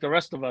 shot like the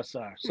rest of us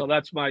are. So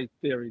that's my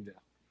theory there.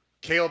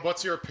 Caleb,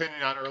 what's your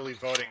opinion on early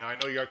voting? I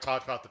know you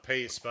talked about the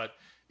pace, but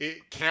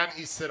can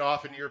he sit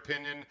off in your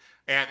opinion?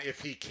 And if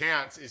he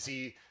can't, is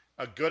he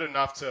good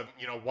enough to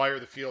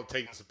wire the field,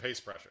 taking some pace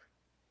pressure?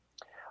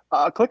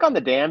 Click on the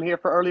dam here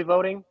for early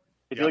voting.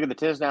 If you look at the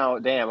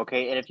Tisnow dam,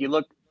 okay, and if you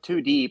look too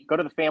deep, go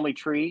to the family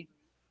tree.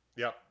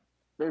 Yep.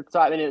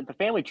 The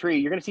family tree,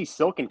 you're going to see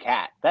Silken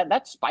Cat.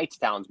 That's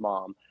Speightstown's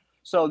mom.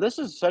 So this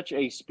is such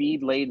a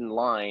speed-laden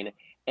line.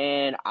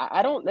 And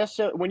I don't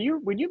necessarily, when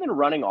you've been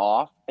running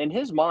off, in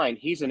his mind,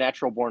 he's a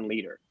natural-born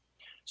leader.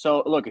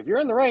 So, look, if you're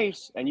in the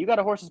race and you got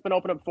a horse that's been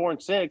open up 4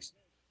 and 6,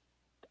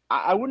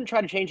 I wouldn't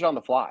try to change it on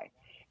the fly.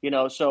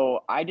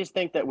 So I just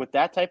think that with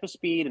that type of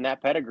speed and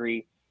that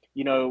pedigree,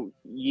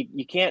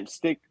 you can't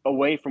stick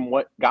away from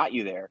what got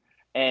you there.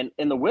 And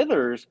in the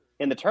Withers,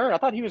 in the turn, I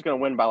thought he was going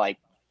to win by like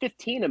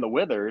 15 in the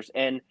Withers.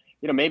 And,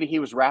 maybe he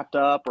was wrapped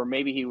up or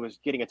maybe he was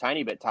getting a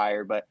tiny bit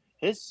tired. But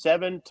his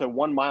 7 to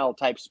 1 mile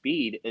type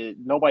speed,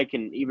 nobody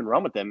can even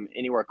run with him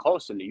anywhere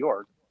close in New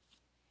York.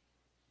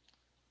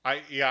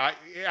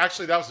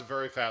 Actually, that was a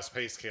very fast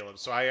pace, Caleb.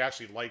 So I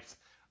actually liked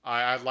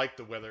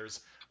the Withers.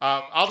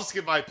 I'll just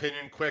give my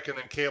opinion quick, and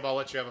then Caleb, I'll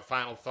let you have a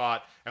final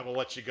thought, and we'll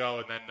let you go,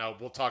 and then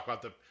we'll talk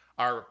about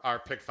our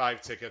pick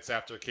 5 tickets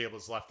after Caleb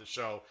has left the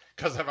show,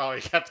 because I've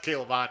already kept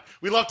Caleb on.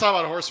 We love talking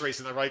about horse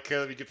racing, though, right,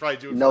 Caleb? You could probably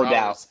do it for no hours.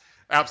 Doubt.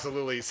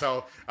 Absolutely.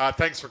 So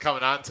thanks for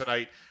coming on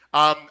tonight.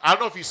 I don't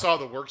know if you saw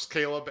the works,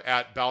 Caleb,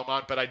 at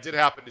Belmont, but I did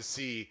happen to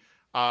see,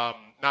 not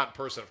in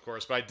person, of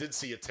course, but I did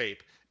see a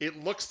tape.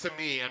 It looks to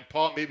me, and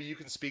Paul, maybe you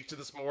can speak to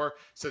this more,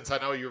 since I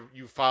know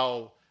you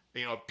follow.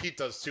 Pete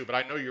does too, but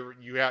I know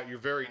you're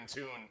very in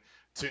tune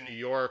to New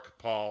York,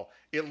 Paul.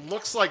 It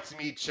looks like to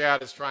me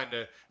Chad is trying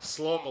to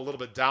slow him a little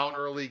bit down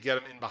early, get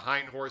him in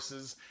behind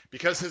horses,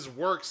 because his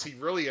works, he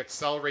really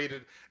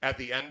accelerated at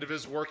the end of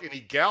his work, and he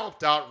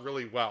galloped out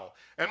really well.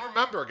 And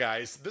remember,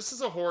 guys, this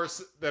is a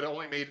horse that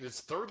only made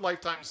his 3rd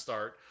lifetime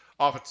start,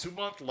 off a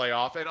 2-month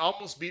layoff and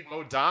almost beat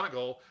Mo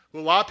Donegal, who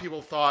a lot of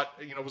people thought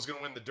was going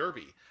to win the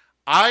Derby.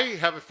 I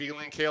have a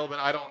feeling, Caleb, and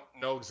I don't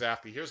know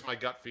exactly. Here's my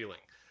gut feeling.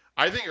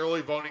 I think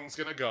early voting is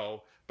going to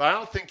go, but I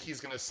don't think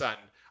he's going to send.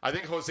 I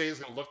think Jose is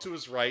going to look to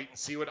his right and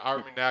see what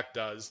Armagnac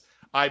does.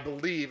 I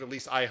believe, at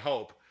least I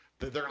hope,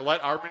 that they're going to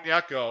let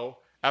Armagnac go.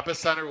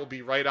 Epicenter will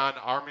be right on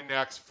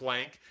Armagnac's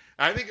flank.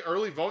 And I think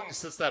early voting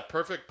sits that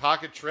perfect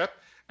pocket trip.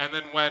 And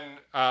then when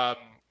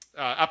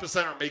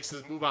Epicenter makes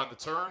his move on the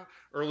turn,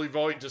 early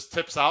voting just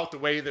tips out the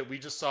way that we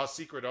just saw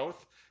Secret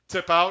Oath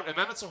tip out. And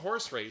then it's a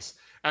horse race.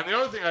 And the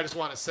other thing I just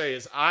want to say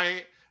is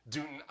I'm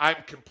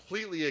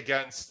completely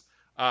against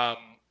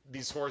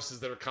these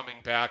horses that are coming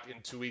back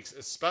in 2 weeks,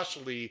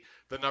 especially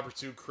the number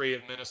 2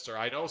 Creative Minister.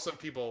 I know some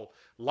people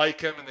like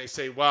him and they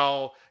say,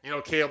 well,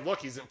 Caleb, look,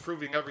 he's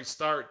improving every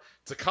start.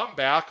 To come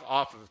back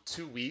off of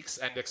 2 weeks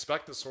and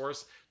expect this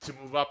horse to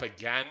move up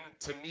again,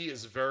 to me,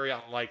 is very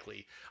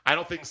unlikely. I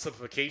don't think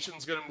Simplification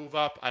is going to move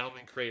up. I don't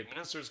think Creative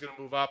Minister is going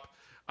to move up.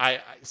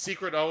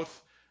 Secret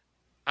Oath,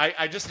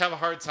 I just have a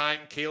hard time,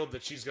 Caleb,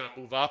 that she's going to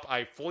move up.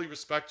 I fully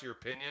respect your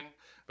opinion,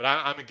 but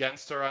I'm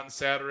against her on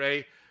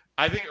Saturday.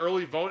 I think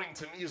early voting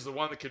to me is the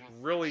one that can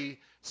really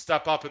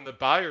step up in the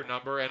buyer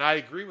number. And I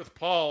agree with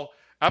Paul.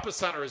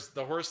 Epicenter is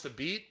the horse to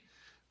beat.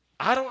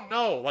 I don't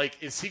know.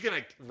 Is he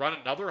going to run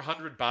another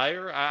 100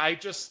 buyer? I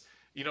just,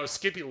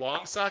 Skippy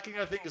Longstocking,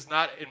 I think, is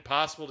not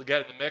impossible to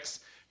get in the mix.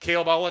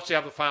 Caleb, I'll let you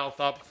have the final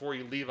thought before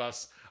you leave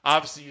us.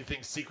 Obviously, you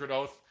think Secret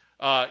Oath.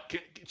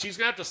 She's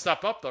going to have to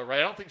step up, though, right?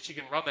 I don't think she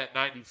can run that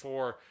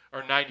 94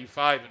 or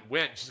 95 and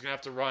win. She's going to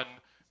have to run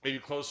maybe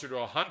closer to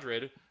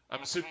 100.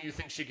 I'm assuming you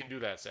think she can do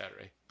that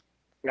Saturday.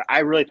 I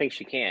really think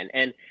she can.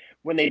 And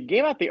when they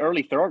gave out the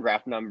early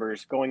Thorograph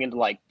numbers going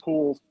into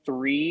pool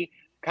 3,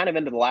 kind of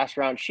into the last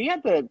round, she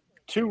had the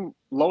 2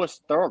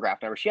 lowest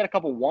Thorograph numbers. She had a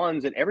couple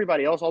 1s, and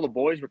everybody else, all the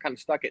boys, were kind of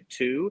stuck at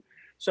 2.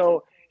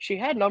 So she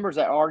had numbers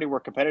that already were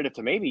competitive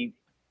to maybe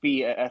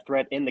be a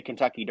threat in the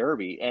Kentucky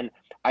Derby. And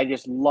I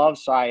just love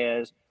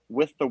Saez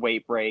with the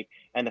weight break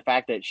and the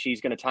fact that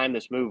she's going to time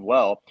this move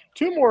well.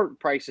 2 more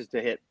prices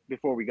to hit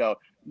before we go.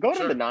 Go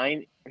to the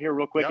 9 here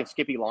real quick and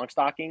Skippy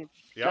Longstocking.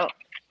 Yep. Now,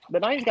 the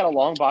 9's got a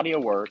long body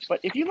of work, but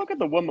if you look at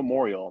the Wood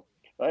Memorial,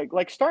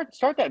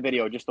 start that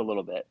video just a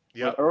little bit.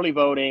 Yep. With early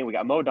voting, we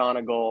got Mo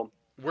Donegal.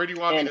 Where do you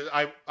want me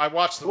to? I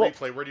watched the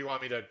replay. Where do you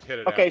want me to hit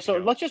it? Okay, so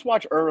let's just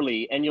watch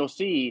early, and you'll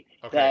see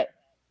that.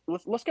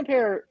 Let's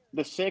compare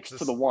the 6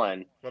 to the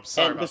 1.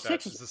 Sorry and about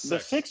the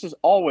 6 is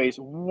always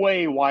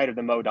way wider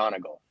than Mo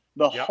Donegal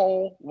the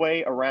whole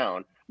way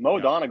around. Mo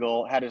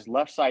Donegal had his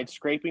left side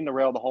scraping the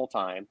rail the whole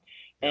time,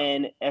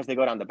 and as they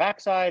go down the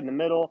backside in the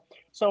middle,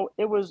 so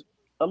it was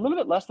a little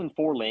bit less than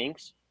 4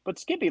 lengths. But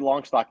Skippy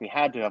Longstocking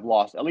had to have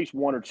lost at least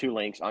 1 or 2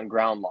 lengths on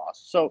ground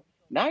loss. So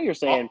now you're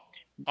saying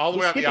all the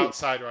way on the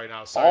outside right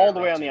now. Sorry, all the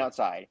way on the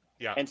outside,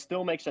 yeah, and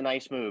still makes a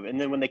nice move. And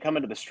then when they come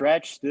into the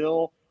stretch,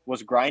 still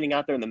was grinding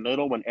out there in the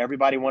middle when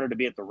everybody wanted to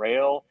be at the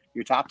rail.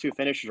 Your top 2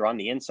 finishers are on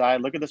the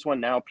inside. Look at this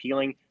one now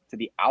peeling to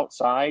the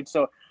outside.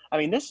 So, I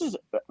mean, this is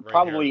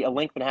probably a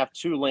length and a half,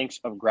 2 lengths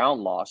of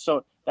ground loss.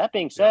 So that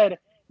being said,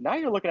 now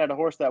you're looking at a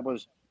horse that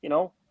was,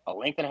 a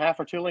length and a half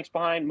or 2 lengths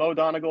behind Mo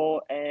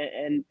Donegal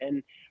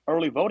and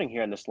early voting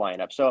here in this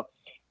lineup. So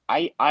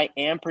I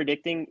am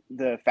predicting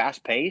the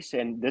fast pace,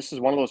 and this is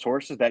one of those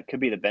horses that could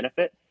be the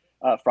benefit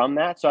from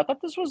that. So I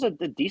thought this was a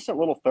decent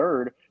little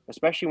third,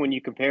 especially when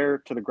you compare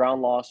to the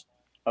ground loss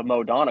of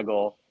Mo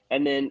Donegal.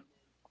 And then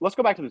let's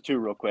go back to the 2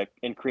 real quick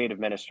in Creative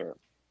Minister.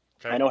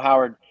 Okay. I know,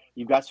 Howard,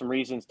 you've got some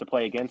reasons to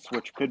play against,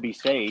 which could be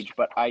Sage,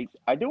 but I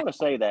do want to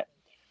say that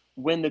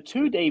when the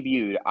 2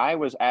 debuted, I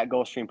was at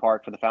Gulfstream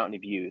Park for the Fountain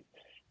of Youth,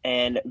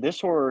 and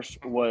this horse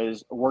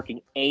was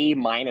working A-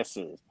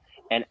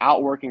 and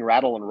outworking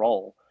Rattle and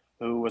Roll,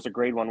 who was a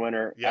Grade 1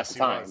 winner at the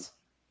time.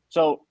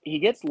 So he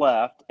gets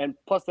left, and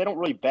plus they don't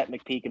really bet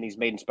McPeak in these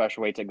maiden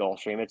special weights at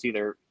Gulfstream. It's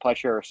either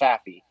Pleasure or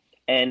Safi.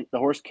 And the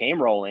horse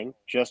came rolling,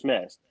 just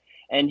missed.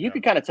 And you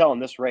could kind of tell in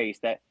this race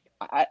that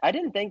I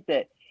didn't think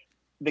that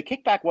the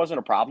kickback wasn't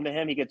a problem to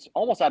him. He gets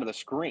almost out of the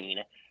screen.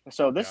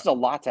 So this is a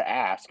lot to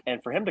ask.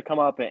 And for him to come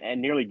up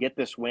and nearly get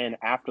this win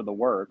after the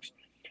works,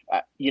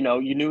 you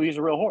knew he was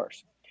a real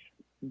horse.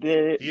 He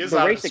is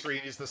out of the screen.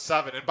 He's the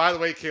 7. And by the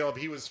way, Caleb,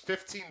 he was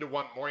 15-1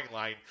 morning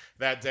line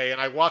that day. And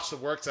I watched the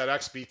works at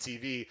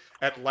XBTV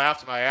and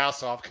laughed my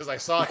ass off because I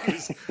saw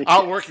he's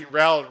outworking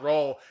Rattle and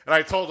Roll. And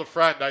I told this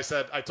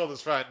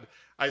friend,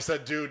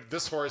 dude,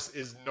 this horse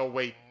is no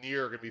way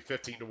near going to be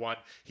 15-1.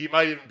 He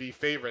might even be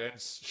favorite.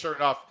 And sure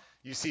enough,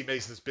 you see,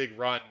 makes this big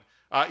run.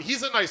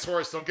 He's a nice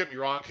horse. Don't get me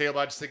wrong, Caleb.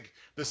 I just think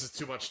this is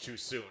too much too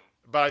soon.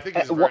 But I think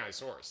he's a very nice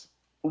horse.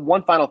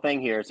 One final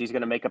thing here is he's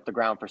going to make up the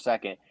ground for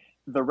second.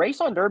 The race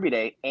on Derby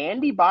Day,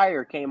 Andy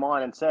Beyer came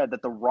on and said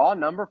that the raw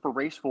number for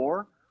race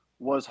 4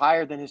 was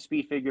higher than his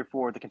speed figure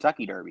for the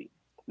Kentucky Derby.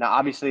 Now,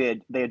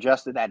 obviously, they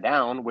adjusted that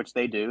down, which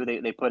they do.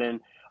 They put in,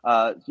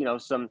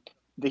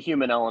 the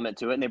human element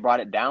to it, and they brought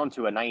it down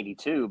to a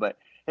 92. But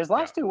his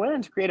last 2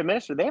 wins, Creative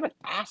Minister, they haven't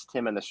asked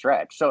him in the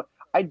stretch. So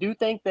I do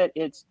think that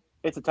it's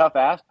a tough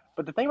ask.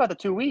 But the thing about the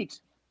 2 weeks,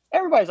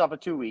 everybody's off a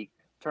 2 week.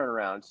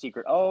 turnaround.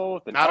 Secret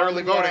Oath and Not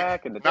early voting.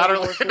 Armagnac and the Not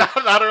Devil early.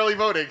 Horses. Not early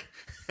voting.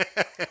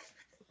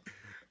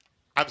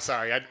 I'm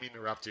sorry, I didn't mean to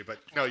interrupt you, but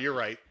no, you're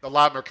right. A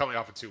lot of them are coming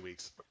off in 2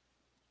 weeks.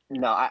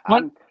 No, I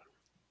What?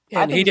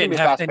 And think he it's gonna didn't be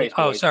have to. fast-paced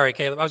Oh, race. sorry,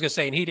 Caleb. I was going to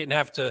say, and he didn't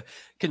have to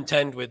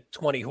contend with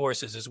 20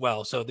 horses as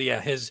well. So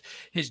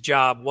his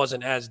job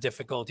wasn't as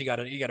difficult. He got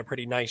a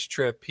pretty nice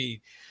trip.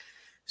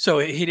 So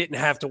he didn't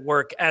have to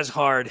work as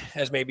hard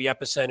as maybe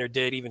Epicenter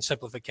did, even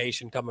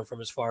simplification coming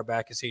from as far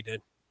back as he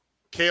did.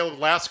 Caleb,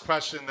 last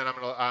question, then I'm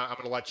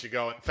gonna let you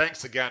go. And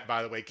thanks again,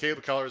 by the way.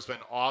 Caleb Keller has been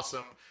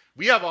awesome.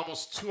 We have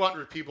almost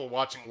 200 people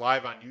watching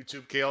live on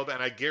YouTube, Caleb,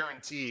 and I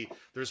guarantee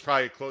there's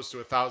probably close to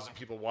 1,000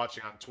 people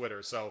watching on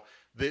Twitter. So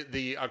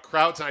the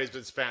crowd tonight has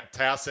been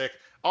fantastic,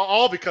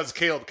 all because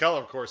Caleb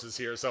Keller, of course, is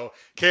here. So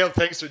Caleb,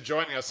 thanks for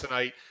joining us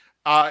tonight.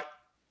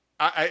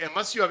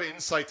 Unless you have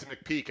insight to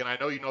McPeak, and I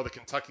know you know the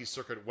Kentucky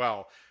circuit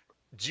well,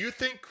 do you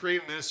think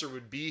Creative Minister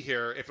would be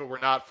here if it were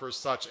not for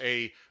such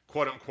a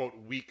quote-unquote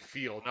weak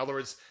field? In other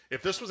words,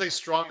 if this was a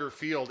stronger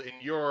field in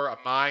your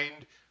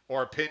mind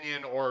or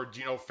opinion or,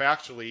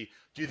 factually,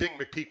 do you think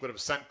McPeak would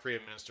have sent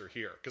Creative Minister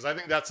here? Because I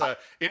think that's an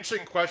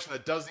interesting question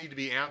that does need to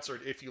be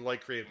answered if you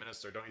like Creative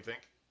Minister, don't you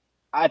think?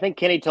 I think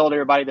Kenny told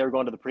everybody they were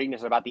going to the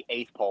Preakness at about the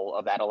 8th pole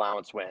of that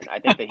allowance win. I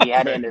think that he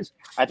had it in his.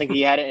 I think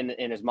he had it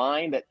in his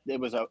mind that it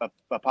was a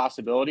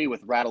possibility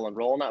with Rattle and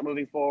Roll not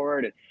moving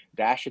forward, and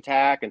Dash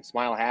Attack and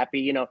Smile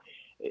Happy.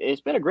 It's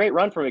been a great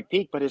run for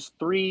McPeak, but his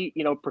 3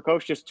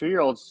 precocious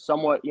 2-year-olds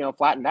somewhat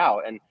flattened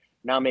out, and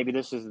now maybe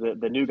this is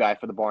the new guy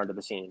for the barn to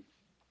the scene.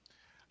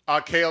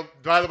 Caleb,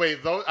 by the way,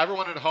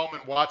 everyone at home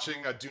and watching,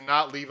 do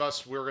not leave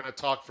us. We're going to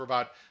talk for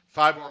about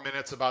 5 more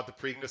minutes about the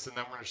Preakness, and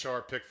then we're going to show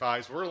our pick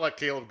fives. We're going to let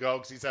Caleb go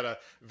because he's had a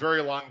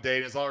very long day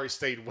and has already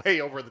stayed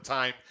way over the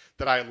time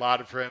that I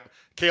allotted for him.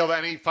 Caleb,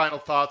 any final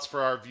thoughts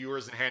for our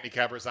viewers and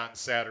handicappers on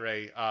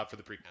Saturday for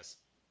the Preakness?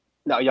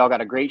 No, y'all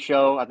got a great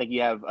show. I think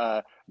you have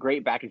a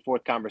great back and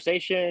forth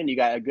conversation. You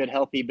got a good,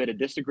 healthy bit of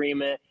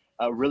disagreement,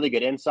 really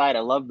good insight.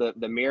 I love the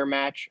mirror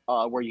match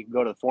where you can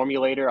go to the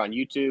formulator on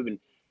YouTube and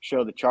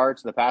show the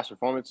charts and the past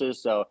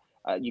performances. So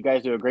you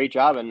guys do a great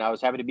job, and I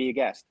was happy to be a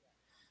guest.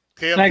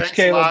 Caleb, thanks a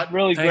Caleb. lot.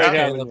 Really Thanks, great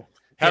having Caleb. you.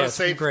 Have Yeah, a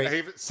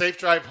safe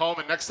drive home.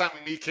 And next time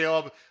we meet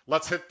Caleb,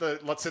 let's hit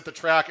the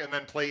track and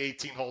then play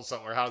 18 holes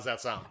somewhere. How does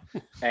that sound?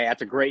 Hey,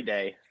 that's a great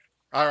day.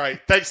 All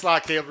right. Thanks a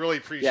lot, Caleb. Really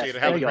appreciate Yes, it.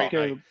 Have a thank great you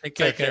all. night.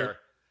 Take care.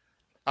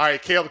 All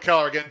right, Caleb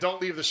Keller again.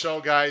 Don't leave the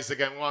show, guys.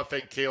 Again, we want to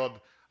thank Caleb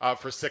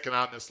for sticking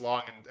on this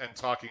long and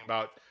talking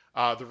about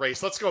the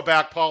race. Let's go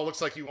back, Paul.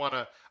 Looks like you want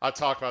to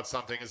talk about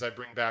something as I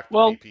bring back the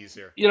VPs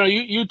here.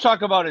 You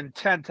talk about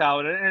intent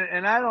out,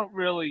 and I don't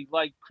really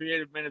like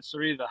Creative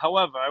Minister either.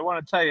 However, I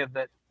want to tell you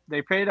that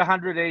they paid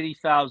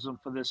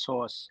 $180,000 for this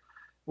horse.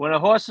 When a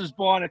horse is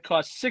born, it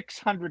costs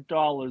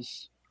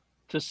 $600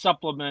 to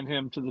supplement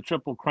him to the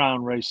Triple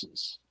Crown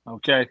races.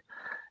 Okay,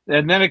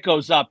 and then it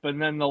goes up,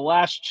 and then the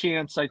last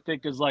chance I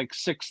think is like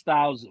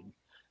 $6,000.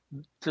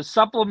 To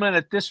supplement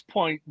at this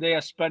point, they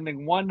are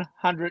spending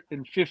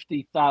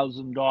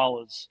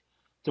 $150,000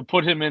 to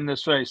put him in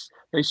this race.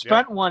 They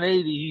spent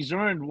 $180. He's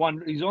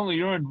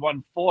only earned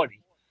 $140.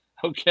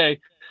 Okay,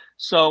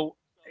 so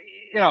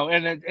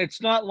and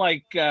it's not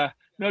like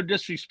no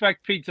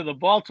disrespect, Pete, to the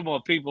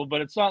Baltimore people,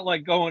 but it's not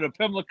like going to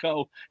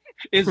Pimlico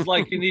is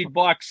like you need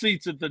box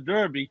seats at the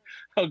Derby.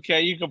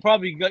 Okay, you can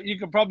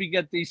probably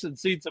get decent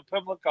seats at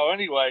Pimlico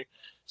anyway.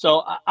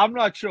 So I'm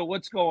not sure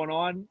what's going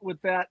on with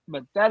that,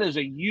 but that is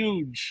a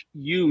huge,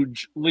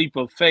 huge leap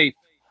of faith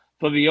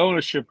for the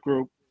ownership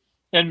group.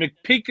 And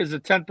McPeak is a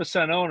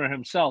 10% owner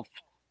himself,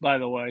 by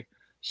the way.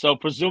 So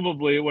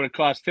presumably it would have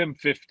cost him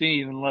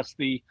 15 unless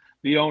the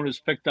other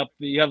owners picked up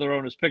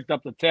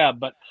the tab.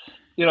 But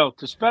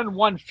to spend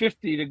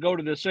 150 to go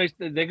to this race,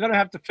 they're going to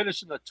have to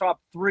finish in the top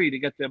 3 to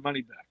get their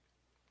money back.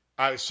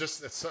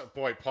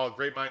 Boy, Paul,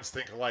 great minds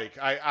think alike.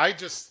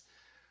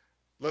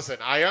 Listen,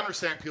 I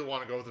understand people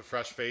want to go with a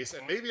fresh face,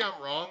 and maybe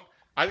I'm wrong.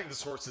 I think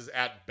this horse is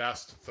at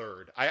best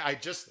third. I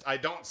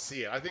don't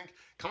see it. I think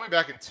coming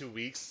back in 2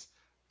 weeks,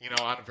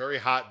 on a very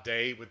hot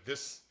day with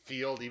this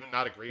field, even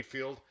not a great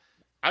field,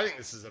 I think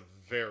this is a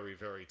very,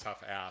 very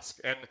tough ask.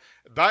 And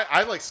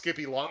I like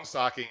Skippy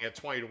Longstocking at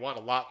 20-1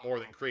 a lot more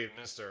than Creative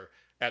Minister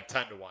at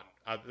 10-1.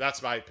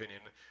 That's my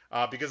opinion.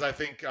 Because I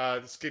think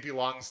Skippy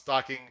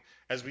Longstocking,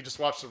 as we just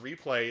watched the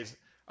replays,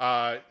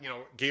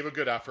 gave a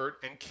good effort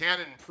and can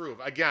improve.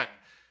 Again,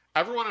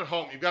 everyone at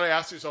home, you've got to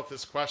ask yourself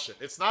this question.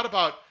 It's not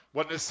about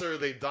what necessarily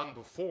they've done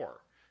before.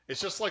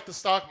 It's just like the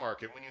stock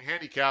market when you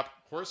handicap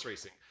horse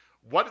racing.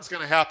 What is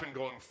going to happen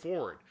going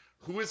forward?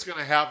 Who is going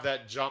to have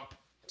that jump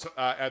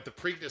at the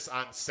Preakness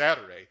on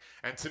Saturday?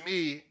 And to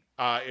me,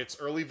 it's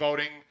early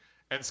voting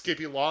and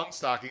Skippy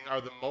Longstocking are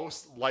the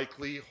most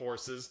likely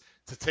horses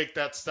to take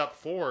that step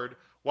forward.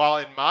 While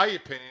in my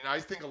opinion,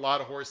 I think a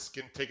lot of horses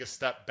can take a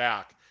step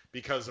back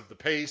because of the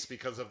pace,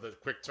 because of the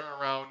quick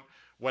turnaround,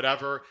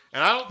 whatever.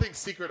 And I don't think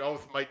Secret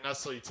Oath might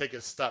necessarily take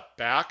a step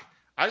back.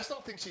 I just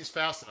don't think she's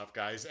fast enough,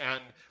 guys.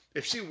 And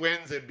if she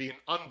wins, it'd be an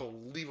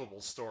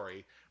unbelievable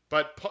story.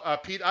 But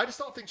Pete, I just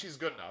don't think she's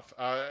good enough.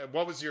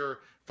 What was your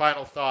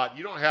final thought?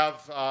 You don't have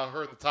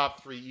her in the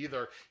top 3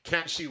 either.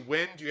 Can she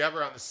win? Do you have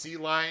her on the C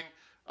line,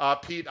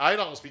 Pete? I'd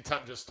almost be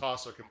tempted to just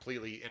toss her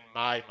completely in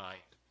my mind.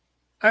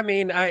 I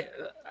mean, I'm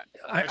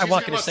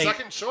not going to say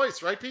second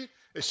choice, right, Pete?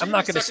 I'm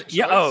not going to say,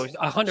 yeah. Oh,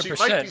 100%.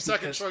 She might be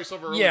second choice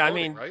over early voting, I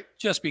mean, right?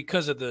 just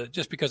because of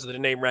the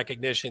name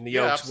recognition, the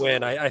Oaks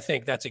win. I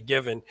think that's a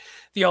given.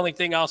 The only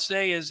thing I'll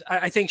say is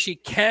I think she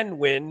can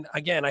win.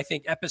 Again, I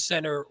think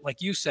Epicenter,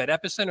 like you said,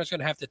 Epicenter is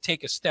going to have to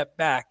take a step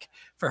back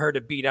for her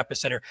to beat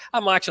Epicenter.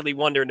 I'm actually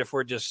wondering if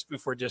we're just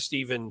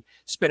even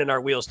spinning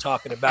our wheels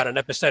talking about an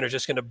Epicenter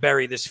just going to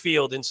bury this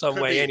field in some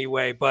way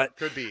anyway. But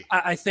could be.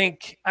 I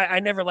think I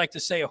never like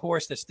to say a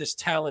horse that's this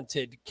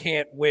talented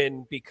can't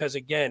win because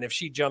again, if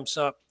she jumps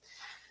up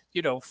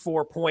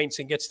 4 points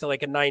and gets to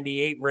like a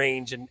 98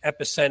 range and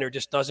Epicenter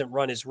just doesn't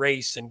run his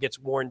race and gets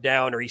worn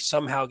down or he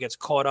somehow gets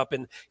caught up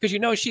in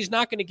because she's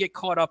not going to get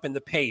caught up in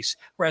the pace.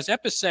 Whereas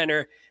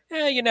Epicenter,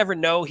 you never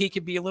know. He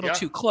could be a little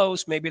too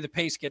close. Maybe the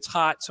pace gets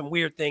hot. Some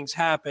weird things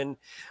happen.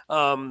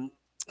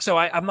 So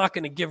I'm not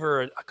going to give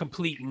her a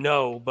complete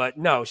no, but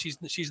no,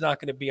 she's not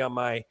going to be on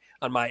my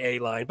A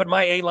line. But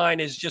my A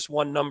line is just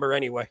one number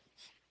anyway.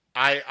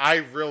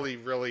 I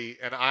really,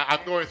 and I'm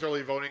going with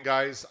early voting,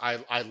 guys.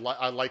 I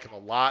like him a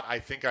lot. I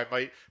think I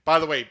might. By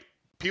the way,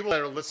 people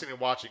that are listening and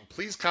watching,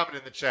 please comment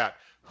in the chat.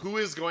 Who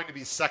is going to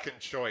be second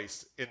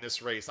choice in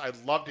this race?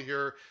 I'd love to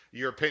hear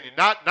your opinion.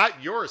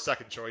 Not your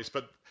second choice,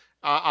 but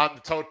on the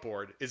tote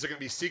board. Is it going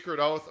to be Secret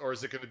Oath or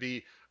is it going to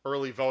be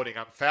early voting?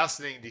 I'm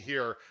fascinated to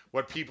hear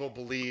what people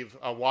believe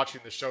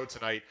watching the show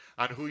tonight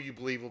on who you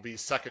believe will be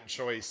second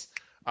choice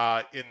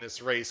in this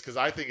race because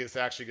I think it's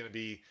actually going to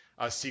be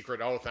a Secret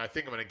Oath, and I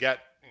think I'm going to get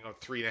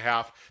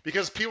 3.5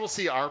 because people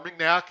see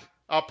Armagnac,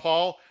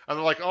 Paul, and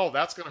they're like, oh,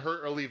 that's going to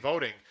hurt early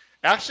voting.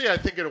 Actually, I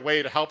think in a way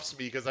it helps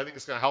me because I think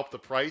it's going to help the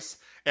price,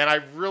 and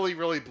I really,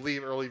 really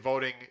believe early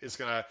voting is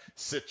going to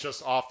sit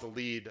just off the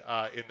lead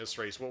in this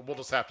race. We'll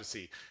just have to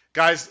see.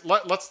 Guys,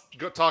 let's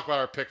go talk about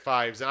our pick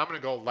fives, and I'm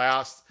going to go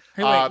last.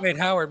 Hey, wait,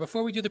 Howard,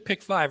 before we do the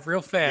pick five,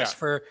 real fast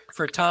for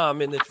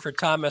Tom for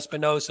Tom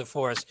Espinosa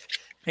for us.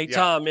 Hey,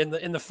 Tom, in the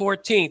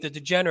 14th, the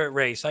degenerate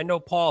race, I know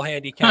Paul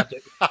handicapped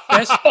it.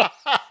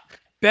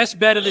 Best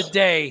bet of the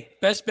day.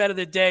 Best bet of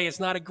the day. It's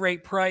not a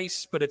great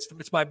price, but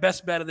it's my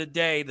best bet of the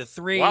day. The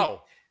 3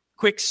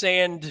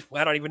 Quicksand.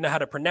 I don't even know how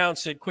to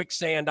pronounce it.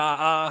 Quicksand,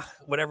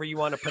 whatever you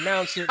want to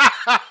pronounce it.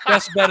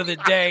 Best bet of the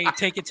day.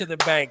 Take it to the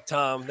bank,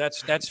 Tom.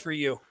 That's for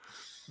you.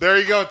 There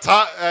you go,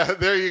 Tom.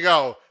 There you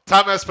go,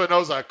 Tom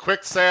Espinosa.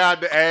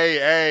 Quicksand,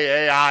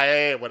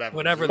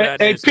 whatever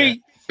that is.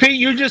 Hey, Pete,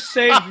 you just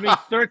saved me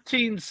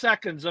 13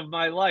 seconds of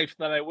my life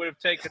that I would have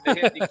taken to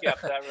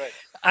handicap that race.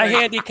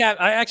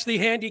 I actually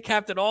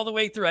handicapped it all the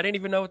way through. I didn't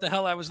even know what the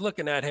hell I was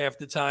looking at half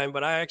the time,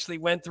 but I actually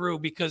went through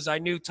because I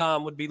knew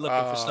Tom would be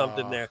looking for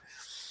something there.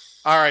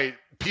 All right,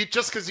 Pete,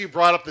 just because you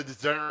brought up the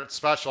degenerate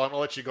special, I'm going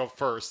to let you go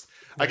first.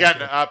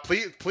 Again,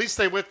 please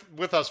stay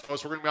with us,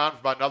 folks. We're going to be on for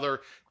about another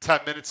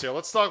 10 minutes here.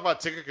 Let's talk about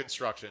ticket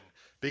construction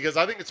because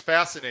I think it's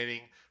fascinating,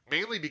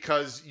 mainly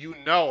because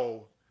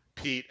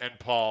Pete and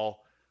Paul,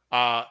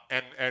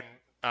 and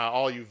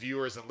all you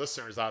viewers and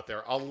listeners out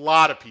there, a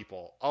lot of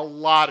people are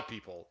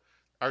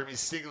going to be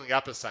singling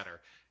Epicenter.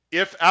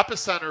 If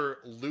Epicenter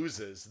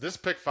loses, this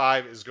pick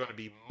 5 is going to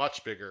be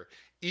much bigger,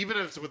 even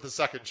if it's with the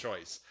second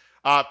choice.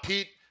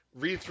 Pete,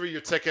 read through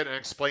your ticket and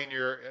explain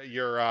your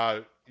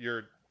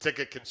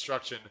ticket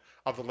construction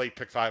of the late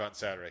pick 5 on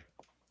Saturday.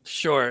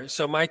 Sure.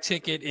 So my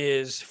ticket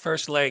is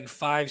first leg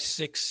 5,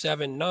 6,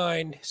 7,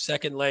 9,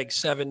 second leg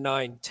 7,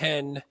 9,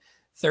 10.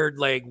 Third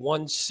leg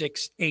 1,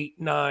 6, 8,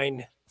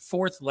 9.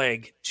 Fourth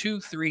leg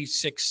 2, 3,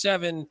 6,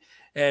 7,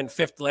 and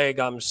fifth leg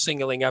I'm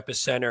singling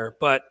Epicenter.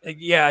 But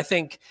I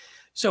think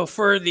so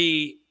for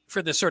the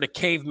sort of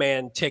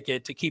caveman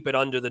ticket to keep it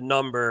under the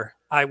number,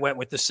 I went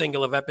with the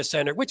single of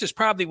Epicenter, which is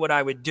probably what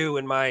I would do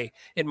in my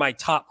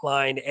top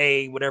line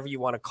A, whatever you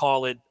want to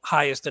call it,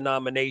 highest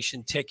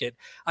denomination ticket.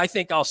 I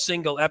think I'll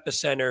single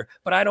Epicenter,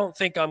 but I don't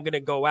think I'm going to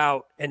go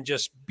out and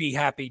just be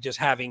happy just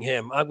having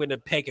him. I'm going to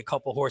take a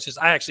couple horses.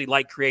 I actually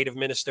like Creative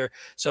Minister,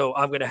 so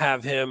I'm going to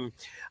have him.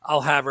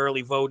 I'll have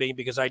early voting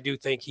because I do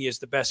think he is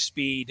the best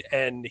speed,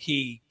 and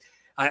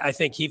I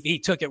think he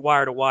took it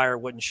wire to wire,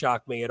 wouldn't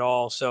shock me at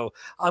all. So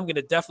I'm going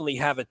to definitely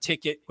have a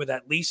ticket with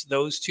at least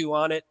those two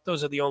on it.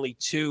 Those are the only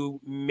two,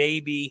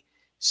 maybe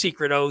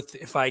Secret Oath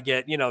if I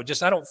get,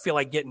 I don't feel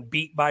like getting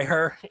beat by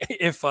her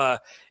if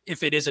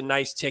it is a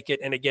nice ticket.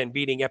 And again,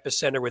 beating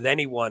Epicenter with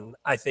anyone,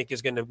 I think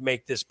is going to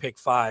make this pick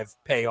 5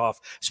 pay off,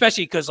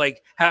 especially because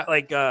like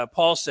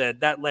Paul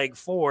said, that leg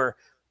 4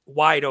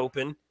 wide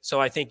open.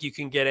 So I think you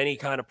can get any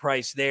kind of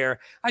price there.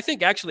 I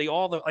think actually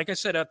like I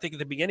said, I think at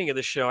the beginning of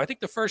the show, I think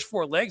the first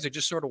 4 legs are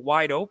just sort of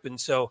wide open.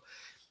 So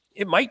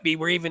it might be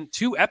we're even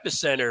to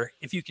Epicenter.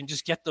 If you can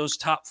just get those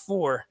top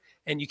 4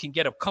 and you can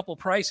get a couple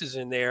prices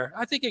in there,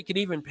 I think it could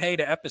even pay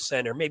to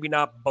Epicenter, maybe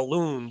not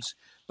balloons,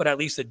 but at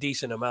least a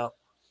decent amount.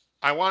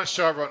 I want to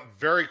show everyone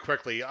very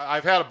quickly.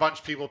 I've had a bunch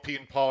of people, Pete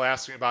and Paul,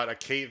 ask me about a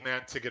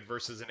caveman ticket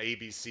versus an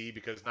ABC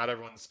because not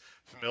everyone's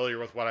familiar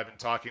with what I've been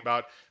talking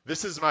about.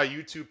 This is my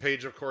YouTube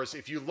page, of course.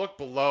 If you look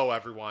below,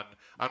 everyone,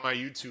 on my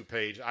YouTube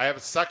page, I have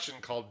a section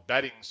called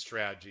betting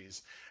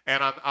strategies.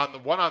 And on the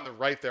one on the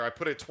right there, I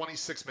put a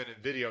 26-minute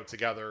video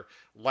together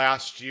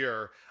last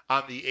year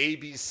on the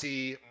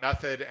ABC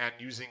method and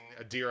using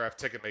a DRF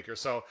ticket maker.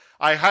 So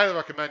I highly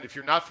recommend, if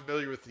you're not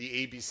familiar with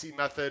the ABC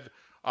method,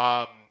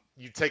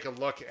 you take a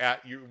look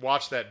at, you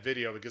watch that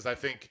video because I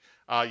think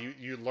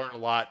you learn a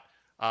lot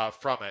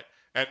from it.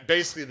 And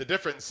basically the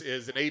difference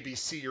is in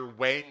ABC, you're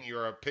weighing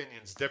your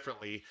opinions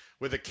differently.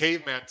 With a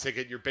caveman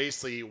ticket, you're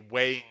basically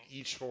weighing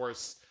each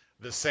horse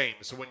the same.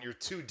 So when you're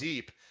too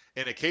deep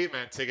in a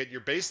caveman ticket,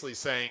 you're basically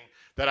saying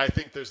that I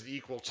think there's an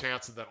equal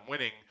chance of them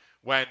winning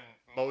when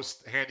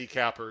most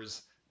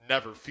handicappers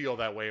never feel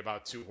that way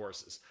about two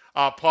horses.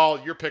 Paul,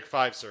 your pick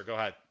 5, sir. Go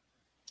ahead.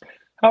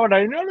 Howard,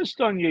 I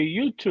noticed on your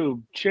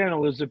YouTube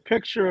channel is a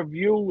picture of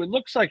you. It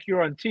looks like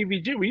you're on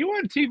TVG. Were you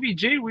on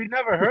TVG? We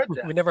never heard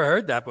that. We never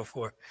heard that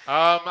before.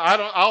 I'll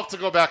have to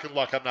go back and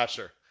look. I'm not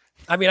sure.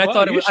 I mean, I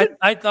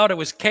thought it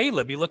was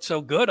Caleb. He looked so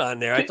good on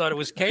there. I thought it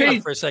was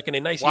Caleb for a second. A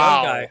nice young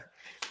guy.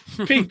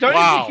 Pete, don't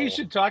you think you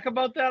should talk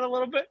about that a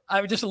little bit?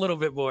 Just a little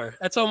bit more.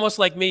 That's almost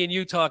like me and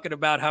you talking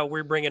about how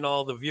we're bringing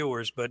all the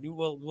viewers, but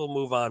we'll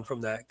move on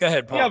from that. Go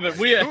ahead, Paul. Yeah, but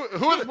who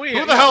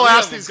the hell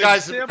asked these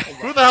guys? Who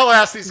the hell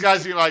asked these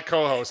guys to be my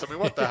co-host? I mean,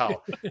 what the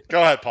hell?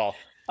 Go ahead, Paul.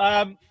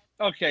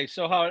 Okay,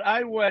 so Howard,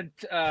 I went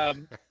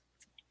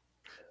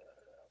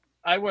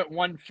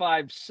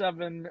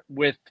 157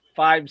 with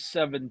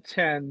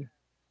 5710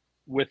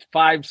 with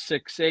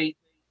 568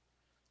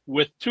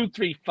 with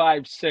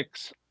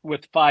 2356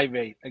 with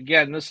 5-8.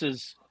 Again, this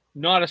is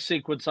not a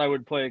sequence I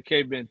would play a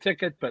caveman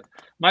ticket, but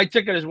my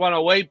ticket is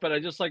 108. But I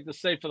just like to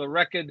say for the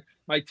record,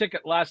 my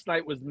ticket last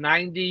night was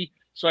 90,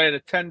 so I had a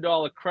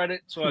 $10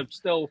 credit. So I'm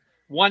still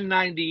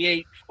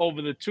 198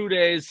 over the 2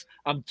 days.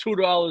 I'm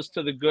 $2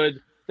 to the good.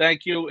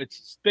 Thank you.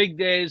 It's big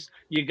days.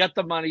 You got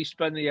the money.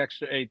 Spend the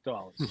extra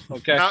 $8.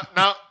 Okay.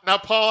 Now,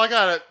 Paul, I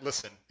gotta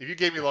listen. If you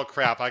gave me a little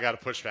crap, I gotta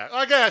push back.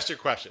 I gotta ask you a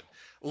question.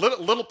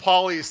 Little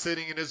Paulie is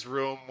sitting in his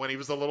room when he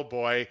was a little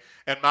boy,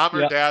 and Mom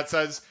or Dad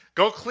says,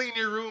 "Go clean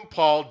your room,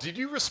 Paul." Did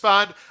you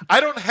respond, "I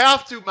don't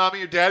have to,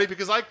 Mommy or Daddy,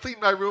 because I cleaned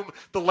my room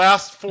the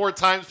last 4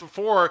 times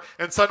before,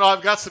 and so now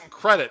I've got some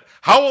credit"?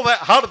 How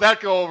did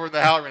that go over in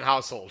the Halloran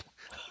household?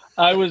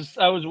 I was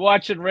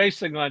watching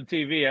racing on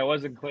TV. I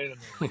wasn't cleaning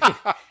them.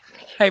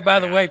 Hey, by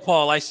the way,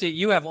 Paul, I see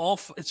you have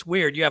it's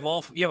weird. You have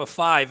a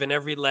 5 in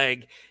every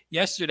leg.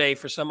 Yesterday,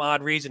 for some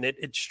odd reason,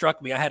 it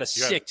struck me. I had a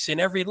 6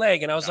 in every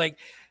leg, and I was like,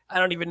 I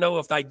don't even know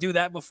if I do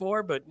that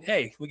before, but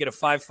hey, we get a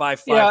 5,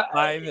 5, 5,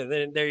 5, and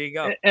then there you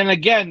go. And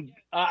again,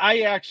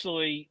 I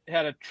actually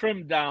had a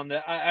trim down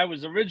that I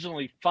was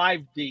originally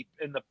 5 deep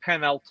in the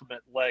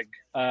penultimate leg.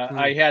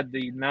 I had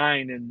the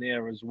 9 in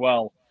there as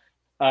well.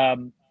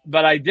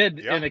 But I did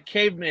in a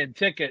caveman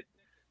ticket.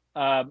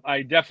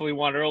 I definitely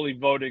want early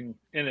voting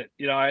in it.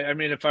 You know, I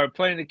mean, if I were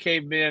playing a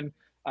caveman,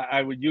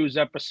 I would use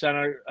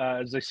epicenter.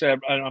 As I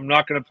said, I'm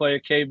not going to play a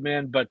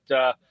caveman, but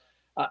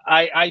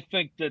I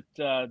think that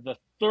the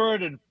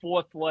 3rd and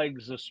 4th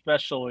legs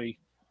especially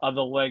are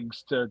the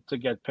legs to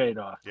get paid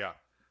off. Yeah.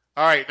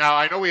 All right. Now,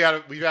 I know we've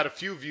had a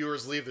few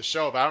viewers leave the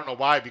show, but I don't know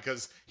why,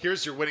 because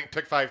here's your winning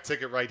pick 5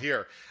 ticket right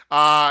here.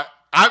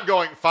 I'm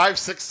going 5,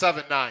 6,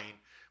 7, 9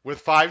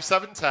 with 5,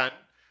 7, 10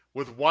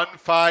 with 1,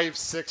 5,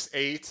 6,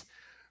 8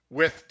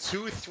 with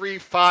 2, 3,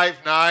 5,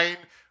 9.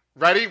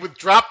 Ready? With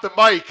drop the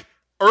mic.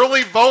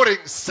 Early voting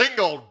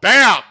single.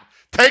 Bam!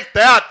 Take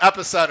that,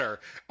 epicenter.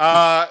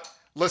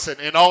 Listen,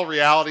 in all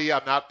reality,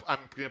 I'm going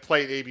to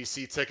play an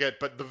ABC ticket,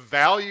 but the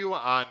value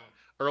on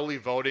early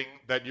voting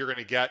that you're going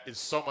to get is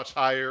so much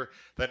higher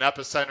than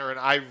epicenter, and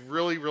I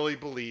really, really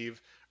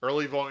believe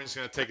early voting is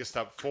going to take a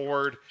step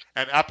forward,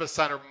 and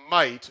epicenter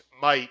might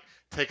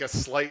take a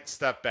slight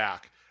step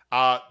back.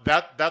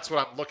 That's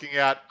what I'm looking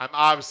at. I'm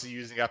obviously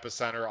using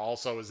epicenter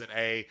also as an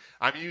A.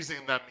 I'm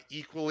using them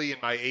equally in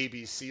my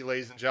ABC,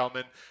 ladies and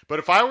gentlemen. But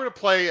if I were to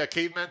play a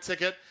caveman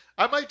ticket,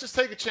 I might just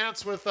take a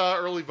chance with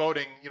early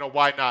voting. You know,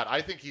 why not?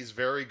 I think he's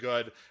very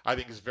good. I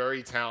think he's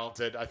very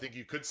talented. I think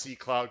you could see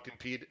Cloud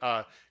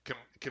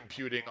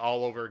computing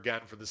all over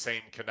again for the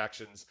same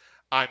connections.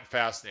 I'm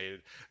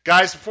fascinated.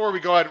 Guys, before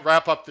we go ahead and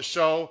wrap up the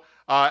show,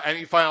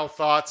 any final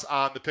thoughts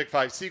on the Pick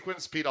 5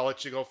 sequence? Pete, I'll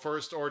let you go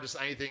first, or just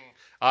anything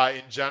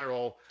in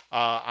general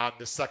on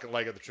the second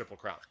leg of the Triple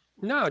Crown.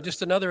 No,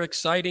 just another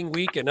exciting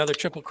week, another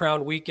Triple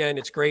Crown weekend.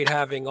 It's great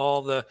having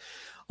all the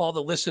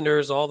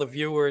listeners, all the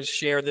viewers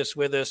share this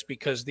with us,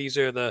 because these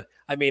are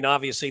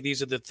obviously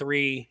these are the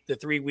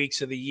three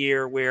weeks of the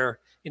year where,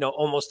 you know,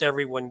 almost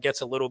everyone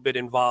gets a little bit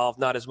involved,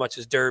 not as much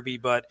as Derby,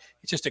 but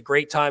it's just a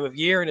great time of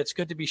year, and it's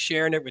good to be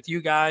sharing it with you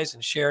guys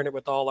and sharing it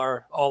with all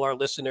our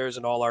listeners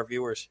and all our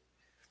viewers.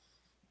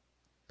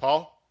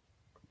 Paul?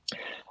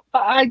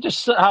 I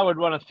would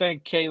want to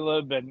thank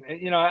Caleb, and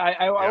you know,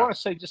 I want to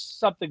say just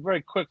something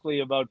very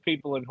quickly about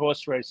people in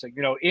horse racing.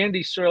 You know,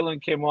 Andy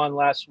Serling came on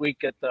last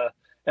week at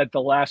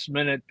the last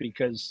minute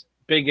because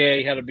Big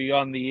A had to be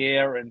on the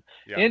air, and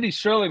Yeah. Andy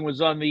Sterling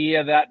was on the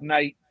air that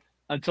night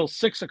until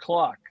 6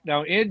 o'clock.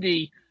 Now,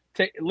 Andy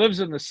lives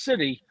in the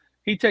city.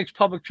 He takes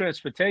public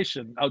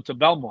transportation out to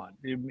Belmont.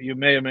 You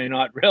may or may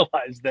not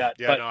realize that,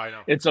 Yeah, but no, I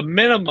know. it's a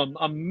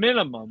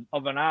minimum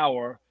of an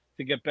hour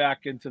to get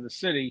back into the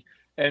city.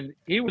 And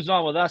he was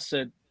on with us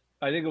at,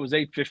 I think it was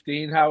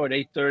 8:15, Howard,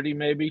 8:30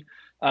 maybe.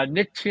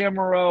 Nick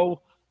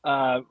Tamaro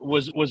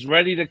was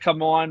ready to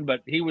come on,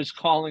 but he was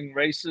calling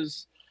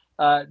races.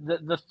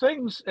 The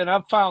things, and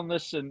I've found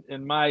this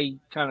in my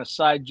kind of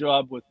side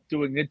job with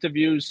doing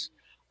interviews,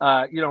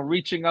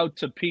 reaching out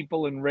to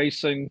people in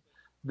racing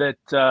that,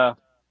 are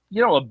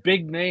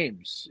big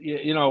names,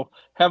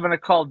 having to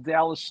call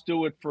Dallas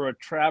Stewart for a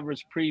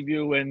Travers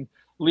preview and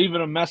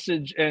leaving a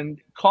message, and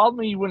called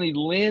me when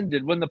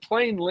the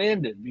plane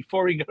landed,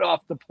 before he got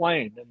off the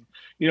plane,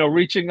 and,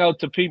 reaching out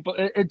to people.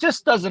 It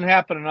just doesn't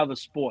happen in other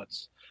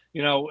sports,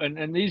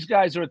 and these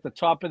guys are at the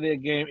top of their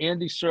game.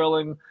 Andy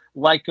Serling,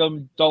 like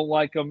him,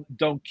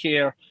 don't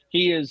care.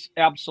 He is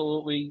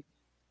absolutely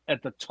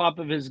at the top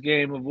of his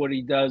game of what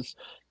he does.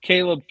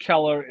 Caleb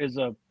Keller is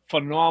a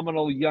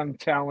phenomenal young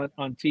talent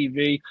on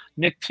TV.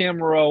 Nick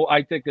Tamaro,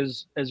 I think,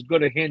 is as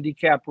good a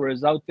handicapper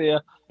as out there,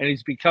 and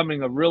he's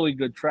becoming a really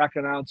good track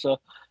announcer.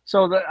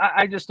 So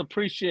I just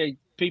appreciate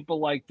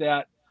people like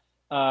that,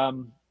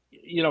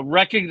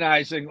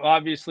 recognizing,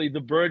 obviously,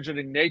 the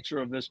burgeoning nature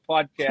of this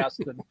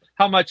podcast and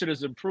how much it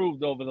has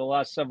improved over the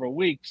last several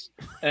weeks,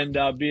 and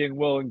being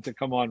willing to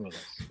come on with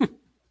us.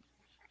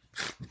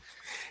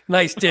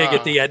 Nice dig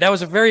at the end. That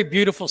was a very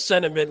beautiful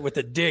sentiment with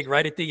a dig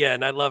right at the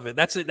end. I love it.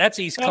 That's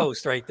East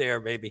Coast right there,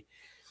 baby.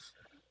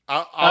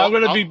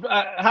 Howard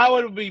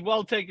will be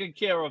well taken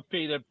care of,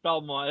 Pete, at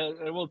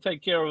Belmont. We'll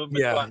take care of him.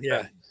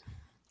 Yeah.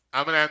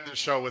 I'm going to end the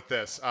show with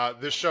this.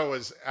 This show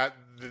is at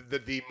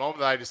the moment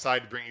that I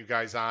decided to bring you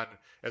guys on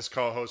as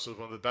co-host was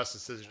one of the best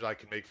decisions I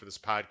could make for this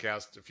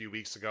podcast a few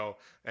weeks ago.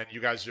 And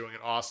you guys are doing an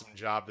awesome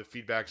job. The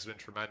feedback has been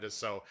tremendous.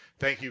 So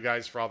thank you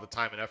guys for all the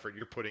time and effort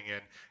you're putting in.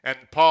 And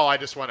Paul, I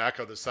just want to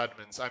echo the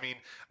sentiments. I mean,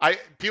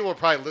 people are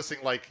probably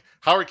listening like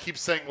Howard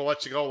keeps saying, we'll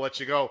let you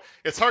go.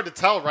 It's hard to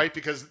tell, right?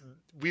 Because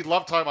we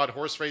love talking about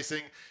horse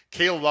racing.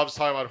 Caleb loves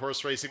talking about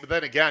horse racing. But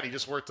then again, he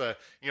just worked a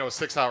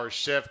 6-hour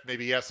shift.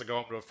 Maybe he has to go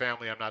home to a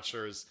family. I'm not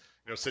sure his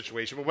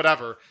situation, but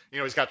whatever.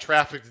 He's got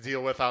traffic to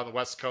deal with out on the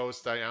West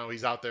Coast. I know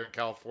he's out there in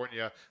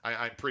California.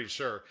 I'm pretty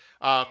sure.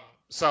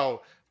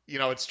 So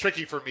it's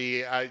tricky for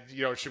me.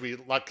 Should we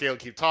let Caleb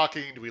keep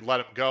talking? Do we let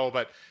him go?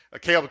 But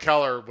Caleb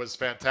Keller was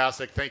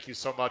fantastic. Thank you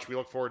so much. We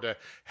look forward to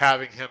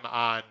having him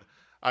on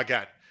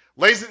again.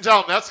 Ladies and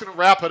gentlemen, that's going to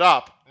wrap it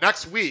up.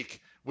 Next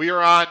week, we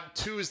are on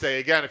Tuesday.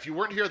 Again, if you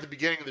weren't here at the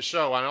beginning of the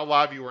show, I know a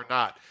lot of you were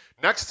not.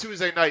 Next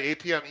Tuesday night, 8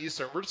 p.m.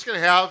 Eastern, we're just going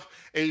to have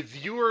a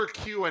viewer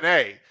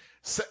Q&A.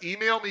 So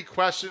email me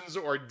questions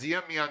or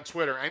DM me on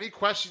Twitter. Any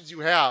questions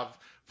you have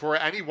for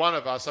any one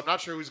of us. I'm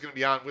not sure who's going to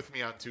be on with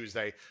me on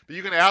Tuesday, but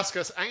you can ask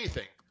us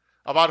anything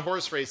about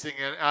horse racing.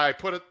 And I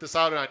put this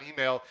out on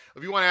email.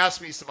 If you want to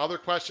ask me some other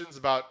questions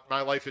about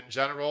my life in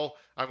general,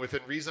 I'm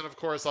within reason, of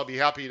course. I'll be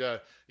happy to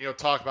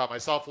talk about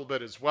myself a little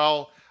bit as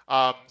well.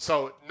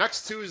 So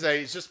next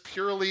Tuesday is just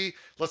purely,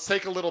 let's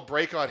take a little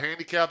break on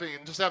handicapping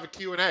and just have a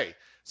Q&A.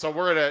 So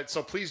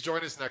please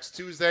join us next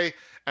Tuesday.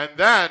 And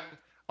then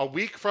a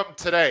week from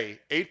today,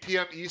 8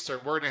 p.m. Eastern,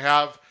 we're going to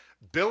have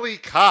Billy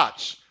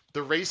Koch,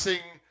 the racing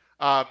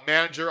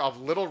manager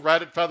of Little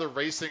Red Feather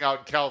Racing out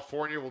in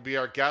California, will be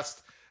our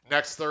guest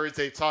next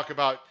Thursday. Talk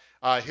about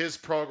his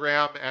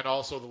program and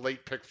also the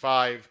late pick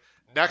 5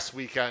 next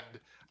weekend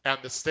and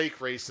the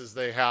stake races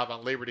they have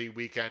on Labor Day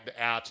weekend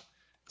at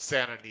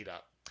Santa Anita.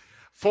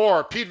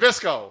 For Pete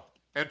Visco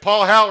and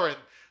Paul Halloran,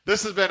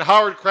 this has been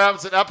Howard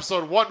Cramson,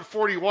 episode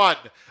 141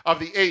 of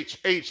the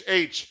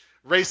HHH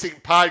Racing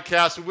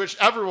Podcast. We wish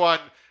everyone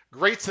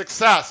great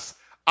success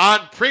on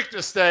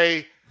Preakness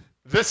Day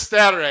this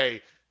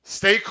Saturday.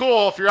 Stay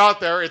cool if you're out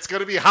there. It's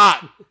going to be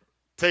hot.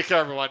 Take care,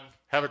 everyone.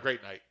 Have a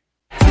great night.